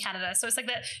filmed in Canada. So it's like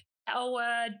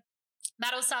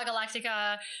Battlestar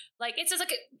Galactica, like it's just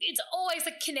like it's always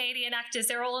the Canadian actors.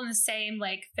 They're all in the same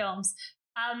like films.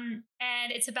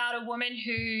 And it's about a woman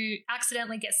who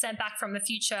accidentally gets sent back from the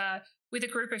future with a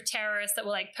group of terrorists that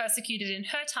were like persecuted in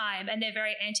her time, and they're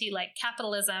very anti like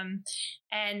capitalism.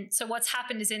 And so what's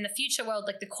happened is in the future world,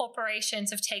 like the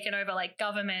corporations have taken over like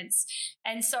governments.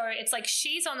 And so it's like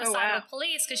she's on the side of the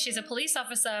police because she's a police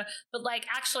officer, but like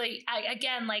actually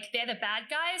again, like they're the bad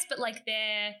guys, but like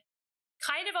they're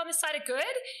kind of on the side of good.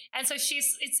 And so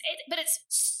but it's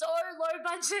so low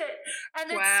budget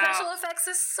and the special effects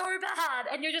are so bad,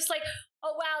 and you're just like,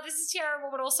 oh wow, this is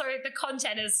terrible, but also the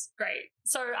content is great.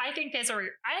 So I think there's a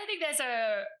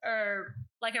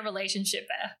like a relationship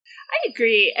there. I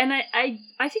agree. And I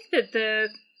think that the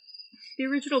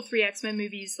original 3 X-Men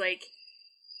movies, like,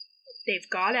 they've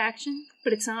got action,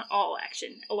 but it's not all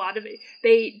action. A lot of it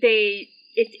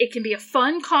it can be a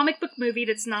fun comic book movie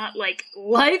that's not like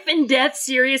life and death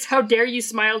serious, how dare you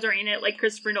smile during it, like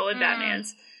Christopher Nolan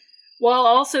Batman's, while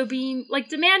also being like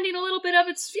demanding a little bit of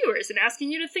its viewers and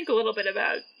asking you to think a little bit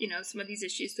about, you know, some of these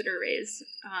issues that are raised.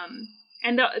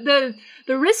 And the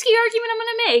risky argument I'm going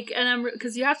to make, and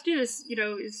because you have to do this, you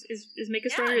know, is make a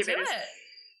story of it.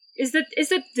 Is that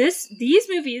these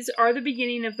movies are the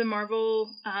beginning of the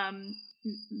Marvel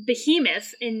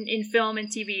behemoth in film and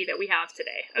TV that we have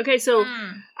today. Okay, so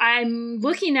I'm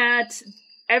looking at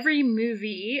every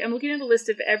movie. I'm looking at a list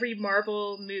of every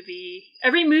movie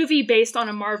based on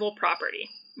a Marvel property.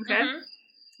 Okay,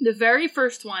 the very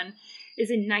first one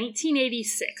is in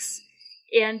 1986,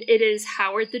 and it is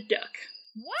Howard the Duck.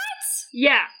 What?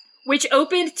 Yeah, which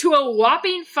opened to a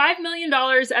whopping $5 million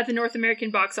at the North American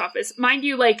box office. Mind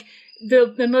you, like,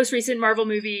 the most recent Marvel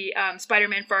movie,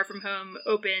 Spider-Man Far From Home,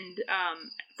 opened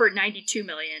for $92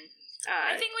 million.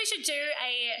 I think we should do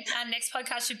our next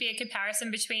podcast should be a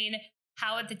comparison between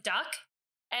Howard the Duck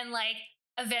and, like,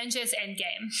 Avengers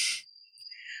Endgame.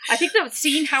 I think that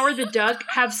seeing Howard the Duck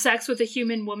have sex with a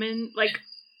human woman, like,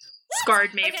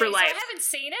 scarred me for life. So I haven't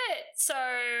seen it, so...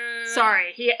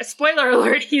 Sorry. Spoiler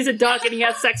alert, he's a duck and he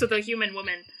has sex with a human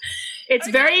woman. It's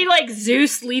very, like,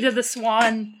 Zeus, Lead of the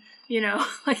Swan... You know,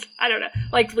 like, I don't know.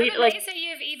 Like, say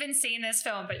you've even seen this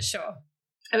film, but sure.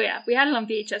 Oh, yeah. We had it on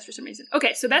VHS for some reason.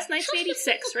 Okay, so that's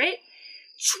 1986, right?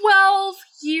 12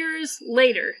 years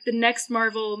later, the next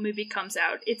Marvel movie comes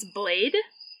out. It's Blade.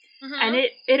 And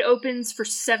it opens for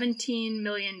 $17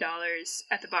 million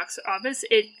at the box office.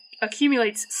 It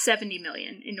accumulates $70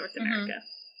 million in North America,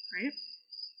 right?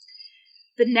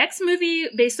 The next movie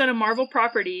based on a Marvel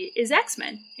property is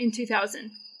X-Men in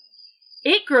 2000.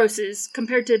 It grosses,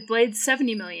 compared to Blade's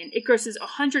 $70 million, it grosses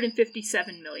 $157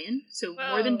 million, so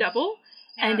more than double.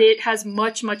 Yeah. And it has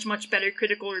much, much, much better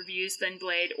critical reviews than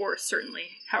Blade, or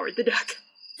certainly Howard the Duck.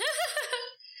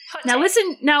 Now,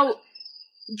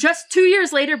 just 2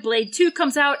 years later, Blade 2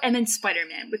 comes out, and then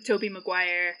Spider-Man with Tobey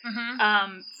Maguire.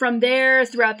 From there,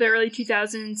 throughout the early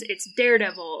 2000s, it's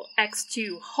Daredevil,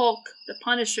 X2, Hulk, The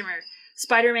Punisher,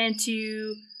 Spider-Man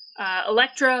 2,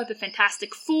 Elektra, The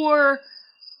Fantastic Four,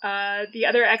 the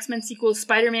other X-Men sequels,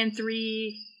 Spider-Man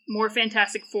 3, more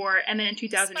Fantastic Four, and then in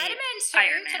 2008, Spider-Man 2,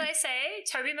 Iron Man. Can I say,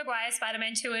 Tobey Maguire's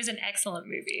Spider-Man 2 is an excellent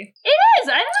movie. It is!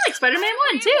 I like Spider-Man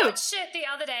 1, too! I watched it the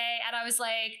other day, and I was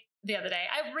like,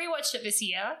 I rewatched it this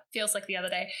year, feels like the other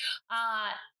day.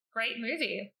 Great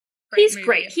movie. He's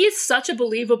great. He is such a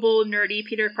believable, nerdy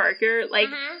Peter Parker. Like,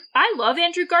 I love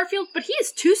Andrew Garfield, but he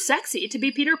is too sexy to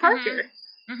be Peter Parker.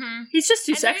 He's just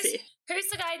too sexy. Who's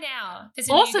the guy now?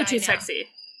 Also too sexy.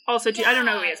 Also too, I don't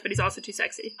know who he is, but he's also too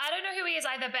sexy. I don't know who he is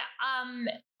either, but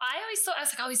I always thought, I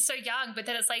was like, oh, he's so young, but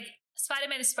then it's like,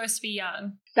 Spider-Man is supposed to be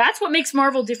young. That's what makes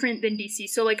Marvel different than DC.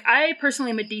 So, like, I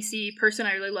personally am a DC person.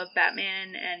 I really love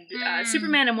Batman and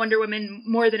Superman and Wonder Woman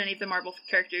more than any of the Marvel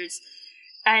characters.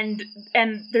 And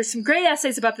there's some great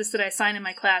essays about this that I assign in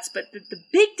my class, but the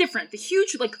big difference, the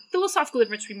huge, like, philosophical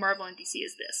difference between Marvel and DC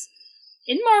is this.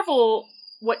 In Marvel,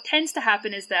 what tends to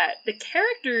happen is that the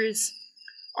characters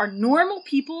are normal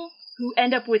people who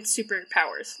end up with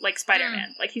superpowers, like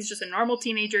Spider-Man. Like, he's just a normal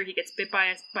teenager, he gets bit by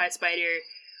a spider,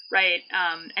 right?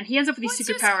 And he ends up with these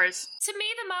superpowers. To me,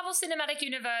 the Marvel Cinematic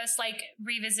Universe, like,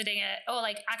 revisiting it, or,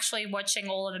 like, actually watching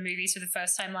all of the movies for the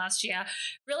first time last year,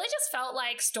 really just felt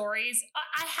like stories.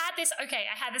 I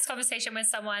had this conversation with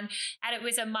someone, and it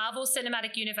was a Marvel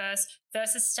Cinematic Universe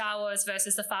versus Star Wars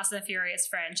versus the Fast and the Furious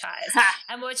franchise.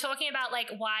 And we were talking about, like,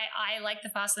 why I like the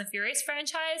Fast and the Furious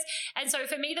franchise. And so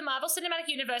for me, the Marvel Cinematic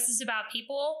Universe is about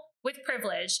people with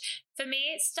privilege. For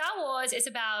me, Star Wars is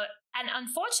about, and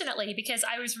unfortunately, because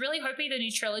I was really hoping the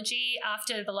new trilogy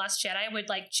after The Last Jedi would,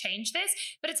 like, change this,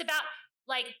 but it's about,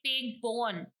 like, being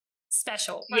born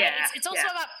special, right? Yeah, it's also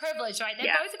about privilege, right?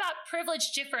 They're both about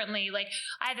privilege differently, like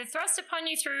either thrust upon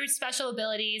you through special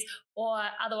abilities or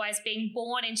otherwise being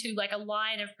born into, like, a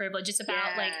line of privilege. It's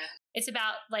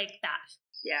about like that.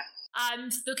 Yeah. I'm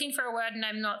looking for a word and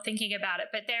I'm not thinking about it,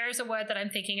 but there is a word that I'm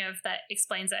thinking of that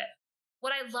explains it.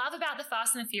 What I love about the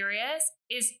Fast and the Furious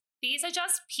is these are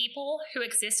just people who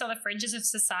exist on the fringes of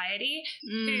society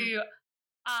who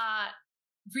are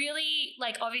really,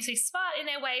 like, obviously smart in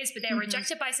their ways, but they're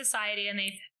rejected by society and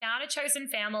they've found a chosen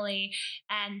family,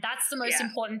 and that's the most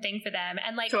important thing for them.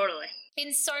 And, like, totally,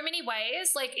 in so many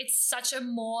ways, like, it's such a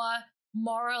more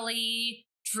morally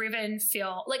driven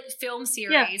film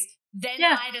series than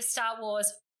either Star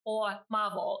Wars or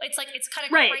Marvel. It's like, it's kind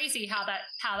of crazy how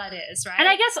that is, right? And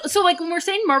I guess, so, like, when we're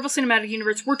saying Marvel Cinematic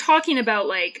Universe, we're talking about,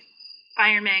 like,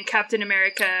 Iron Man, Captain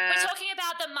America. We're talking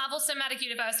about the Marvel Cinematic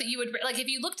Universe that you would, like, if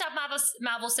you looked up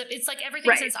Marvel, it's like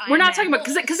everything since Iron Man. We're not talking about,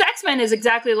 because X-Men is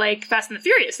exactly like Fast and the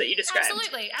Furious that you described.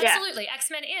 Absolutely.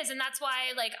 X-Men is, and that's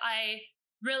why, like, I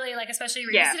really, like, especially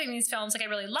revisiting these films, like, I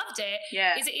really loved it.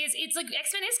 Yeah. It's like,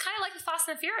 X-Men is kind of like the Fast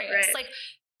and the Furious. Right. Like,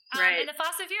 and the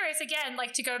Fast and Furious, again,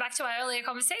 like, to go back to our earlier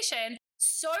conversation,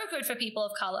 so good for people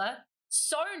of color,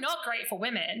 so not great for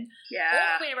women,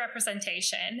 or queer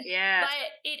representation, but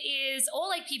it is, or,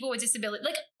 like, people with disability,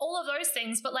 like, all of those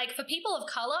things, but, like, for people of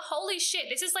color, holy shit,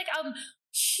 this is, like,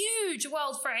 huge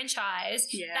world franchise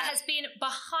that has been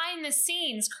behind the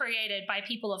scenes created by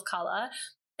people of color,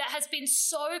 that has been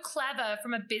so clever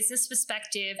from a business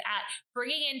perspective at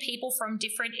bringing in people from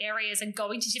different areas and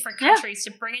going to different countries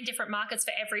to bring in different markets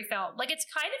for every film. Like, it's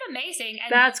kind of amazing, and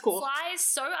that's cool. Flies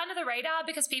so under the radar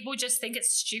because people just think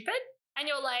it's stupid. And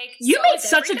you're like, you made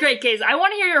such a great case. I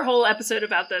want to hear your whole episode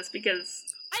about this because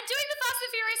I'm doing the Fast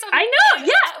and Furious. I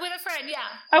know, with a friend,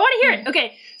 I want to hear it.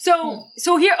 Okay,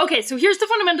 so here's the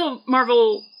fundamental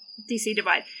Marvel DC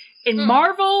divide. In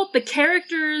Marvel, the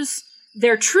characters,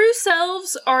 their true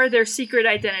selves are their secret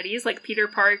identities, like Peter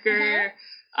Parker.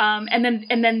 And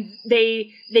then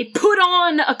they put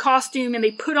on a costume and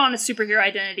they put on a superhero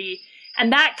identity.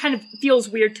 And that kind of feels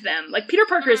weird to them. Like, Peter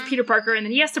Parker is Peter Parker, and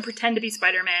then he has to pretend to be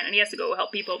Spider-Man, and he has to go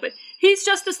help people, but he's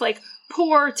just this, like,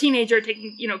 poor teenager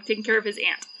taking care of his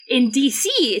aunt. In DC,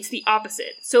 it's the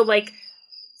opposite. So, like,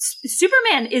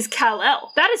 Superman is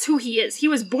Kal-El. That is who he is. He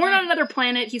was born on another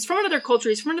planet, he's from another culture,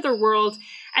 he's from another world,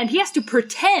 and he has to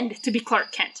pretend to be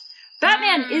Clark Kent.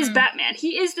 Batman is Batman.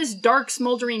 He is this dark,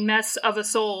 smoldering mess of a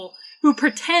soul who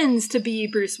pretends to be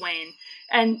Bruce Wayne.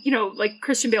 And, like,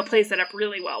 Christian Bale plays that up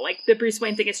really well. Like, the Bruce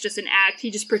Wayne thing is just an act.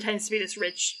 He just pretends to be this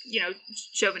rich,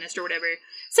 chauvinist or whatever.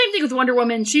 Same thing with Wonder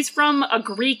Woman. She's from a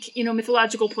Greek,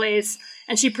 mythological place,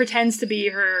 and she pretends to be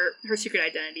her secret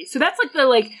identity. So that's, like, the,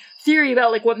 like, theory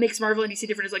about, like, what makes Marvel and DC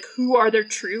different is, like, who are their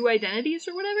true identities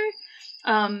or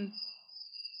whatever.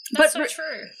 That's so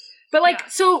true. But,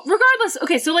 like, so regardless,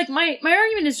 okay, so, like, my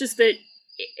argument is just that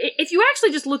if you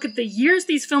actually just look at the years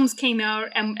these films came out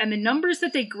and the numbers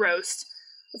that they grossed,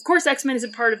 of course, X-Men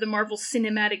isn't part of the Marvel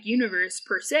Cinematic Universe,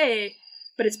 per se,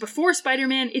 but it's before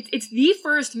Spider-Man. It's the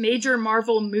first major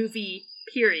Marvel movie,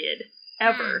 period,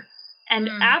 ever. And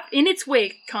in its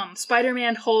wake come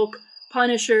Spider-Man, Hulk,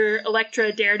 Punisher,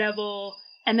 Elektra, Daredevil,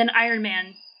 and then Iron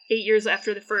Man, 8 years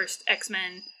after the first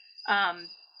X-Men,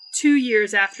 2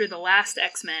 years after the last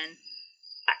X-Men.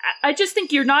 I just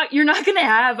think you're not going to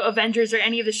have Avengers or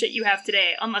any of the shit you have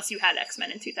today unless you had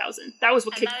X-Men in 2000. That was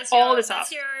what kicked all this off.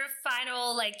 That's your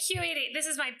final, like, QED. This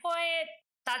is my point.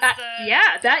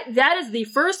 That is the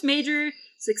first major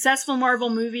successful Marvel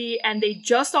movie, and they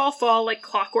just all fall like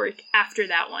clockwork after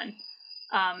that one.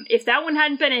 If that one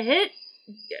hadn't been a hit,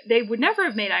 they would never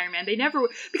have made Iron Man. They never,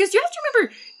 because you have to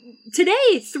remember,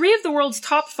 today, 3 of the world's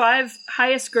top 5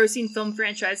 highest grossing film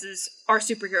franchises are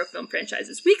superhero film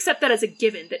franchises. We accept that as a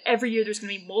given, that every year there's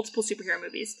going to be multiple superhero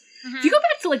movies. Mm-hmm. If you go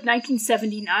back to like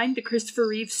 1979, the Christopher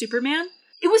Reeve Superman,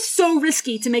 it was so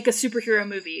risky to make a superhero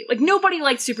movie. Like, nobody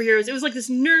liked superheroes. It was like this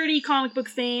nerdy comic book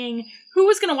thing. Who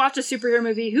was going to watch a superhero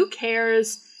movie? Who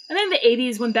cares? And then in the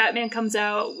 80s, when Batman comes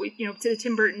out, to the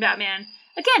Tim Burton Batman,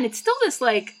 again, it's still this,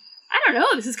 like, I don't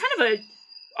know, this is kind of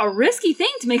a risky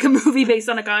thing to make a movie based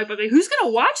on a comic book. Like, who's going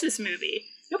to watch this movie?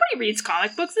 Nobody reads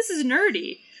comic books. This is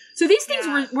nerdy. So these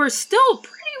things were still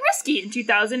pretty risky in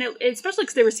 2000, especially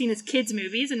because they were seen as kids'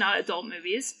 movies and not adult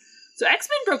movies. So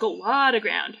X-Men broke a lot of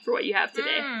ground for what you have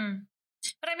today.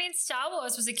 But I mean, Star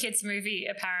Wars was a kids' movie,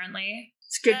 apparently.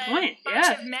 It's a good point, A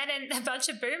bunch of men and a bunch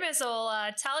of boomers will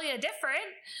tell you different.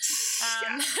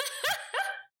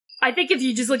 I think if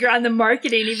you just look around the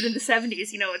marketing, even in the 70s,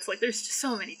 it's like there's just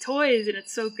so many toys and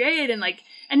it's so great. And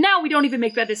now we don't even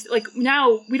make that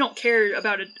now we don't care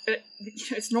about it.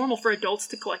 It's normal for adults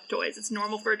to collect toys. It's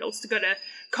normal for adults to go to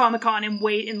Comic-Con and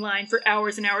wait in line for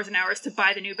hours and hours and hours to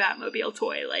buy the new Batmobile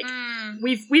toy. Like,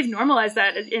 we've normalized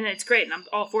that, and it's great, and I'm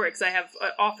all for it because I have an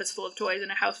office full of toys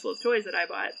and a house full of toys that I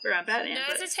bought around Batman.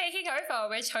 Nerds are taking over.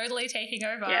 We're totally taking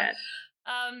over. Yeah.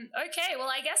 Okay,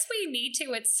 well, I guess we need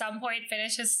to at some point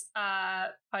finish this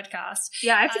podcast.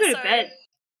 Yeah, I have to go to bed.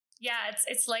 Yeah,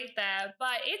 it's late there,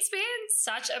 but it's been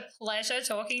such a pleasure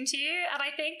talking to you, and I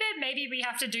think that maybe we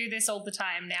have to do this all the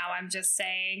time now, I'm just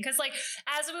saying, because, like,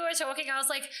 as we were talking, I was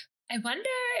like, I wonder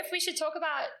if we should talk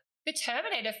about the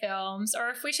Terminator films,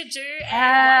 or if we should do a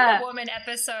Wonder Woman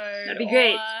episode. That'd be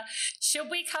great. Or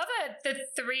should we cover the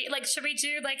 3, should we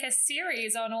do, a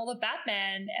series on all the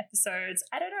Batman episodes?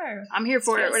 I don't know. I'm here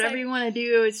for it. Whatever you want to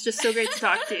do. It's just so great to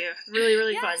talk to you. Really,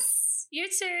 really fun. You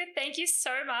too. Thank you so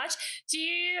much. Do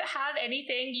you have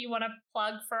anything you want to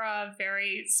plug for our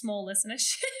very small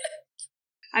listenership?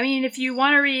 I mean, if you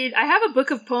want to read, I have a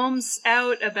book of poems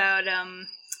out about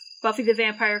Buffy the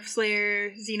Vampire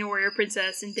Slayer, Xena Warrior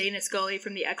Princess, and Dana Scully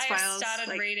from the X-Files. I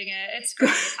started reading it. It's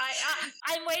great.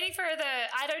 I'm waiting for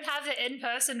I don't have the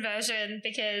in-person version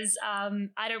because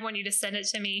I don't want you to send it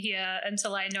to me here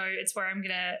until I know it's where I'm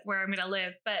gonna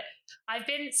live. But I've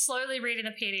been slowly reading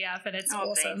the PDF, and it's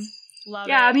awesome. Thanks. Love it.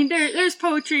 Yeah, I mean, there's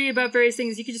poetry about various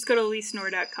things. You can just go to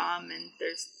AlyseKnorr.com, and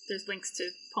there's links to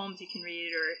poems you can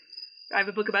read, or I have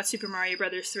a book about Super Mario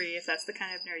Brothers 3, if that's the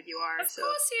kind of nerd you are. Of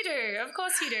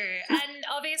course you do. And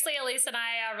obviously, Alyse and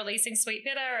I are releasing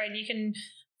Sweetbitter, and you can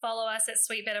follow us at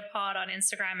SweetbitterPod on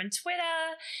Instagram and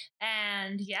Twitter.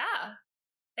 And yeah,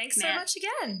 thanks so much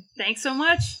again. Thanks so much.